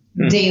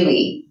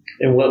 Daily.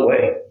 In what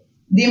way?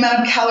 the amount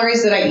of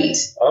calories that I eat.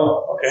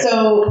 Oh, okay.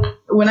 So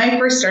when I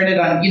first started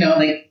on,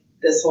 like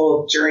this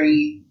whole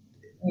journey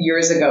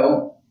years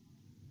ago,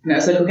 and I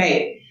was like,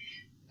 okay,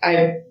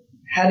 I've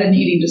had an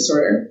eating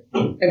disorder.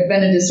 I've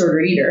been a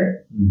disordered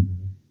eater. Mm-hmm.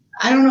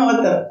 I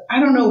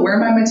don't know where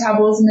my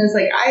metabolism is.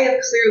 Like, I have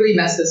clearly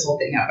messed this whole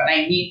thing up, and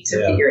I need to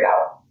figure it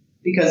out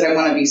because I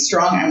want to be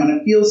strong. I want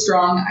to feel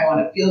strong. I want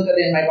to feel good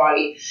in my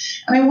body,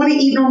 and I want to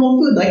eat normal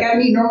food. Like, I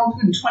haven't eaten normal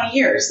food in 20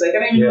 years. Like, I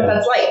don't even know what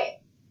that's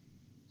like.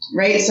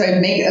 Right? So I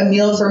make a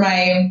meal for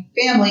my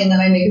family, and then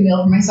I make a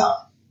meal for myself.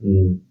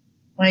 Mm.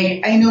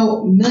 Like, I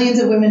know millions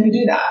of women who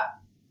do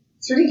that.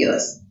 It's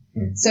ridiculous.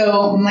 Mm.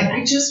 So I'm like,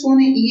 I just want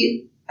to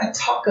eat a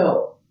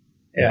taco.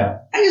 Yeah.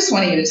 I just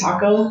want to eat a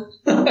taco.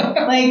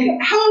 Like,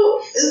 how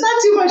is that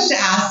too much to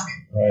ask?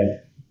 Right.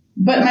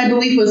 But my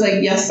belief was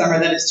like, yes, Summer,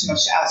 that is too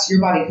much to ask. Your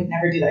body could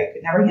never do that. It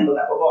could never handle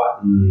that, blah,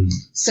 blah, blah. Mm.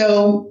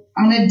 So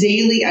on a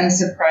daily, I'm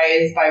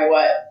surprised by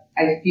what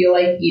I feel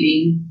like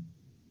eating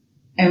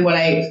and when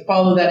I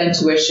follow that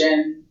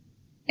intuition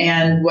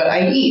and what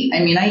I eat.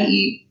 I mean, I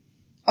eat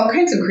all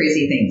kinds of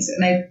crazy things,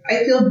 and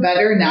I feel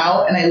better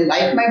now, and I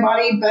like my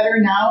body better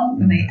now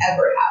than I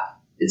ever have.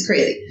 It's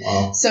crazy.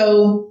 Wow.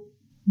 So,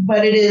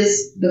 but it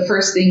is, the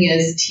first thing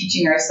is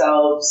teaching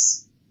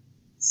ourselves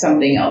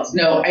something else.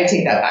 No, I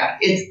take that back.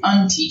 It's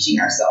unteaching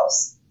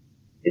ourselves.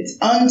 It's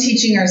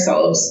unteaching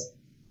ourselves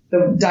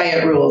the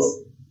diet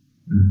rules,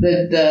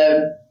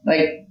 the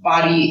like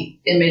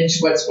body image,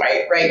 what's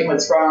right,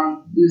 what's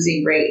wrong,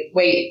 losing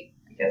weight.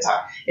 I can't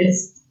talk.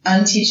 It's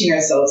unteaching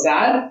ourselves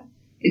that.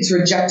 It's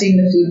rejecting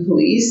the food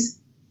police.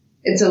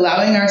 It's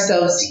allowing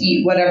ourselves to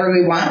eat whatever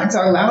we want. It's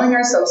allowing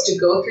ourselves to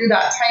go through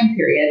that time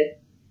period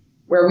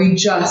where we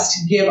just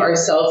give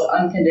ourselves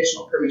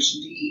unconditional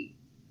permission to eat.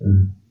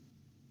 Mm.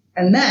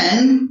 And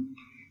then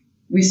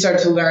we start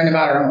to learn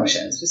about our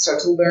emotions. We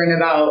start to learn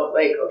about,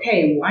 like,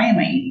 okay, why am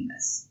I eating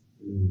this?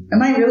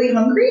 Am I really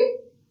hungry?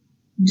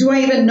 Do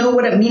I even know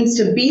what it means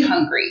to be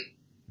hungry?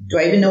 Do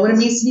I even know what it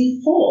means to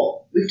be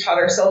full? We've taught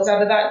ourselves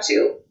out of that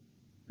too.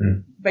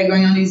 By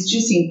going on these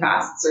juicing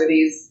fasts or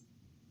these.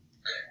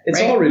 It's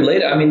all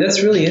related. I mean,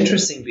 that's really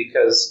interesting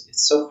because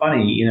it's so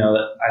funny,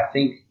 I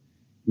think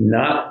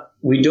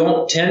we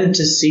don't tend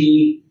to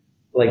see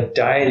like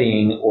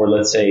dieting or,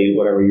 let's say,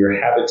 whatever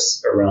your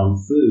habits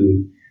around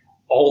food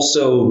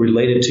also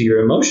related to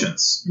your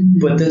emotions. Mm-hmm.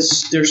 But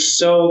they're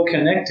so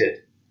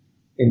connected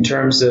in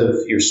terms of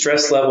your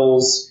stress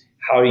levels,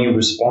 how you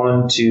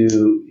respond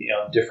to,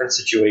 different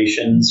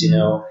situations,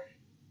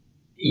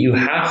 you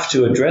have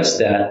to address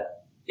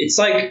that. It's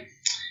like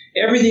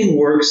everything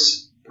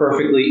works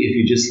perfectly if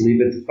you just leave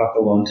it the fuck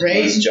alone to do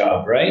its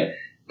job, right?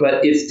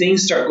 But if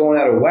things start going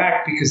out of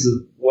whack because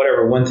of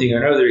whatever, one thing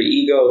or another,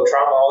 ego,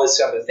 trauma, all these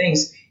kind of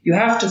things, you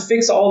have to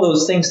fix all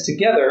those things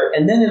together,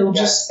 and then it'll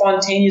just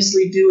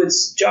spontaneously do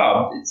its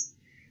job.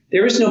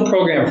 There is no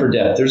program for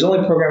death. There's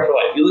only program for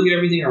life. You look at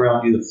everything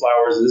around you, the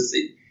flowers,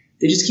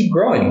 they just keep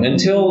growing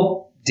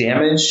until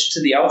damage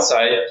to the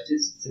outside,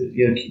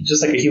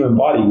 just like a human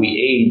body, we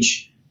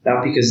age,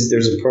 not because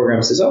there's a program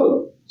that says,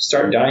 oh,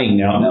 start dying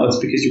now. No, it's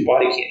because your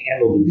body can't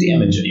handle the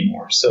damage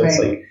anymore. So It's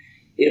like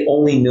it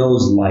only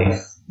knows life.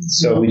 Mm-hmm.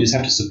 So we just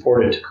have to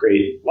support it to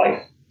create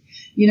life.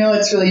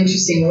 It's really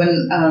interesting.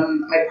 When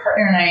my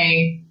partner and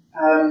I,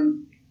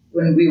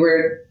 when we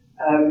were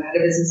had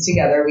a business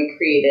together, we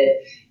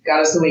created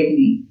Goddess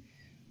Awakening.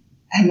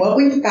 And what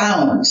we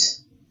found,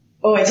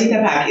 I take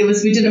that back.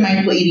 We did a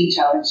mindful eating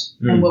challenge.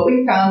 Mm. And what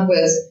we found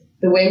was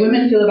the way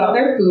women feel about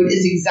their food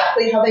is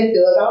exactly how they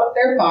feel about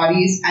their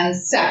bodies and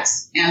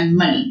sex and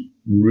money.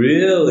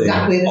 Really?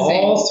 Exactly the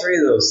same. All three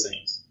of those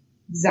things.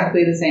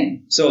 Exactly the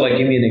same. So, like,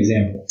 give me an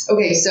example.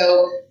 Okay,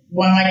 so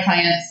one of my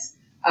clients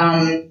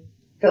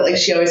felt like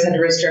she always had to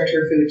restrict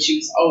her food. She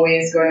was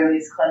always going on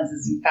these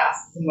cleanses and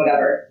fasts and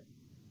whatever.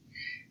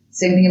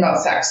 Same thing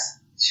about sex.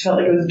 She felt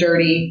like it was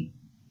dirty,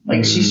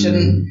 like she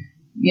shouldn't,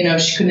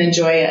 she couldn't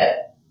enjoy it.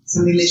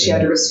 Something that she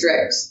had to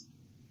restrict.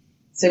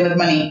 Same with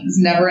money. It was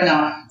never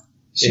enough.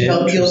 She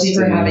felt guilty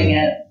for having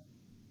it.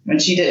 When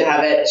she didn't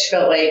have it, she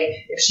felt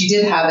like if she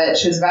did have it,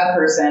 she was a bad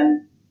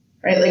person.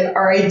 Right? Like,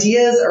 our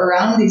ideas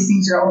around these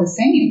things are all the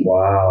same.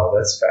 Wow,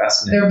 that's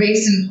fascinating. They're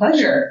based in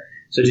pleasure.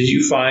 So did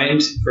you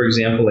find, for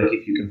example, like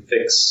if you can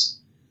fix,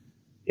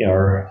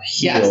 or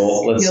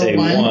heal, let's say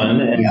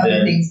one, and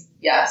then things,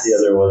 the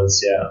other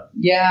ones,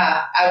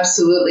 Yeah,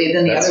 absolutely.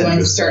 Then the other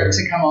ones start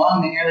to come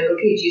along, and you're like,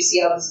 okay, do you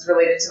see how this is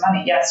related to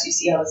money? Yes, you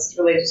see how this is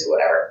related to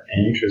whatever.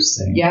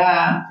 Interesting.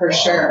 Yeah, for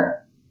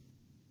sure.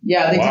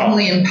 Yeah, they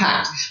definitely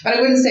impact. But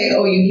I wouldn't say,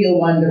 you heal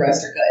one, the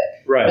rest are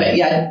good. Right. But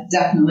yeah,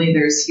 definitely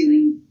there's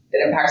healing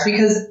that impacts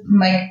because,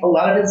 like, a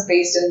lot of it's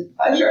based in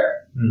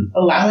pleasure.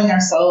 Allowing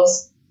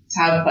ourselves to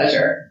have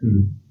pleasure.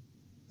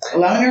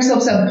 Allowing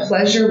ourselves to have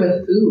pleasure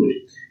with food.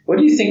 What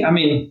do you think? I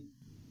mean,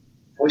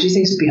 what do you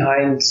think is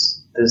behind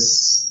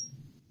this?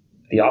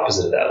 The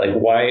opposite of that. Like,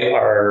 why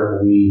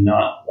are we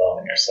not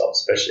loving ourselves?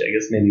 Especially, I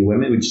guess, maybe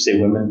women. Would you say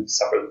women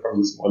suffer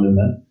from this more than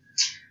men?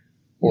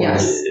 Or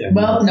yes.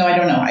 Well, no, I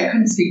don't know. I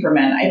couldn't speak for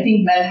men. I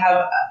think men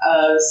have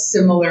a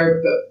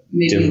similar, but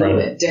maybe a little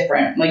bit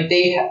different. Like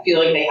they feel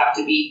like they have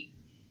to be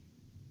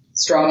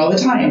strong all the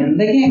time, and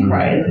they can't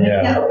cry, and they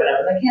can't open up,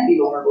 and they can't be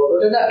vulnerable.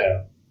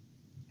 Yeah.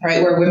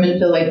 Right? Where women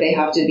feel like they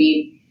have to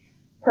be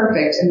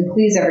perfect and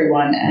please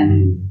everyone,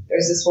 and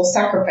there's this whole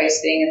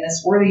sacrifice thing and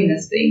this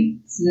worthiness thing.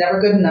 It's never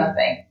good enough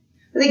thing.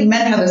 I think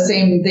men have the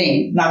same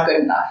thing, not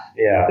good enough.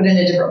 Yeah. But in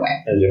a different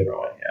way. Yeah.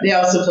 They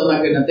also feel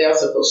not good enough. They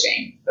also feel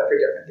shame, but for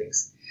different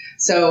things.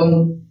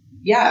 So,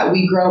 yeah,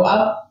 we grow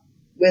up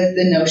with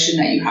the notion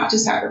that you have to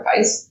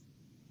sacrifice,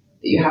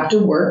 that you have to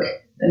work,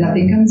 that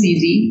nothing comes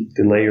easy.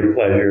 Delay your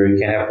pleasure. You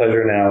can't have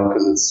pleasure now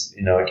because it's,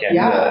 it can't do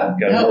that.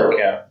 You got to work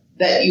out.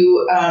 That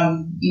you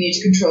need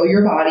to control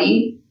your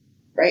body,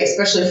 right?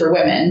 Especially for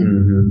women.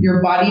 Mm-hmm.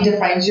 Your body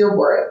defines your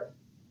worth.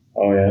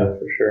 Oh, yeah,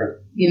 for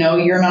sure.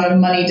 Your amount of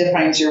money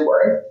defines your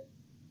worth.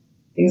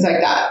 Things like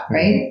that,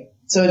 right?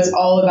 So it's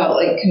all about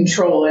like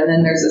control. And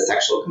then there's a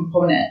sexual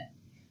component.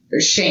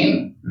 There's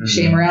shame. Mm-hmm.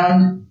 Shame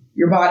around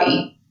your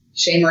body.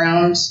 Shame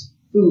around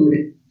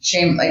food.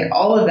 Shame, like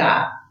all of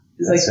that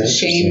is like the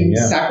shame,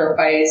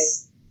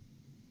 sacrifice,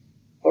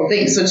 whole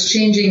thing. So it's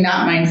changing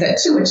that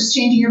mindset too, which is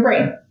changing your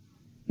brain.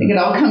 I think it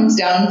all comes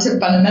down to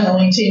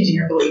fundamentally changing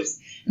your beliefs.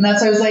 And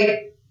that's why I was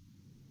like,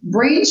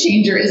 brain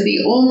changer is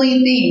the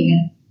only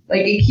thing.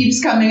 Like it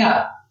keeps coming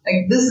up.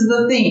 Like this is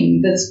the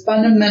thing that's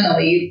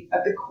fundamentally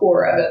at the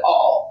core of it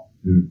all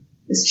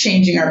is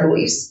changing our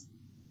beliefs,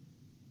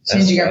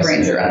 changing our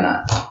brains around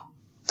that.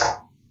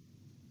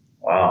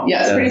 Wow.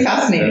 Yeah, it's pretty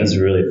fascinating. That is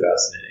really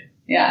fascinating.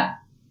 Yeah.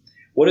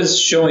 What does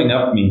showing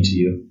up mean to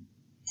you?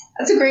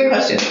 That's a great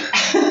question.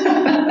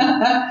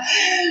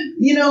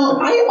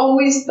 I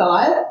always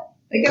thought,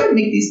 like I would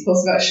make these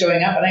posts about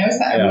showing up and I always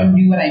thought everyone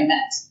knew what I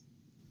meant.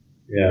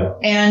 Yeah.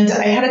 And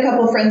I had a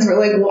couple of friends who were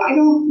like, well, I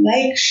don't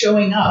like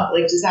showing up.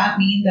 Like, does that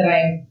mean that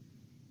I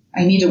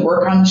need to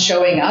work on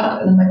showing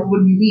up? And I'm like, well,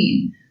 what do you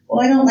mean? Well,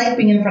 I don't like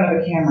being in front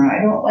of a camera.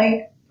 I don't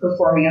like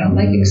performing. I don't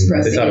like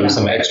expressing. They thought it was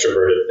some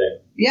extroverted thing.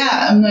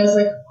 Yeah. And I was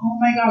like, oh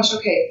my gosh,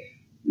 okay.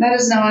 That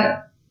is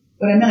not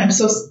what I meant. I'm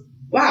so,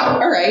 wow.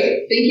 All right.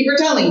 Thank you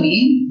for telling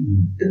me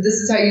that this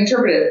is how you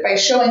interpret it. By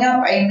showing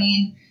up, I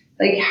mean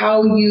like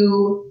how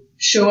you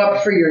show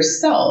up for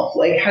yourself,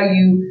 like how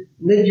you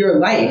live your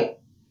life.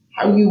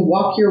 How you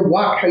walk your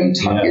walk, how you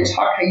talk your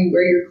talk, how you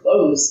wear your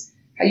clothes,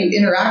 how you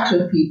interact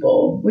with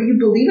people, what you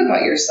believe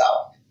about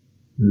yourself,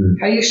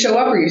 how you show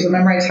up for yourself.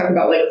 Remember I talk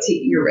about like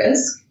taking a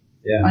risk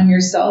on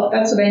yourself?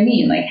 That's what I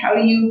mean. Like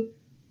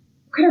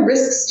what kind of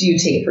risks do you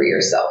take for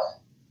yourself?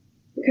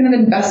 What kind of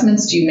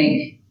investments do you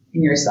make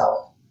in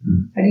yourself?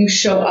 How do you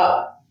show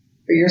up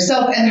for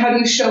yourself? And how do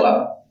you show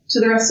up to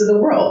the rest of the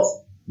world?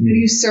 How do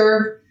you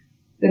serve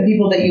the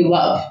people that you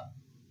love?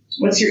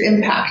 What's your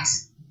impact?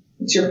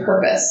 What's your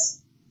purpose?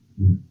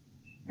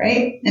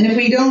 Right? And if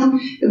we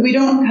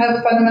don't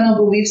have fundamental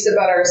beliefs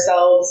about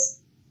ourselves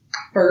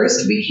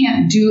first, we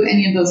can't do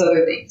any of those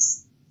other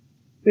things.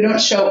 If we don't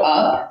show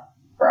up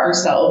for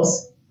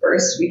ourselves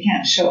first, we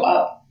can't show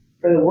up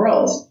for the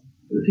world,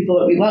 for the people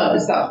that we love.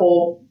 It's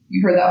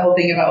you've heard that whole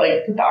thing about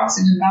like put the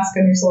oxygen mask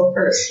on yourself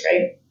first,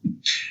 right?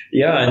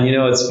 Yeah, and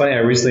it's funny, I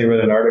recently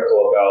read an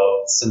article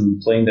about some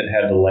plane that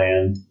had to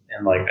land,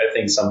 and like I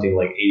think something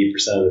like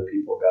 80% of the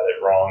people got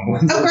it wrong.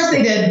 Of course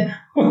they did.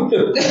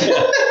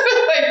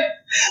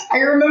 I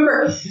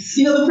remember,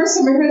 the first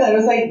time I heard that, I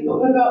was like, well,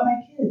 what about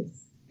my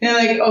kids? And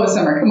like, oh,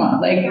 Summer, come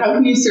on. Like, how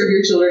can you serve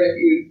your children if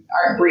you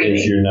aren't breathing?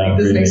 If you're not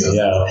breathing, makes no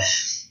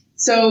sense.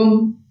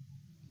 So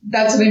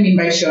that's what I mean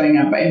by showing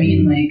up. I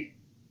mean, like,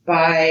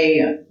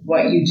 by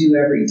what you do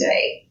every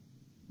day,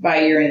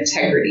 by your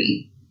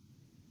integrity,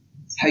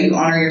 how you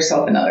honor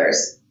yourself and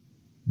others.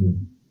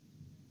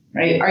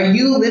 Right? Are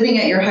you living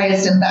at your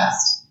highest and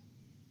best?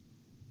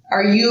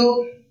 Are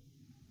you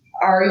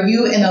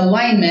in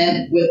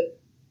alignment with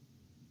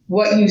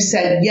what you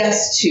said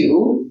yes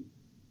to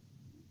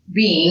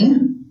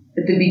being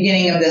at the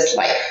beginning of this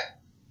life?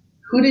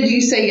 Who did you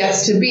say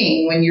yes to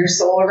being when your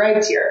soul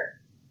arrived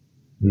here?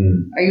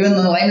 Are you in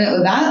alignment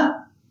with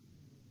that?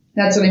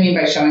 That's what I mean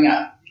by showing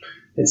up.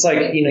 It's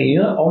like,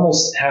 you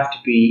almost have to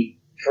be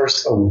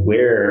first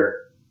aware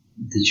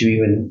that you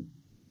even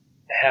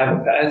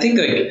have, I think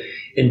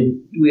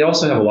and we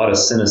also have a lot of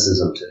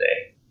cynicism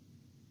today.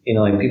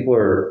 Like people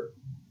are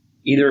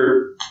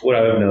either, what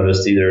I've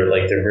noticed,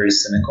 like they're very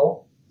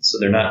cynical. So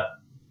they're not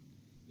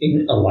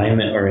in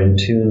alignment or in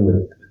tune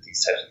with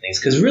these types of things.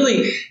 Because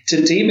really, to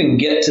even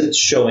get to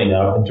showing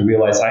up and to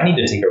realize I need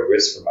to take a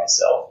risk for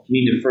myself,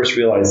 you need to first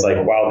realize like,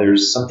 wow,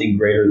 there's something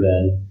greater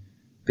than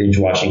binge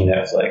watching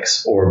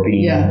Netflix or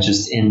being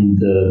just in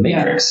the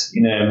Matrix.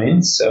 You know what I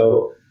mean?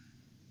 So,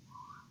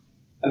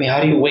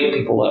 how do you wake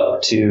people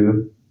up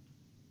to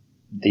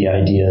the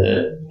idea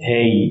that,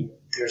 hey,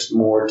 there's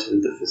more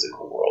to the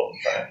physical world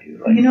in front of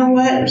you? Like, you know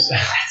what? That's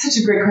such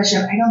a great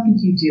question. I don't think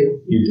you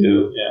do. You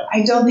do, yeah.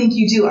 I don't think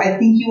you do. I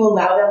think you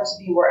allow them to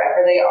be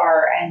wherever they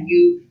are and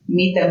you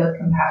meet them with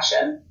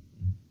compassion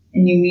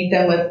and you meet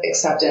them with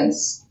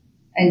acceptance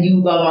and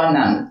you love on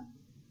them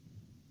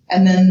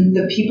And then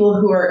the people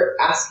who are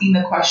asking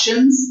the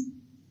questions,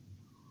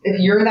 if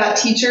you're that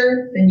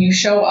teacher, then you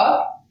show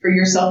up for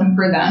yourself and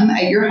for them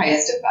at your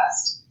highest and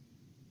best.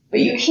 But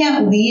you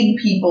can't lead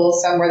people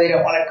somewhere they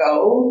don't want to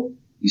go.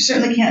 You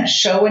certainly can't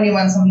show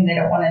anyone something they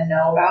don't want to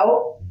know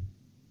about.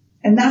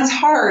 And that's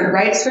hard,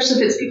 right? Especially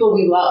if it's people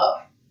we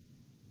love.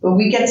 But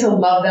we get to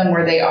love them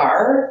where they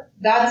are.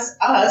 That's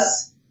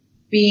us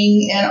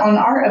being on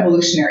our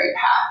evolutionary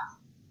path,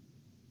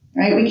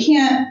 right? We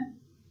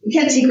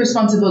can't take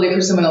responsibility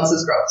for someone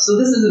else's growth. So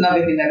this is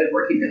another thing that I've been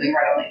working really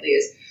hard on lately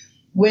is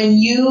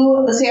when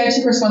let's say I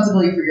took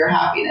responsibility for your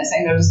happiness,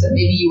 I noticed that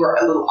maybe you were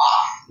a little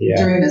off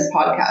during this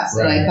podcast.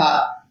 Right. And I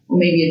thought, well,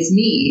 maybe it's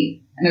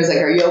me. And I was like,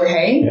 are you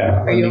okay?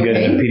 Yeah. Are you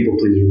okay? Get the people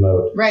pleaser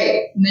mode.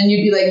 Right. And then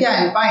you'd be like,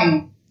 yeah, I'm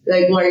fine.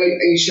 Like, well, are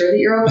you sure that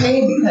you're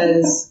okay?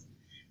 Because,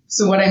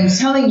 so what I'm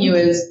telling you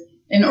is,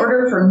 in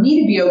order for me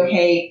to be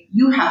okay,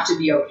 you have to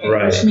be okay,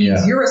 right, which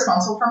means you're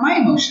responsible for my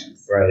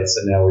emotions. Right.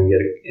 So now we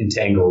get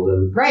entangled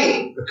and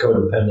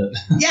codependent.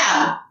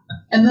 Yeah.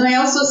 And then I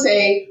also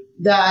say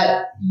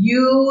that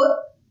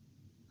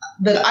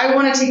I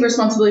want to take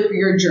responsibility for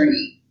your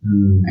journey.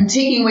 Mm. I'm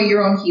taking away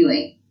your own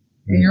healing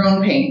and your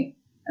own pain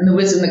and the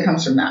wisdom that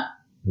comes from that.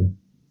 Mm.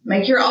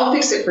 Like, here, I'll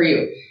fix it for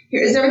you.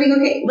 Here, is everything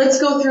okay?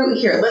 Let's go through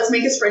here. Let's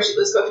make a spreadsheet.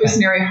 Let's go through a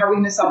scenario. How are we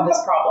going to solve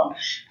this problem?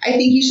 I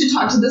think you should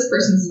talk to this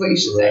person. This is what you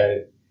should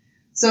say.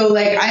 So,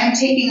 like, I am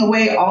taking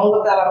away all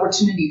of that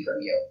opportunity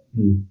from you.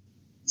 Mm.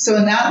 So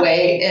in that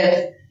way,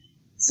 if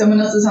someone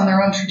else is on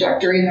their own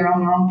trajectory and they're on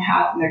their own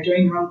path and they're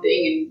doing their own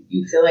thing and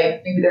you feel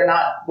like maybe they're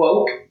not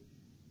woke,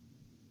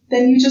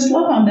 then you just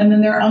love on them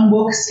in their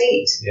unwoke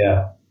state.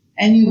 Yeah.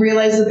 And you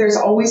realize that there's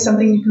always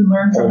something you can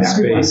learn from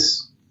everyone.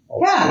 Space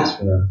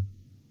for them.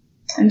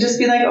 And just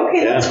be like,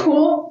 okay, that's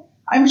cool.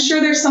 I'm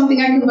sure there's something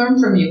I can learn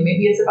from you.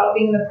 Maybe it's about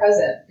being in the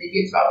present.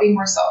 Maybe it's about being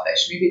more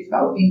selfish. Maybe it's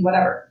about being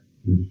whatever.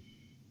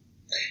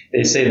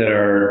 They say that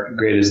our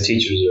greatest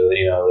teachers are,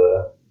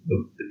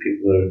 the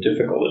people that are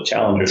difficult, the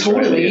challengers.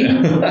 Totally. Right?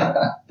 You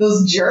know?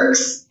 Those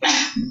jerks.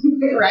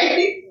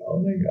 Right? Oh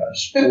my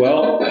gosh.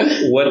 Well,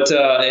 what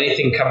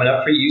anything coming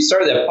up for you? You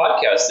started that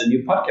podcast, a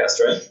new podcast,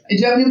 right? I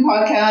do have a new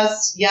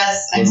podcast.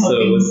 Yes. What's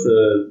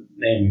the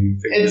name?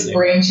 It's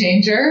Brain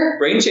Changer.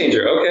 Brain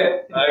Changer.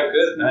 Okay. All right.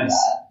 Good. Nice.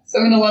 Yeah. So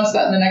I'm going to launch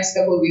that in the next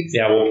couple of weeks.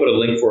 Yeah, we'll put a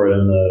link for it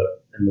in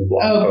the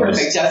blog post. Oh,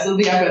 perfect. Yes, it'll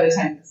be out by the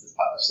time this is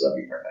published. So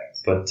that'll be perfect.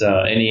 But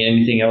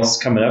anything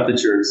else coming up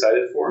that you're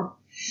excited for?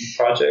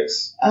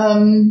 Projects?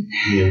 The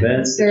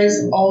events?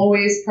 There's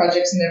always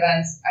projects and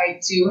events. I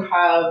do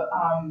have,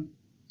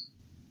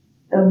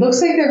 it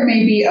looks like there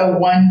may be a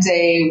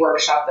 1-day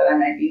workshop that I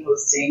might be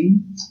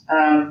hosting.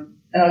 And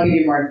I'll give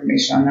you more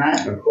information on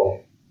that. Oh,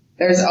 cool.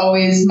 There's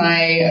always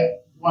my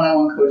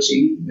one-on-one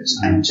coaching, which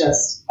I'm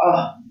just,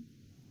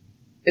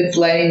 it's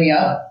lighting me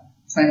up.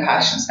 It's my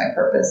passion. It's my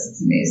purpose.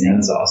 It's amazing.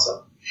 That's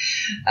awesome.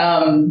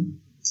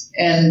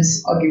 And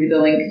I'll give you the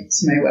link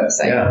to my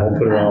website. Yeah, we'll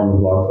put it on the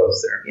blog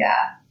post there. Yeah.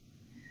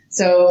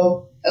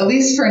 So at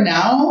least for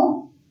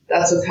now,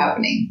 that's what's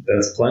happening.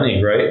 That's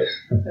plenty, right?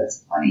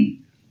 That's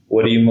plenty.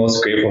 What are you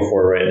most grateful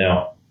for right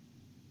now?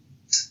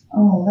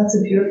 Oh, that's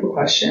a beautiful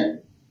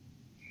question.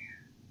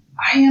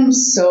 I am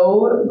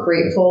so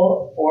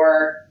grateful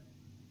for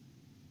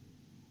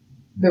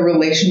the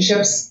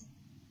relationships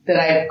that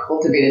I've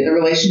cultivated, the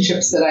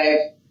relationships that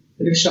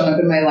have shown up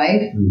in my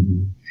life.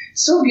 Mm-hmm.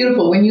 So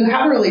beautiful. When you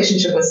have a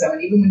relationship with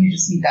someone, even when you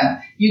just meet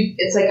them,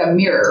 it's like a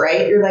mirror,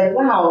 right? You're like,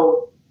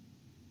 wow,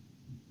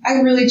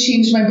 I really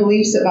changed my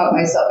beliefs about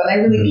myself and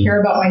I really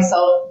care about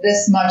myself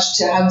this much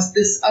to have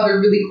this other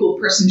really cool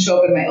person show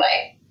up in my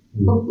life.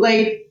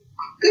 Like,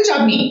 good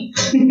job, me,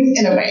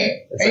 in a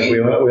way. It's right?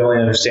 Like we only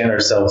understand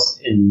ourselves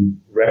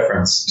in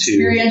reference to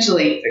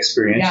experientially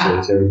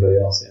to everybody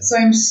else. Yeah. So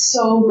I'm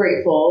so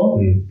grateful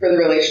for the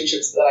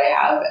relationships that I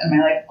have and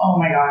my life. Oh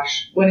my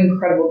gosh, what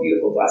incredible,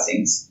 beautiful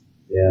blessings.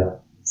 Yeah.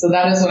 So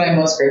that is what I'm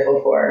most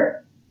grateful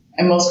for.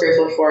 I'm most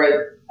grateful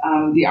for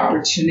the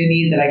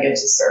opportunity that I get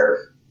to serve.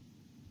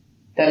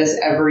 That is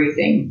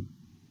everything.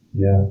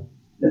 Yeah.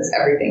 That's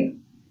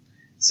everything.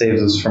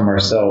 Saves us from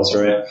ourselves,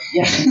 right?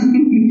 Yeah.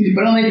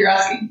 But only if you're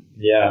asking.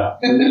 Yeah.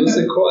 It was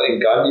a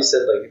quote. God, you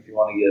said, like, if you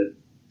want to get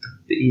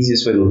the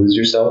easiest way to lose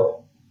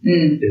yourself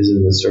is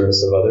in the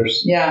service of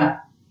others. Yeah.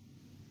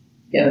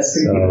 Yeah, that's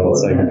pretty beautiful.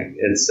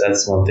 It's like,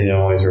 that's one thing I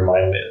always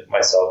remind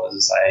myself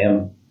is I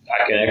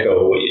can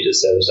echo what you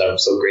just said. I'm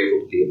so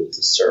grateful to be able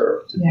to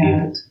serve, to be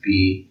able to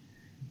be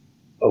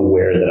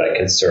aware that I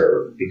can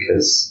serve,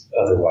 because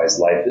otherwise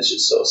life is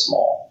just so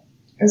small.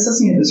 I was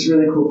listening to this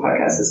really cool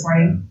podcast this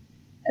morning,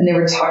 and they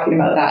were talking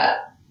about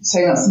that.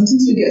 Talking about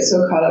sometimes we get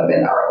so caught up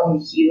in our own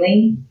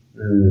healing,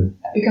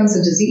 that becomes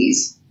a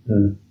disease.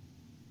 And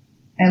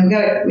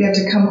we have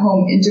to come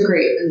home,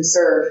 integrate, and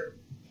serve.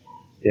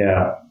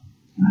 Yeah.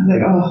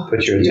 Like,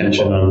 put your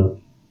attention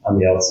on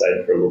the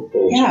outside for a little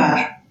change.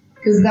 Yeah.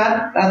 Because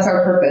that's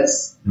our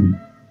purpose,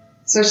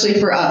 especially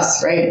for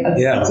us, right?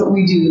 That's what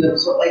we do.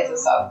 That's what lights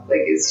us up,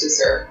 like, is to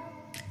serve.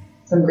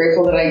 So I'm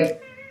grateful that I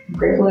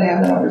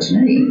have that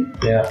opportunity.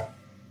 Yeah.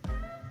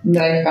 And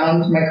that I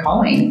found my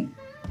calling.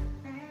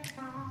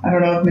 I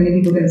don't know if many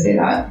people can say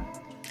that.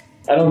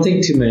 I don't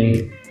think too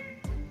many.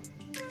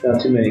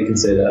 Not too many can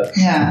say that.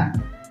 Yeah.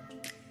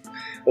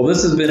 Well,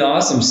 this has been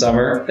awesome,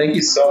 Summer. Thank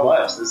you so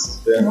much. This has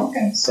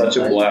been such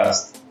a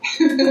blast.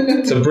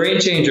 It's a brain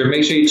changer.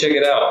 Make sure you check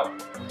it out.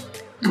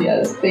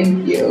 Yes,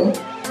 thank you.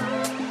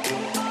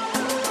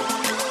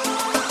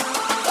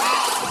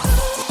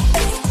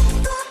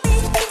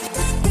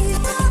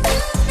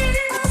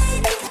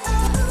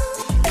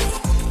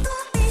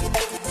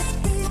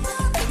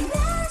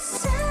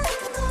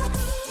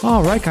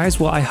 All right, guys.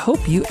 Well, I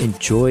hope you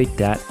enjoyed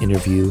that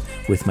interview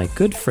with my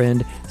good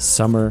friend,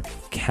 Summer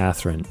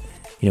Cathryn.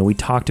 We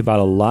talked about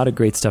a lot of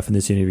great stuff in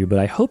this interview, but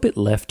I hope it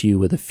left you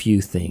with a few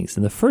things.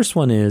 And the first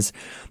one is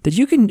that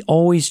you can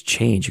always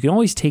change. You can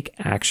always take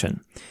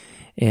action.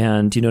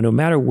 And, no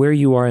matter where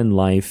you are in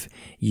life,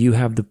 you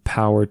have the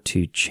power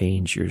to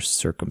change your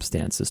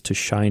circumstances, to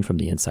shine from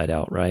the inside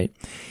out, right?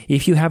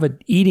 If you have an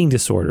eating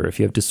disorder, if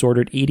you have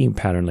disordered eating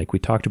pattern, like we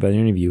talked about in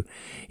the interview,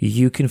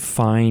 you can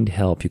find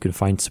help. You can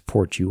find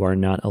support. You are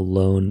not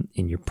alone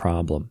in your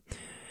problem.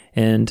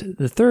 And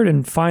the third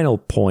and final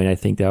point I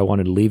think that I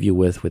wanted to leave you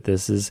with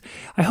this is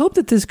I hope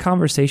that this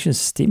conversation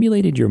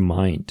stimulated your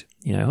mind.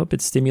 I hope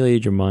it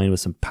stimulated your mind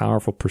with some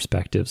powerful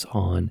perspectives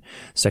on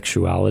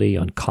sexuality,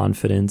 on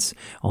confidence,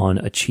 on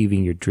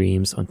achieving your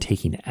dreams, on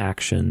taking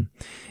action.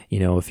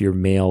 If you're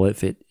male,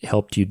 if it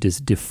helped you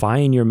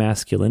define your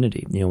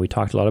masculinity. We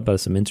talked a lot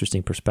about some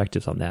interesting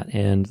perspectives on that.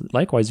 And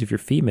likewise, if you're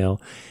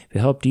female, if it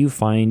helped you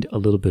find a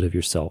little bit of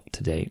yourself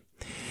today.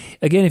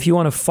 Again, if you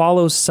want to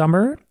follow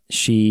Summer,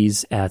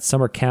 she's at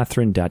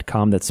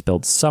summercathryn.com. That's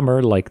spelled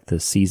summer like the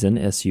season,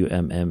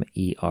 SUMMER,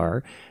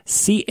 CATHRYN,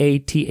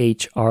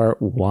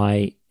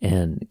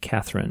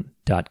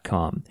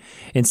 Cathryn.com.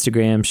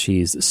 Instagram,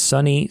 she's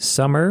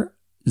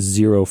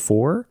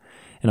sunnysummer04.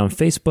 And on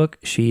Facebook,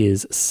 she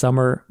is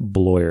Summer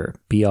Bloyer,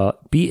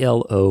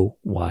 BLOYER.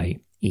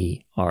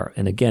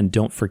 And again,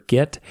 don't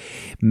forget,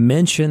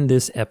 mention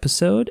this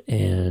episode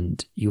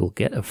and you will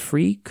get a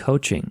free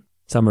coaching.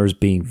 Summer is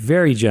being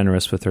very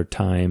generous with her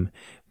time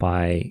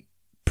by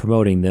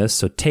promoting this,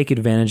 so take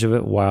advantage of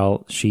it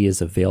while she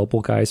is available,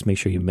 guys. Make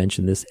sure you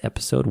mention this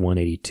episode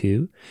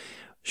 182.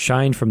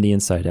 Shine from the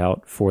inside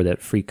out for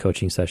that free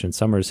coaching session.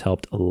 Summer's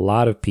helped a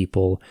lot of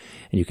people,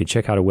 and you can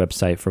check out her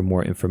website for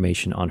more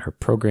information on her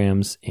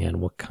programs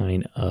and what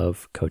kind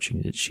of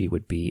coaching that she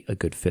would be a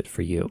good fit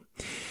for you.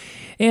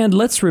 And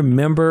let's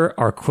remember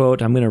our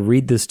quote. I'm going to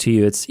read this to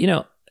you.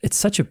 It's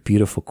such a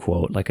beautiful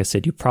quote. Like I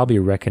said, you probably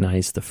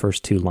recognize the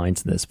first two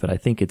lines in this, but I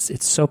think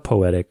it's so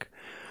poetic.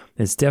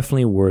 It's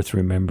definitely worth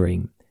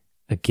remembering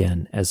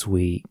again as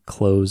we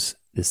close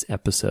this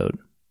episode.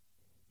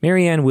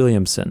 Marianne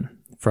Williamson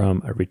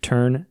from A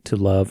Return to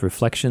Love,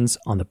 Reflections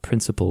on the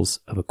Principles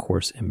of A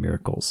Course in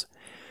Miracles.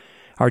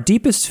 Our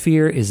deepest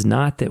fear is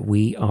not that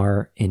we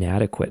are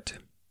inadequate.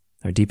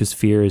 Our deepest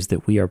fear is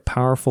that we are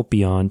powerful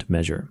beyond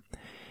measure.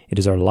 It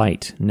is our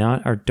light,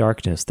 not our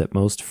darkness, that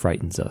most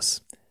frightens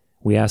us.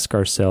 We ask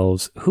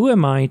ourselves, who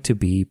am I to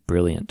be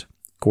brilliant,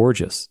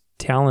 gorgeous,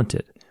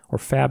 talented, or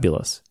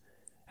fabulous?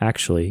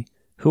 Actually,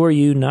 who are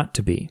you not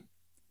to be?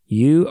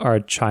 You are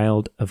a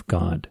child of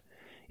God.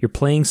 Your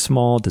playing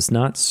small does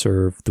not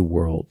serve the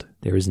world.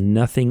 There is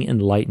nothing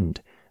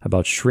enlightened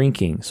about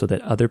shrinking so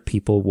that other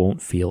people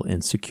won't feel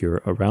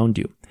insecure around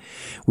you.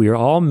 We are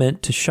all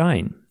meant to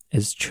shine,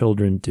 as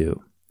children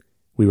do.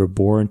 We were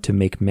born to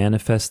make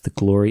manifest the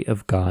glory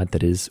of God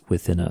that is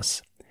within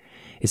us.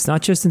 It's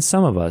not just in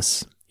some of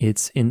us,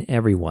 it's in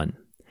everyone.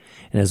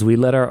 And as we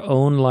let our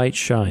own light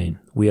shine,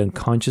 we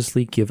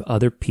unconsciously give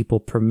other people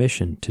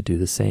permission to do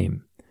the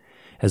same.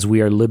 As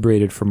we are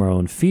liberated from our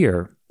own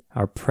fear,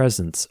 our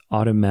presence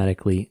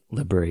automatically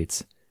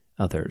liberates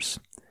others.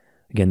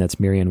 Again, that's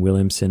Marianne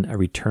Williamson, A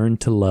Return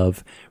to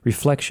Love,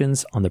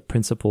 Reflections on the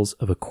Principles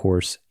of A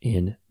Course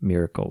in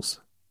Miracles.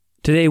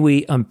 Today,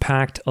 we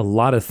unpacked a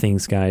lot of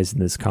things, guys, in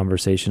this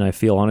conversation. I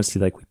feel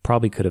honestly like we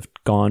probably could have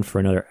gone for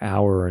another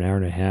hour or an hour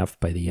and a half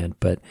by the end.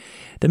 But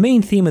the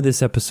main theme of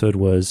this episode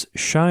was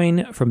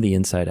shine from the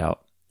inside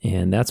out.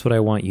 And that's what I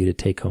want you to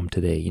take home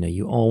today.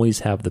 You always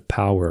have the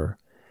power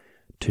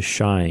to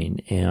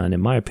shine. And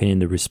in my opinion,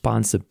 the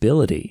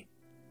responsibility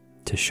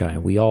to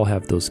shine. We all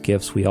have those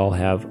gifts. We all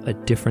have a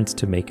difference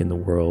to make in the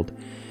world.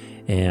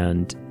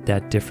 And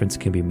that difference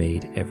can be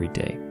made every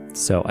day.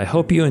 So I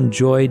hope you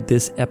enjoyed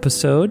this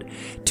episode.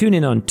 Tune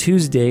in on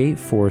Tuesday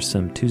for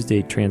some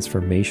Tuesday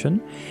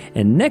transformation.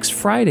 And next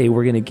Friday,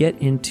 we're going to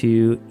get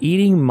into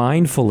eating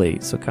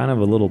mindfully. So kind of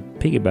a little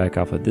piggyback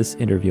off of this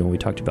interview when we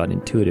talked about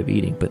intuitive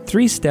eating, but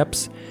 3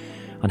 steps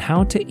on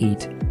how to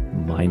eat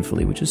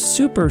mindfully, which is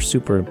super,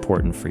 super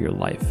important for your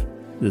life.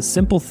 The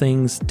simple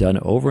things done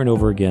over and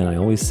over again, I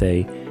always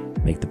say,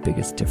 make the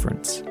biggest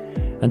difference.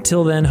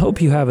 Until then,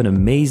 hope you have an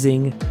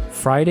amazing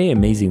Friday,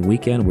 amazing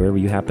weekend, wherever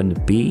you happen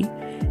to be.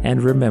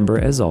 And remember,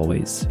 as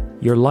always,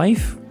 your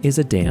life is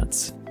a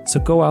dance, so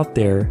go out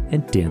there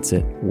and dance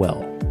it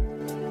well.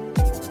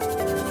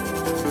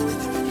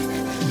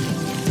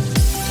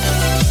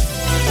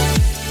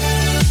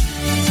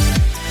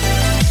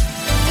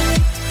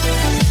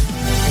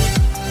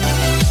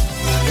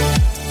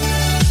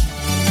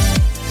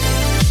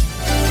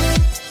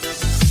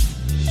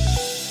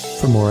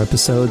 For more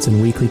episodes and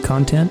weekly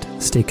content,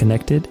 stay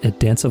connected at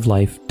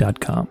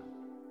danceoflife.com.